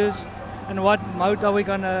going to use and what mode are we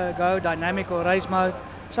going to go, dynamic or race mode.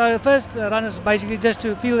 So the first run is basically just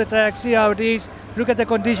to feel the track, see how it is, look at the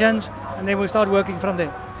conditions, and then we'll start working from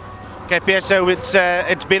there. Okay, Pierre, so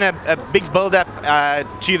it's been a big build-up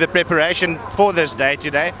to the preparation for this day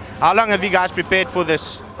today. How long have you guys prepared for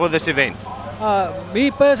this event?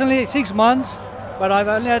 Me personally, 6 months, but I've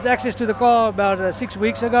only had access to the car about 6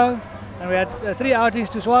 weeks ago, and we had 3 outings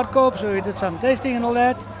to Swartkoop, so we did some testing and all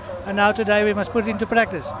that, and now today we must put it into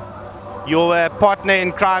practice. Your partner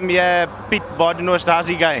in crime here, Piet Badenhorst, how's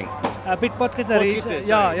he going? Piet Potgieter is,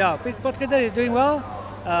 Piet Potgieter is doing well.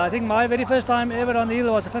 I think my very first time ever on the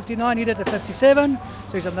hill was a 59, he did a 57,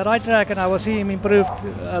 so he's on the right track, and I will see him improved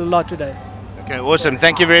a lot today. Okay, awesome.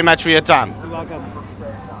 Thank you very much for your time. You're welcome.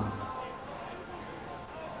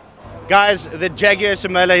 Guys, the Jaguar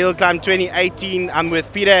Simola Hillclimb 2018, I'm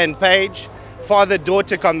with Peter and Paige,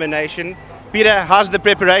 father-daughter combination. Peter, how's the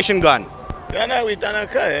preparation gone? Yeah, no, we've done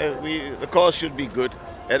okay. The cars should be good.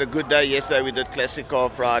 Had a good day yesterday. We did Classic Car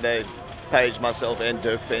Friday. Paige, myself, and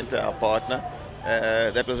Dirk Venter, our partner.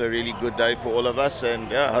 That was a really good day for all of us,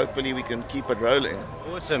 and yeah, hopefully we can keep it rolling.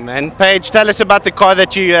 Awesome, man. Paige, tell us about the car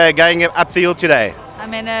that you're going up the hill today.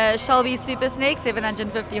 I'm in a Shelby Super Snake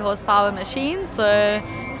 750 horsepower machine, so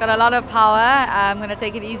it's got a lot of power. I'm going to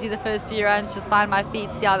take it easy the first few runs, just find my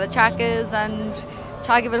feet, see how the track is, and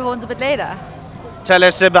try to give it horns a bit later. Tell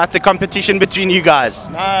us about the competition between you guys.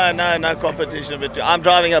 No competition between. I'm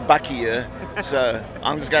driving a bucky here, so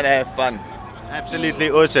I'm just going to have fun.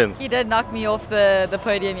 Absolutely awesome. He did knock me off the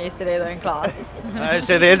podium yesterday though in class.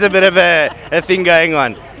 So there's a bit of a thing going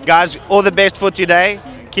on. Guys, all the best for today.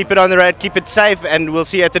 Keep it on the road, keep it safe, and we'll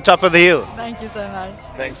see you at the top of the hill. Thank you so much.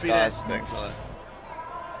 Thanks, guys. Thanks a lot.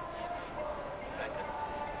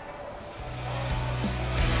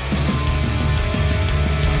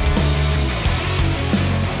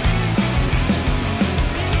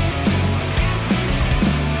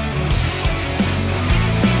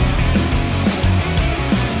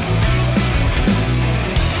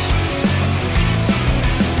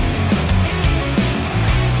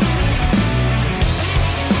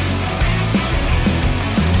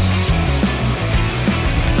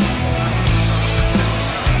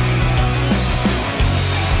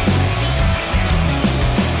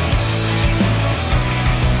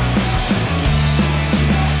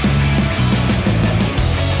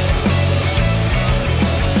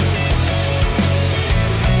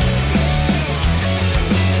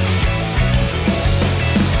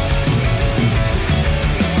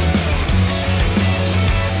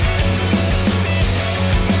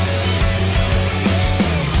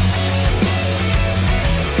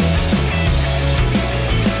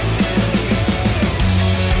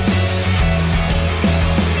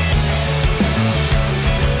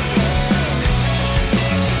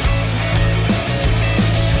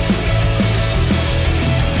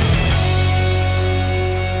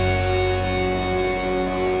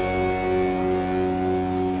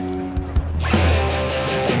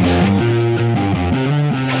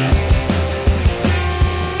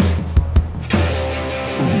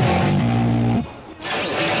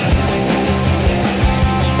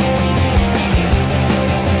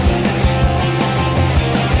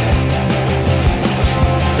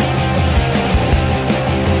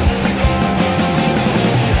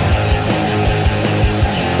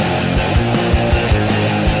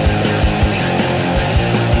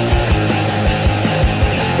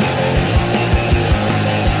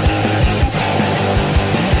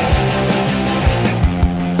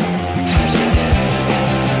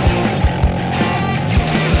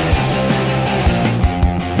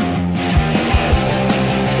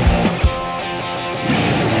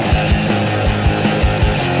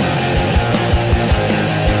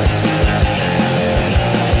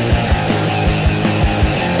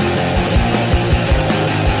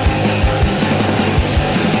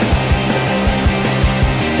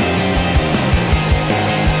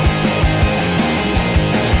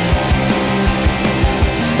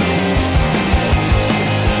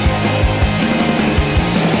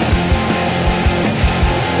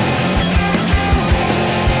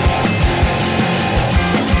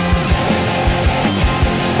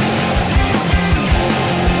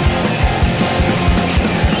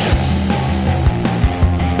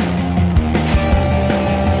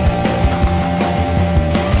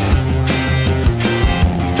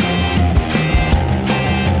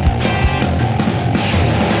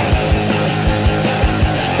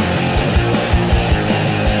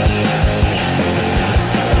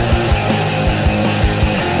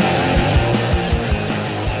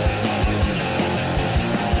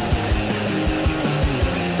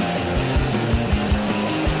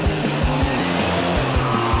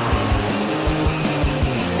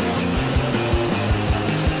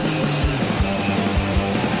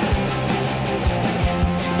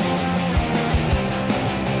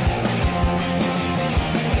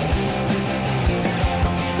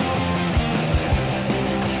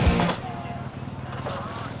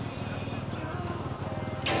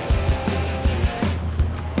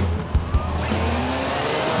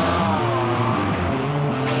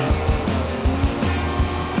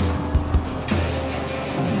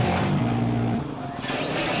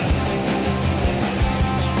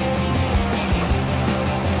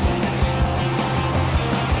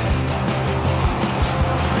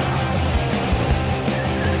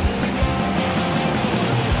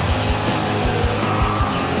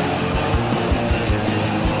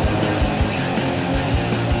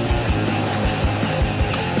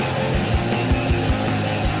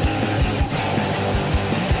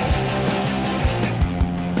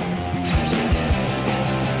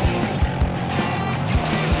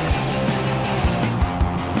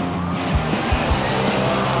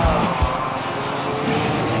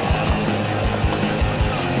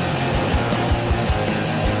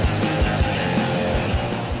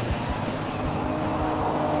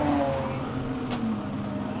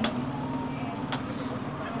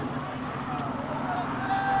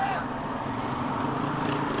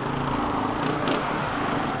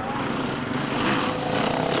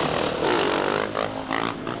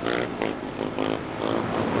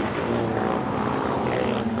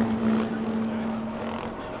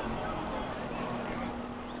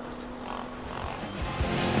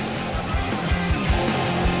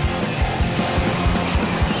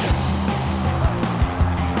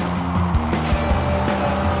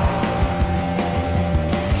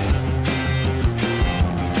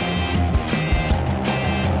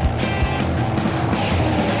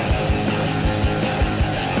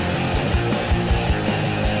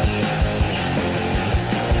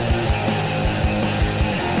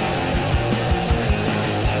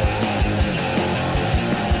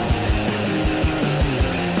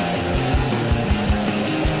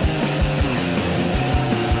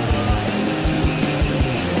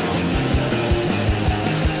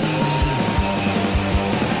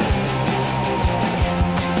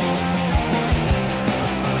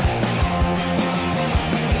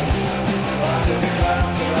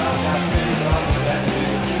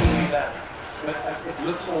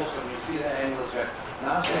 see the angles right.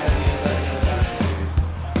 Now she had the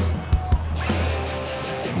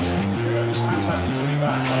It's fantastic to be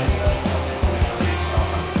back.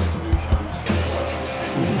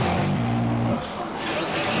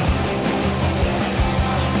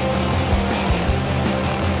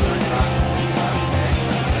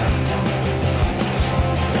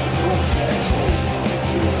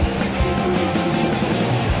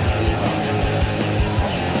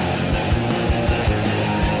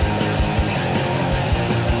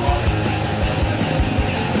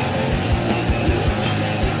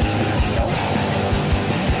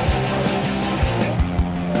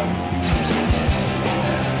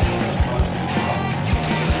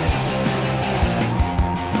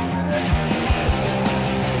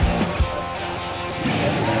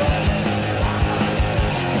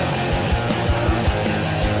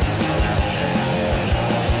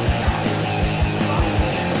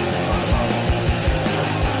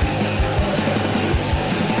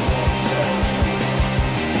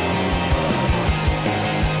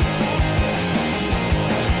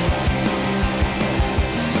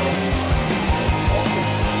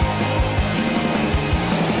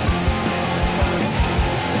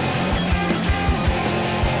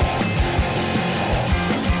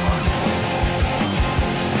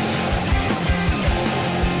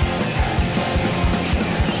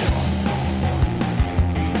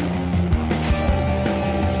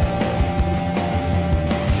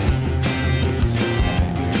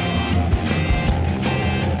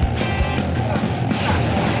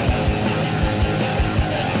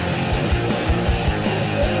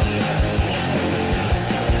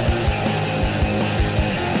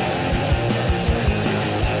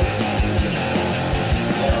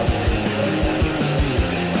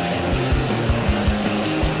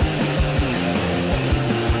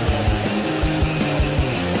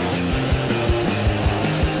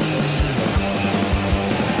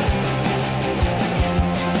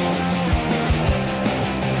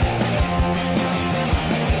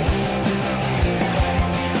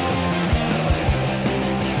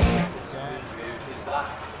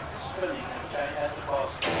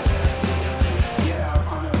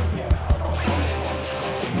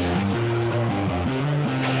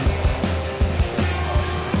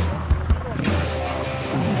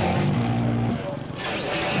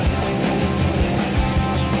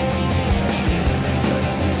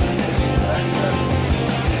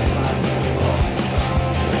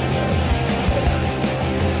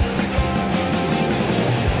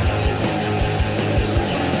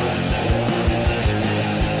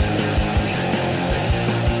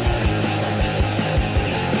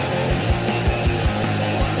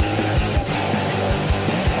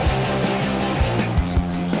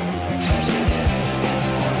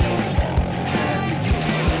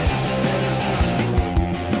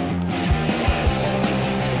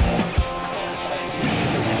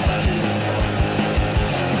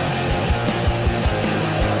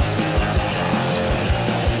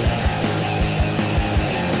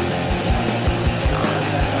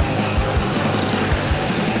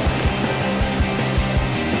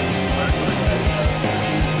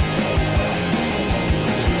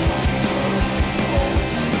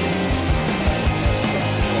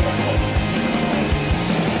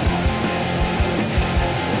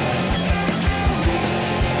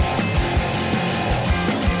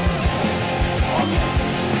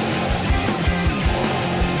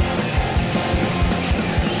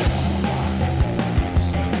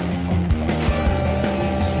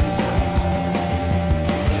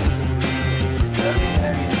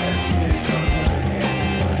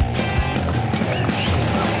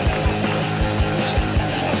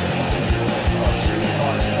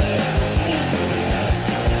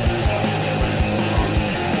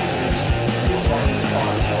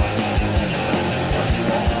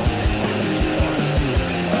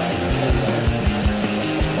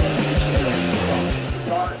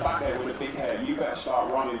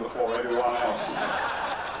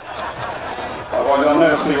 Otherwise, I'll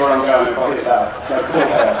never see where I'm going if I hit that. No, cool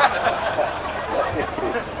there.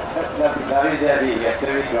 That's lovely. Very heavy. Yeah,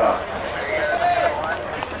 very good.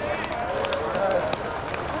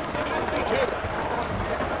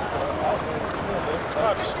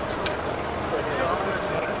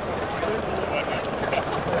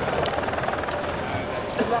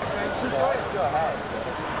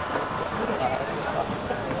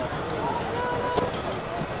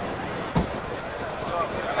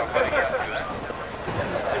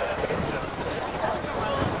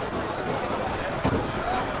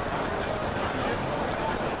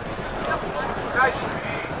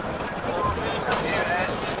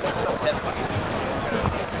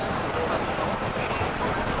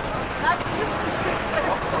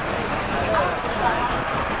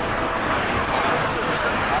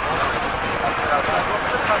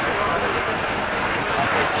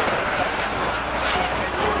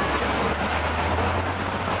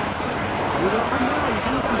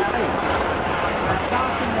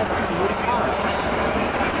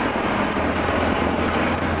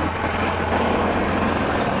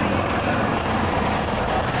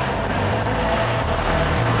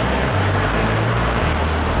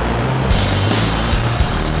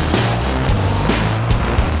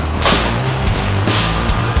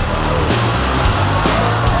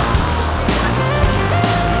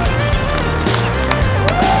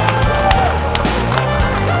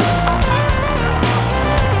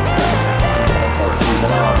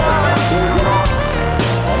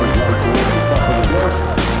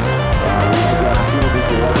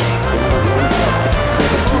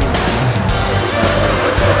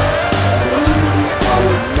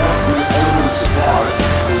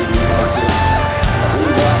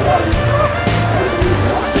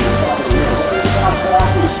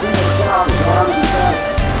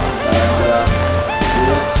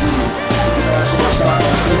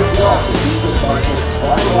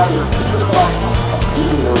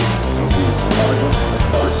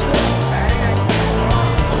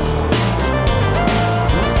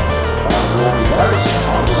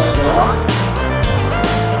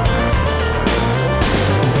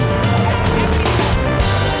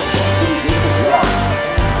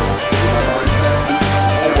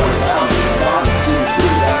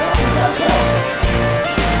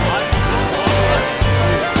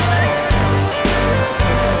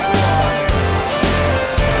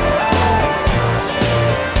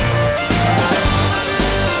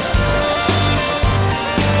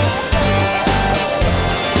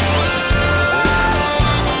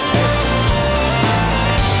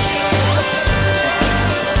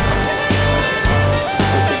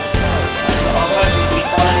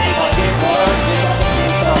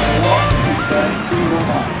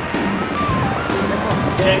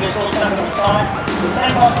 Jaguar's all stuck on the side. The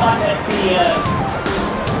same last night at the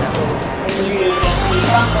interview against the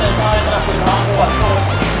front tires up with around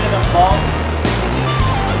 6-7 bar.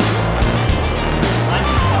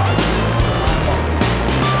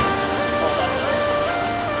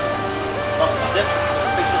 Lots of difference,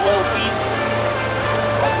 especially oil feed.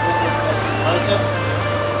 Motor.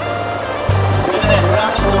 Look at that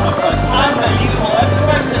around the corner first. Unbelievable. Over the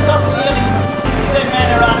first, the top of the early. That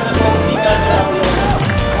man around the corner, he goes around the corner.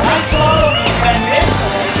 Nice slide on the fan base.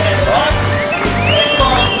 That's right.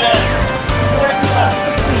 That was about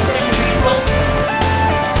 60 seconds equal.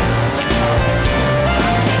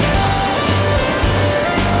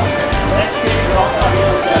 That's good. Rock up,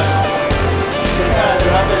 here we go. The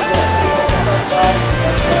rubbers are on the front side.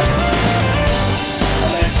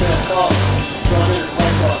 And that's the top.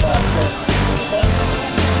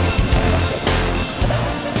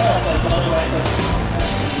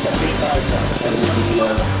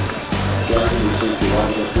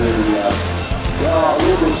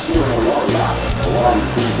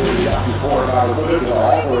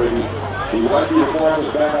 He might be a force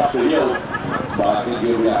back up the hill, but I think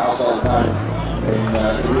he'll be a house all the time in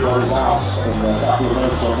everybody's house. And a couple of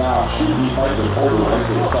minutes from now, should be fighting all the way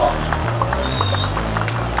to the top.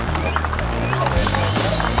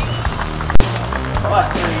 Right,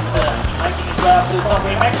 so he's making his way up to the top.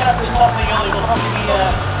 When he makes it up to the top of the hill, it will probably be a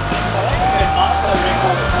good master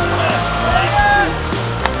record for the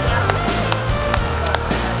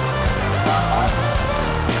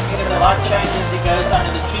light changes, he goes under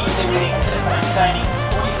the trees, everything is just maintaining.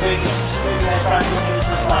 All he's doing is just moving that front wheel, he's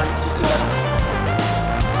just sliding just to that.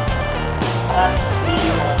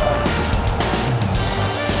 Unbelievable.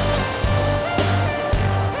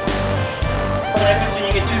 What happens when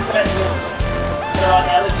you get two flat wheels? They're on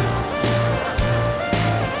the other two.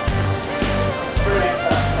 Brilliant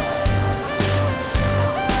stuff.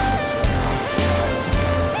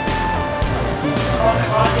 On the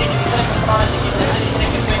right end, if you take the tires, you get the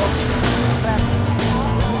 30-second penalty.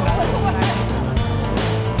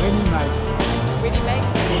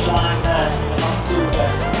 Finish line, you're not too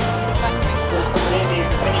just the left is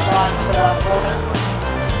the finish line, just around the corner.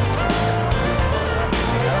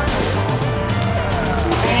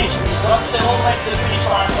 We finish, we stop the whole way to the finish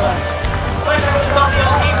line first. First over the top,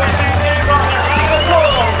 you'll keep it, very wrong, and leave the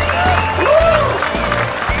balls. Woo!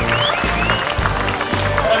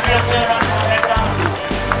 Don't be a fair run, come back down to you.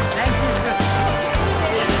 Thank you, Chris.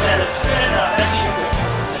 This is better, it's good enough, thank you.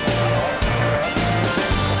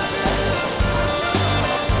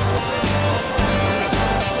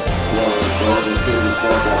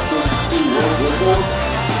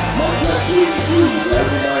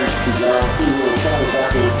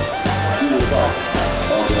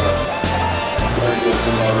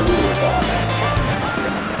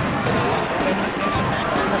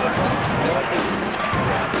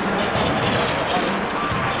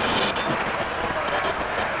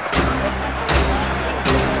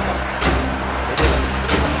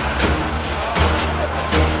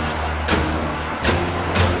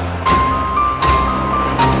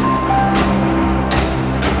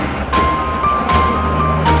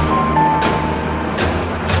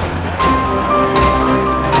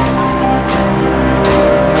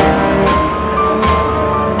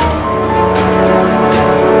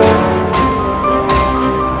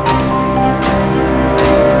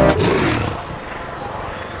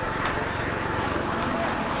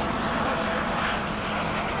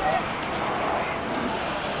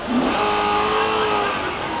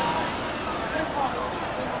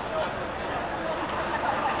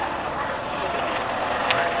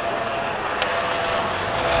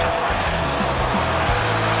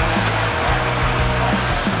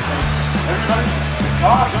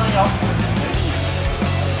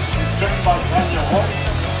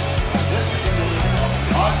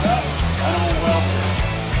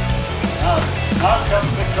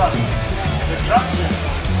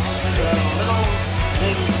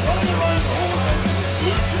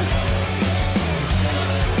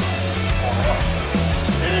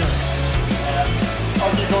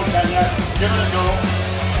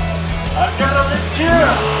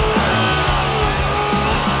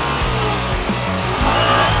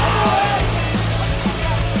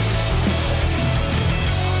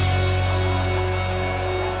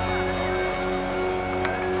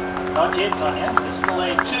 Not yet, Tanya. There's still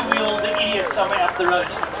a two-wheeled idiot somewhere up the road.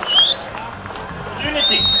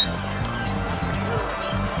 Lunatic.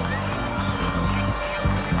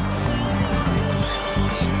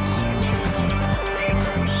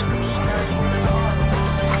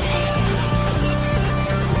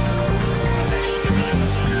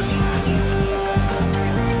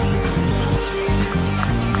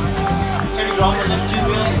 wrong was on 2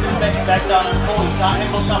 wheels, he couldn't make it back down on 4, he's now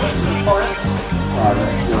ambled somewhere into the forest. Right,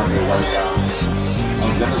 that's on their way down. I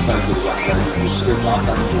was going to say to the young lady who stood like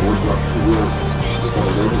coming towards you on 2 wheels, you've got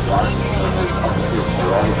a learner's license, so there's up the hill, so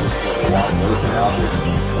rather just have a wide berth out there,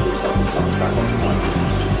 so it looks like he's coming back on the line.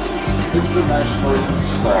 International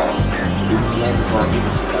star, he was landed by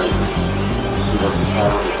Venus today. He was the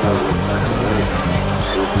star of the show with Nancy Ray.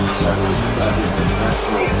 He was the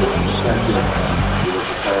international champion. He was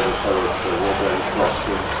the star of the show at the World Rally Cross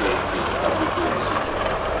 2017 WBC.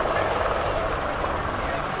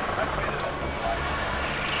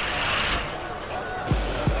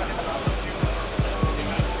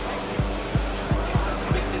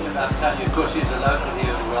 I'll tell you, of course, he's a local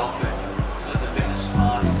here in welfare. He's the biggest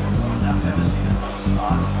smile I've ever seen a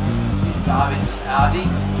smile. He's driving this Audi,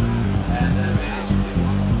 and really,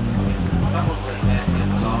 probably had him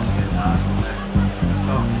the last few nights on that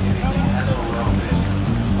top, everything, animal welfare.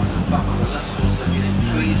 On the top of the list, also getting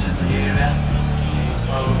trees in the area. This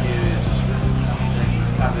whole area is just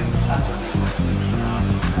recovering utterly.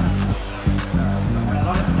 And a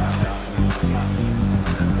lot of people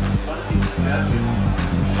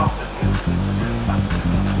chocolate hills and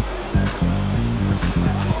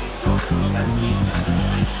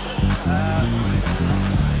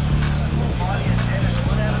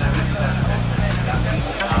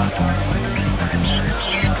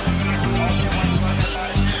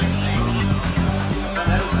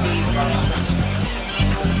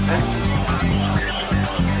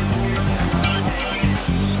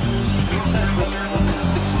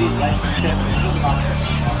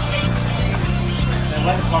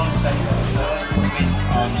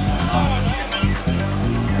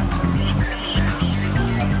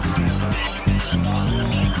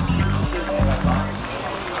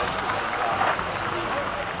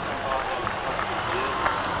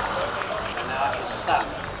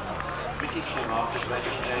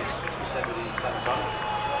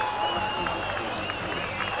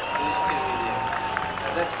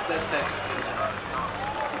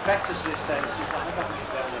practice this say, this is I hope I can get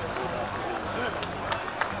down there and pull out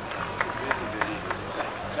it's really, really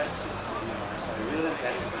basic, you know, so real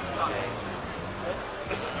investment in the game.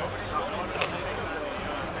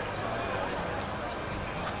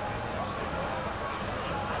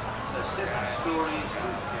 So 7 stories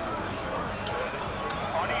with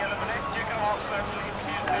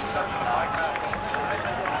something like that.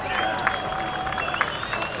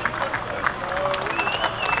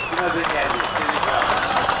 You know, the game is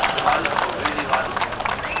wonderful, really wonderful.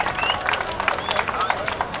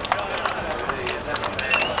 Really is, that's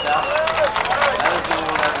amazing stuff. That is all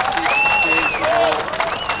over stairs all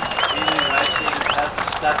in racing, has the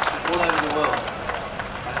stats all over the world.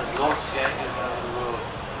 And has launched Jaguars over the world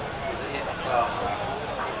with the F class.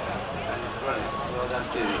 And it's brilliant. Well done,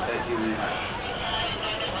 Terry. Thank you very much.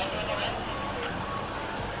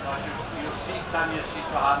 You'll see Tanya, she's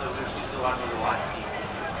behind the roof, she's the one with the white teeth.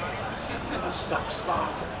 She never stops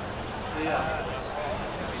smiling. Yeah.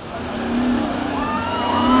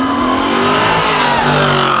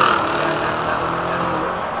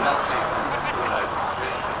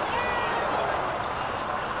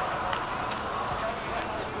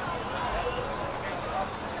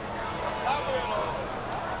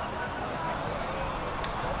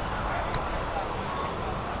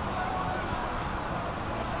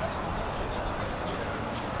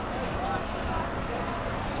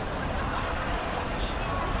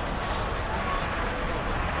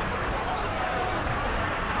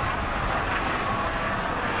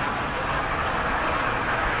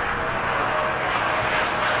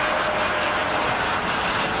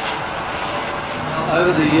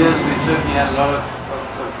 Over the years, we've certainly had a lot of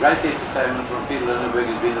great entertainment from Peter Lindenberg.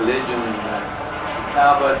 He's been a legend in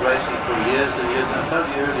powerboat racing for years and years. And I told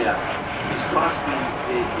you earlier, he's twice been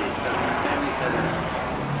dead yet. So the family's had a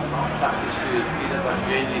long tough history with Peter, but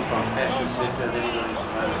generally from passion sector, then he got into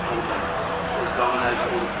motorsport and has dominated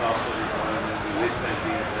all the classes of his own, and he went from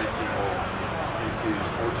being a racing or into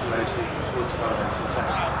auto racing, sports car racing. So,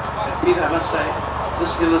 and Peter, I must say,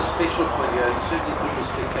 this hill is special for you, and certainly people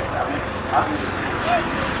spectacular. I mean, I've never seen it.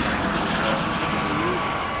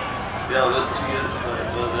 Yeah, those 2 years, it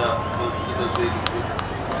was really good.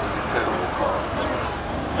 Incredible car.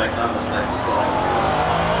 Make no mistake, the car.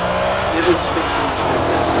 Never expected to do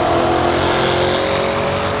this.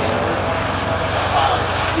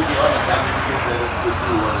 To be honest, I didn't think that it could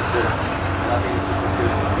do what it did. And I think it's just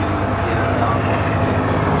because we're getting the head of the downfall.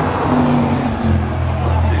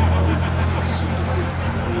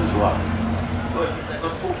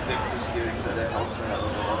 So that helps a hell of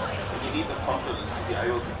a lot. And you need the confidence to be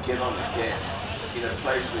able to get on the gas in a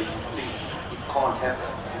place where you think it can't happen.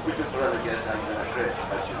 put your foot on the gas down, you're going to crash,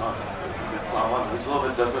 but you're not. You can fly one. It's a little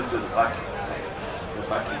bit different to the bucky. The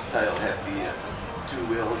bucky's tail had the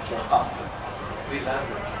two-wheel up. We love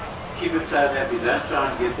it. Keep it tail happy. Don't try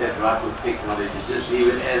and get that right with technology. Just leave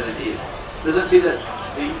it as it is. Doesn't be that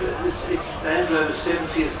it's Dan's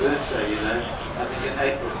 70th birthday, you know. I think in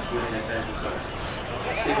April when they came to start.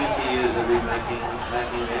 70 years of him making that.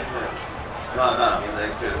 No, they're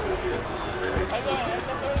incredible vehicles.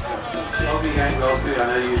 Shelby going well too. I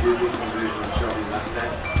know you do good conversion on Shelby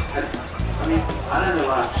Mustang. And, I mean, I don't know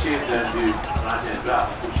why Chef don't do right-hand drive.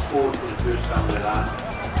 Which Ford for the first time in their life,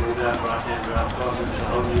 rolled out right-hand drive cars into a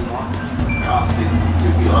whole new market. I think, to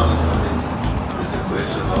be honest, I mean, it's a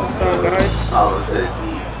question of how is that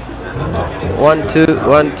the 1 2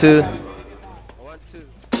 1 2.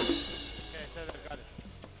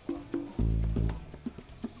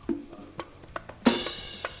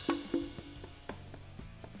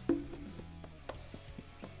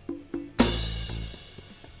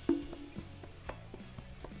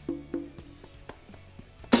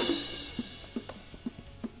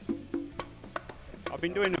 I've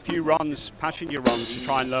been doing a few runs, passenger runs, to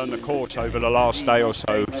try and learn the course over the last day or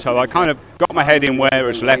so. So I kind of got my head in where it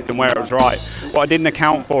was left and where it was right. What I didn't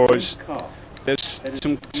account for was there's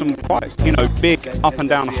some quite, you know, big up and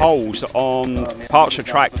down holes on parts of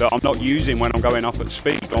track that I'm not using when I'm going up at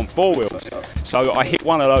speed on four wheels. So I hit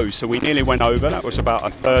one of those, so we nearly went over. That was about a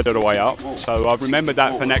third of the way up. So I've remembered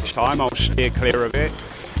that for next time. I'll steer clear of it.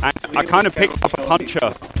 And I kind of picked up a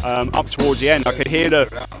puncher up towards the end. I could hear the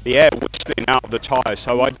air whistling out of the tyre,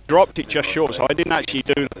 so I dropped it just short. So I didn't actually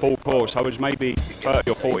do the full course. I was maybe 30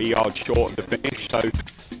 or 40 yards short of the finish. So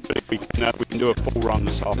we can do a full run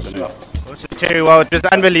this afternoon. Awesome, Terry. Well, it was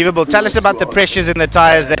unbelievable. Tell us about the pressures in the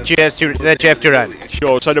tyres that you have to run.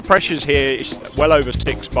 Sure. So the pressures here is well over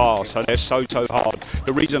 6 bars, so they're so hard.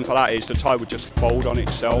 The reason for that is the tyre would just fold on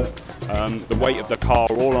itself. The weight of the car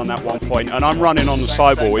all on that one point, and I'm running on the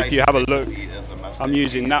sidewall. If you have a look, I'm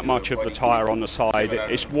using that much of the tyre on the side.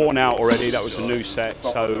 It's worn out already. That was a new set,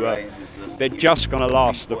 so they're just going to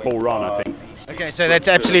last the full run, I think. Okay, so that's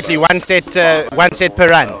absolutely one set per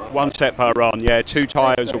run. One set per run, yeah. 2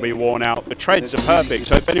 tyres will be worn out. The treads are perfect,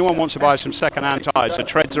 so if anyone wants to buy some second-hand tyres, the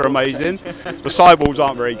treads are amazing. The sidewalls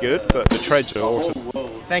aren't very good, but the treads are awesome.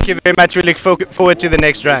 Thank you very much. We look forward to the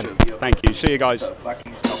next run. Thank you. See you guys.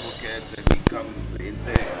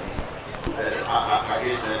 I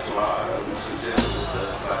guess that's why we're successful with the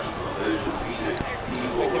bucky conversion. We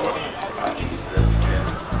will buckies that we can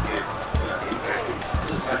get in practice.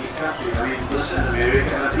 This is bucky country. I mean, this in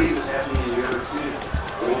America, and I think it's happening in Europe too.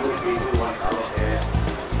 All the people want color hair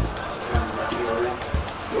and bucky orange.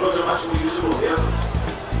 It was a much more usable vehicle.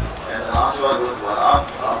 And the last one with what I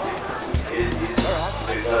think is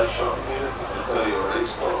they go shopping with it, you go to your race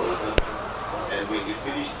car with it, and when you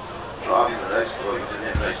finish driving the race car, you can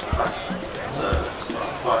then race the bucky. So it's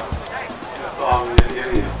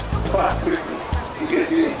quite quickly.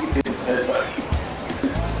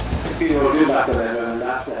 People do that to them, and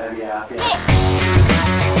that's the heavy out there.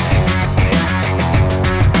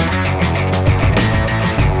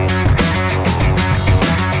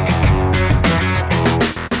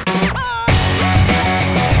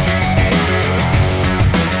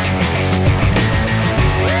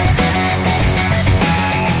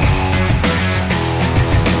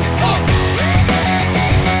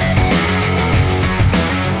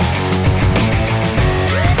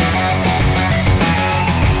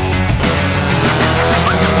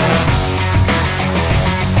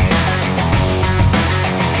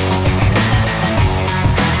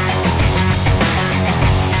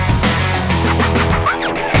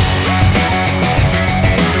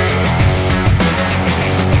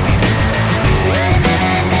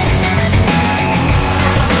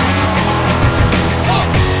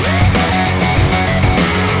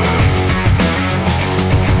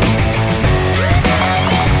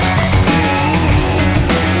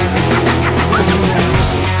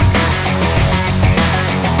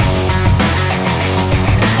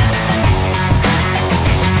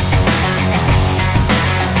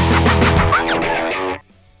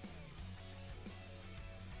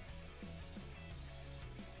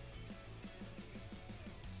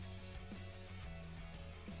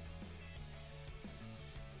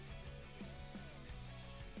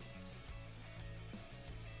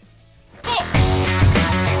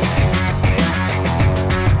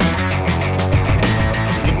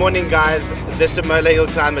 Morning guys, the Simola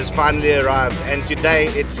Hillclimb has finally arrived and today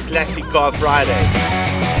it's Classic Car Friday.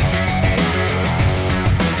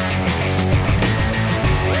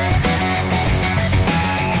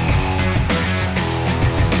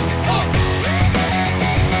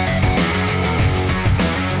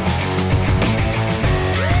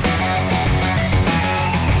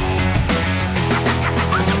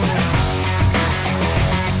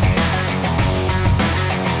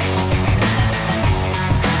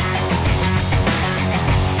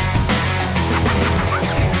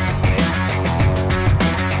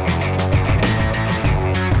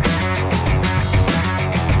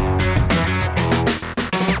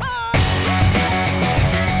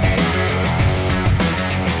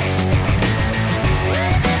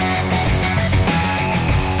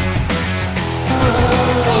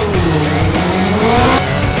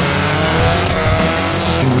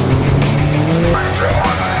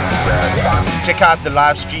 time. Check out the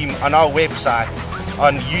live stream on our website,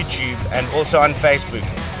 on YouTube, and also on Facebook.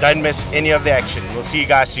 Don't miss any of the action. We'll see you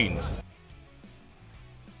guys soon.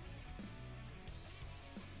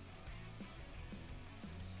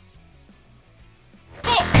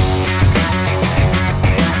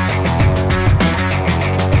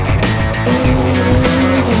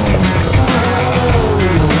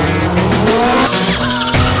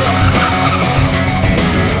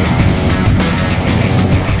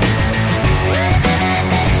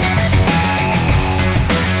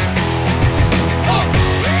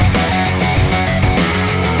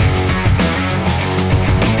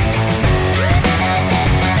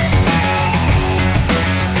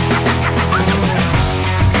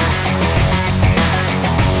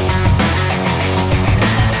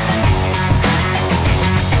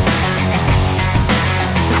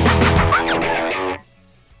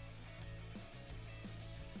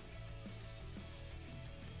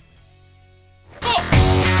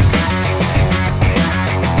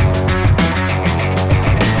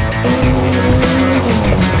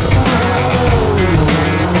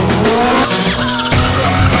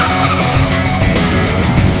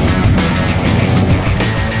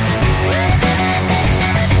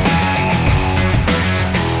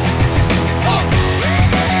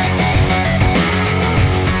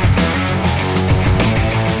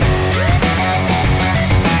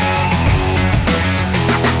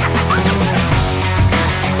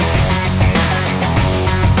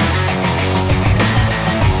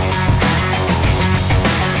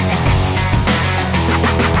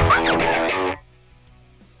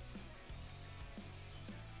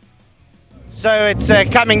 So it's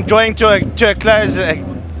drawing to a close,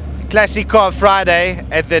 Classic Car Friday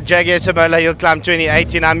at the Jaguar Simola Hillclimb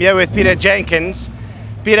 2018. I'm here with Peter Jenkins.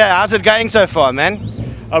 Peter, how's it going so far,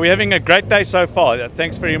 man? We're having a great day so far.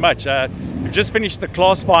 Thanks very much. We've just finished the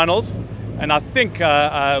class finals, and I think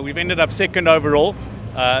we've ended up second overall.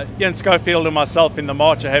 Ian Schofield and myself in the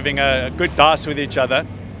March are having a good dice with each other.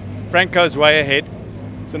 Franco's way ahead.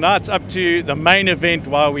 So now it's up to the main event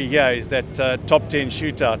while we're here, is that top 10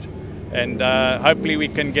 shootout. And hopefully we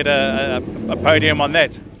can get a podium on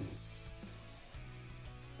that.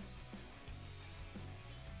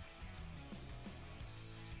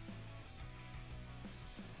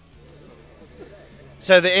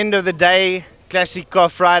 So the end of the day, Classic Car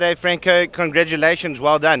Friday. Franco, congratulations,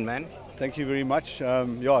 well done, man. Thank you very much.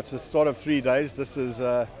 Yeah, it's the start of 3 days. This is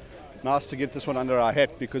nice to get this one under our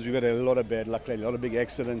hat because we've got a lot of bad luck lately, a lot of big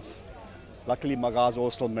accidents. Luckily, my guys all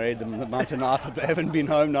still married. The mountain out. They haven't been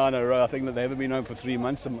home now in a row. I think that they haven't been home for 3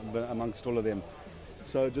 months amongst all of them.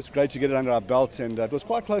 So just great to get it under our belt, and it was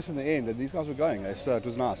quite close in the end. And these guys were going, so it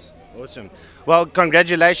was nice. Awesome. Well,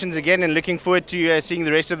 congratulations again, and looking forward to seeing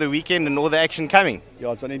the rest of the weekend and all the action coming.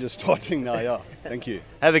 Yeah, it's only just starting now. Yeah, thank you.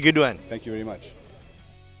 Have a good one. Thank you very much.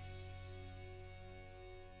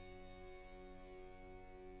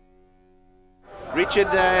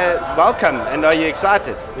 Richard, welcome, and are you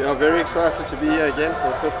excited? Yeah, very excited to be here again for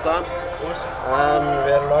the 5th time. Awesome.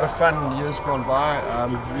 We had a lot of fun years gone by.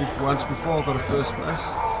 We've once before got a first place.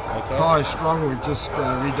 Okay. Car is strong. We've just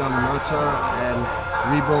redone the motor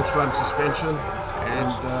and rebuilt front suspension, and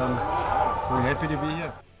we're happy to be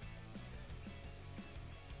here.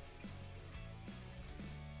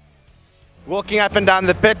 Walking up and down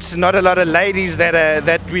the pits, not a lot of ladies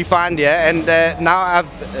that we find here, and now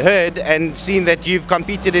I've heard and seen that you've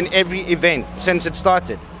competed in every event since it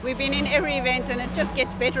started. We've been in every event, and it just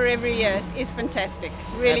gets better every year. It is fantastic.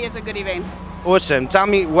 Really is a good event. Awesome. Tell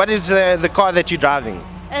me, what is the car that you're driving?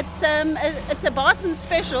 It's a Barson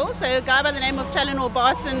special, so a guy by the name of Talenor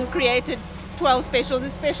Barson created 12 specials.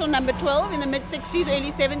 It's special number 12 in the mid-60s,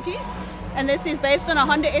 early 70s, and this is based on a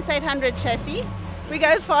Honda S800 chassis. We go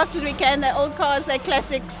as fast as we can. They're old cars, they're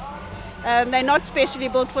classics. They're not specially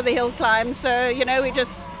built for the hill climb, so you know, we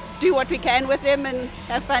just do what we can with them and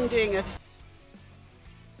have fun doing it.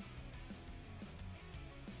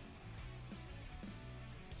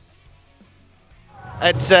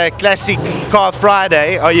 It's a Classic Car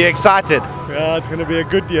Friday. Are you excited? Yeah, it's going to be a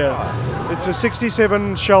good year. It's a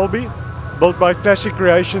 67 Shelby, built by Classic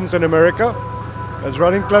Creations in America. It's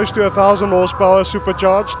running close to 1,000 horsepower,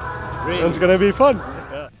 supercharged. Really? It's going to be fun.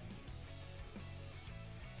 Yeah.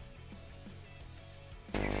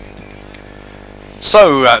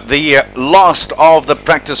 So the last of the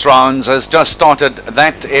practice rounds has just started.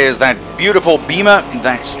 That is that beautiful Beamer.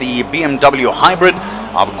 That's the BMW Hybrid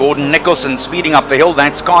of Gordon Nicholson speeding up the hill.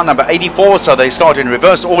 That's car number 84, so they start in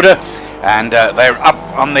reverse order, and they're up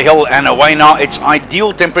on the hill and away now. It's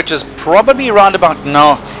ideal temperatures, probably around about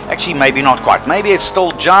now Actually, maybe not quite. Maybe it's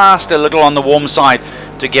still just a little on the warm side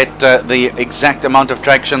to get the exact amount of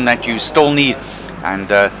traction that you still need. And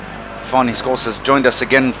Fani Skos has joined us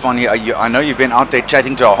again. Fani, I know you've been out there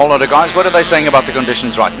chatting to a whole lot of guys. What are they saying about the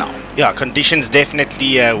conditions right now? Yeah, conditions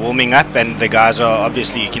definitely warming up, and the guys are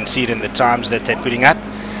obviously, you can see it in the times that they're putting up.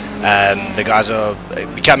 The guys are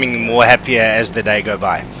becoming more happier as the day go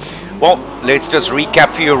by. Well, let's just recap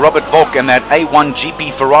for you. Robert Volk and that A1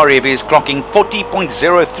 GP Ferrari of his clocking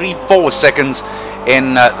 40.034 seconds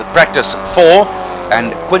in practice 4,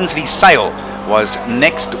 and Quinsley Sale was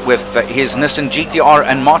next with his Nissan GTR,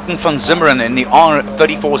 and Martin van Zimmeren in the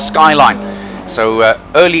R34 Skyline. So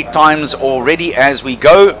early times already as we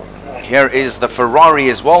go. Here is the Ferrari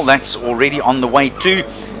as well. That's already on the way too.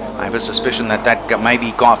 I have a suspicion that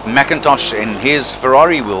maybe Garth McIntosh in his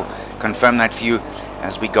Ferrari. Will confirm that for you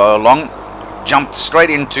as we go along. Jumped straight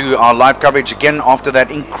into our live coverage again after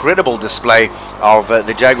that incredible display of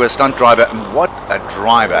the Jaguar stunt driver. And what a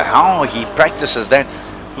driver. How he practices that,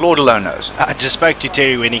 Lord alone knows. I just spoke to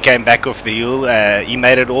Terry when he came back off the hill. He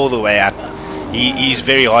made it all the way up. He's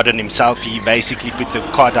very hard on himself. He basically put the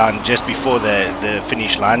car down just before the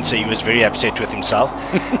finish line, so he was very upset with himself.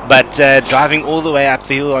 But driving all the way up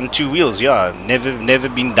the hill on 2 wheels, yeah, never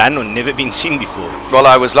been done or never been seen before. Well,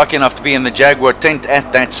 I was lucky enough to be in the Jaguar tent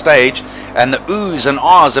at that stage, and the oohs and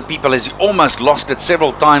ahs of people as he almost lost it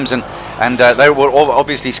several times, and they were all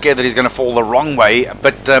obviously scared that he's going to fall the wrong way.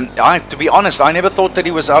 But to be honest, I never thought that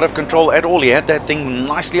he was out of control at all. He had that thing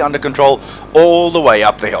nicely under control all the way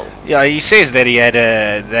up the hill. Yeah, he says that he had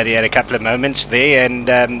a couple of moments there, and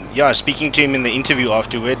yeah, speaking to him in the interview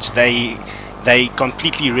afterwards, they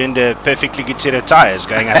completely ruined a perfectly good set of tires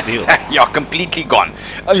going up the hill. Yeah, completely gone.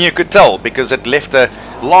 And you could tell because it left a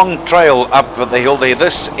long trail up the hill there.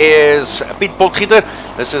 This is Piet Potgieter.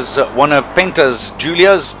 This is one of Penta's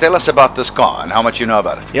Julia's. Tell us about this car and how much you know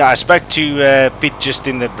about it. Yeah, I spoke to Piet just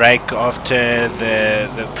in the break after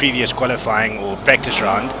the previous qualifying or practice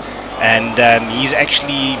round, and he's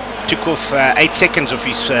actually took off 8 seconds off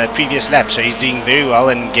his previous lap, so he's doing very well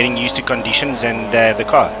and getting used to conditions and the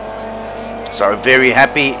car. So very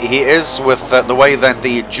happy he is with the way that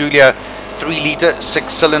the Giulia 3-litre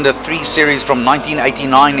 6-cylinder 3 series from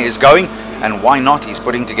 1989 is going, and why not? He's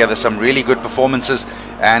putting together some really good performances,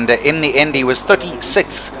 and in the end he was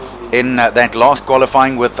 36th in that last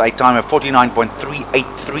qualifying with a time of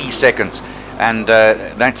 49.383 seconds, and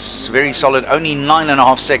that's very solid. Only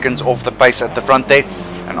 9.5 seconds off the pace at the front there,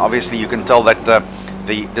 and obviously you can tell that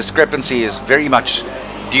the discrepancy is very much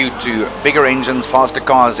due to bigger engines, faster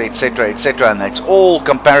cars, etc., etc., and that's all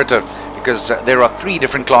comparative because there are 3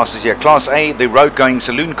 different classes here. Class A, the road-going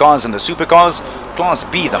saloon cars and the supercars. Class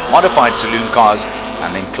B, the modified saloon cars,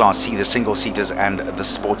 and then Class C, the single-seaters and the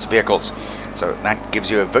sports vehicles. So that gives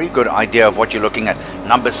you a very good idea of what you're looking at.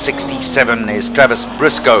 Number 67 is Travis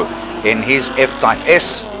Briscoe in his F-Type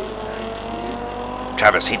S.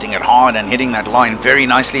 Travis hitting it hard and hitting that line very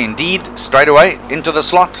nicely indeed, straight away into the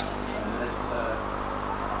slot.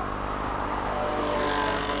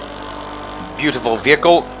 Beautiful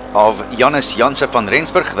vehicle of Janus Janse van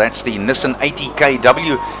Rensburg. That's the Nissan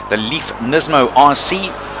 80kW, the Leaf Nismo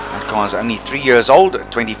RC. That car is only 3 years old,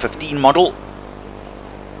 2015 model.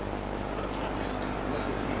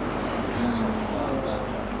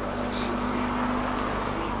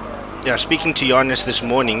 Yeah, speaking to Janus this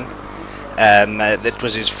morning, that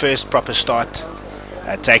was his first proper start,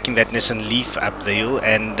 taking that Nissan Leaf up the hill,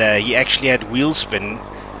 and he actually had wheel spin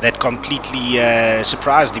that completely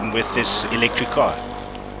surprised him with this electric car.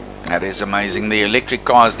 That is amazing. The electric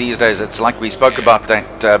cars these days, it's like we spoke about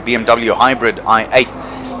that BMW hybrid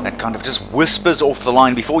i8 that kind of just whispers off the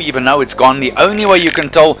line before you even know it's gone. The only way you can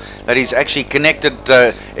tell that he's actually connected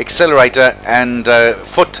accelerator and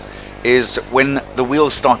foot is when the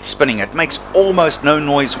wheels start spinning. It makes almost no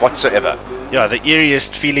noise whatsoever. Yeah, the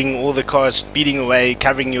eeriest feeling, all the cars speeding away,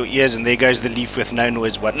 covering your ears, and there goes the Leaf with no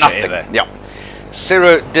noise whatsoever. Nothing. Yeah.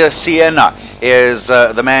 Cerro de Siena is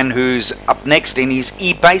the man who's up next in his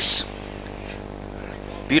E-Pace.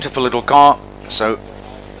 Beautiful little car. So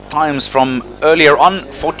times from earlier on,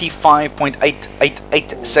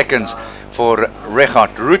 45.888 seconds for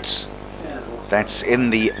Richard Roots. That's in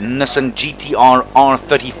the Nissan GTR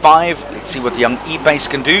R35. Let's see what the young E-Pace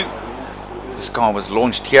can do. This car was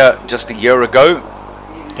launched here just a year ago.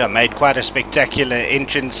 Yeah, made quite a spectacular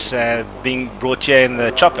entrance, being brought here in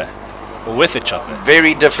the chopper. Or with a chopper.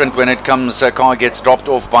 Very different when it comes, a car gets dropped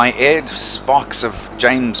off by air. Sparks of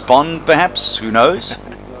James Bond, perhaps, who knows?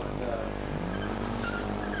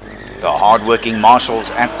 The hard-working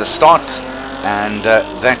marshals at the start, and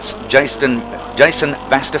that's Jason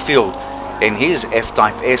Basterfield in his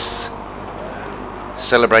F-Type S.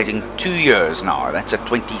 celebrating 2 years now. That's a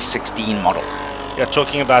 2016 model. Yeah,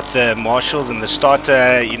 talking about the marshals and the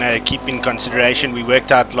starter, you know, keep in consideration, we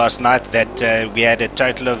worked out last night that we had a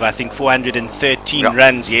total of, I think, 413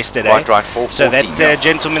 runs yesterday. Quite right, 414. So that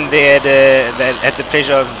gentleman there had the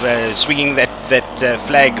pleasure of swinging that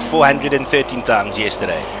flag 413 times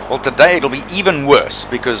yesterday. Well, today it'll be even worse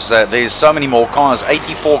because there's so many more cars,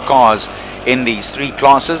 84 cars in these 3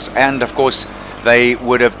 classes, and of course they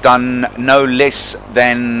would have done no less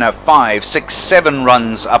than 5, 6, 7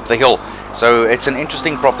 runs up the hill. So it's an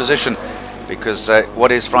interesting proposition because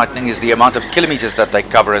what is frightening is the amount of kilometers that they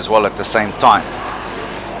cover as well at the same time.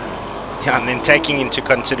 Yeah, and then taking into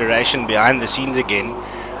consideration behind the scenes again,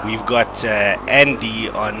 we've got Andy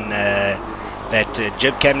on that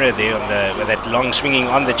jib camera there, on with that long swinging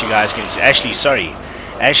arm that you guys can see. Ashley's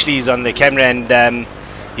on the camera, and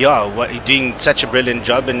yeah, he's doing such a brilliant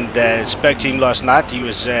job, and spoke to him last night. He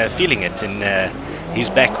was feeling it, and his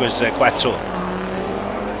back was quite sore.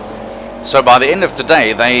 So by the end of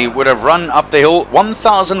today, they would have run up the hill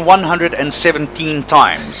 1,117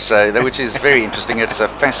 times, which is very interesting. It's a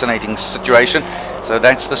fascinating situation. So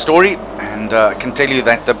that's the story, and I can tell you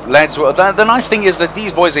that the lads were... The nice thing is that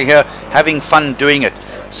these boys are here having fun doing it.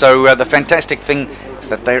 So the fantastic thing is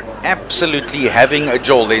that they're absolutely having a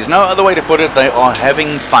jolt. There's no other way to put it. They are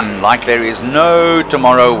having fun like there is no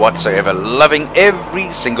tomorrow whatsoever, loving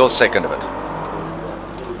every single second of it.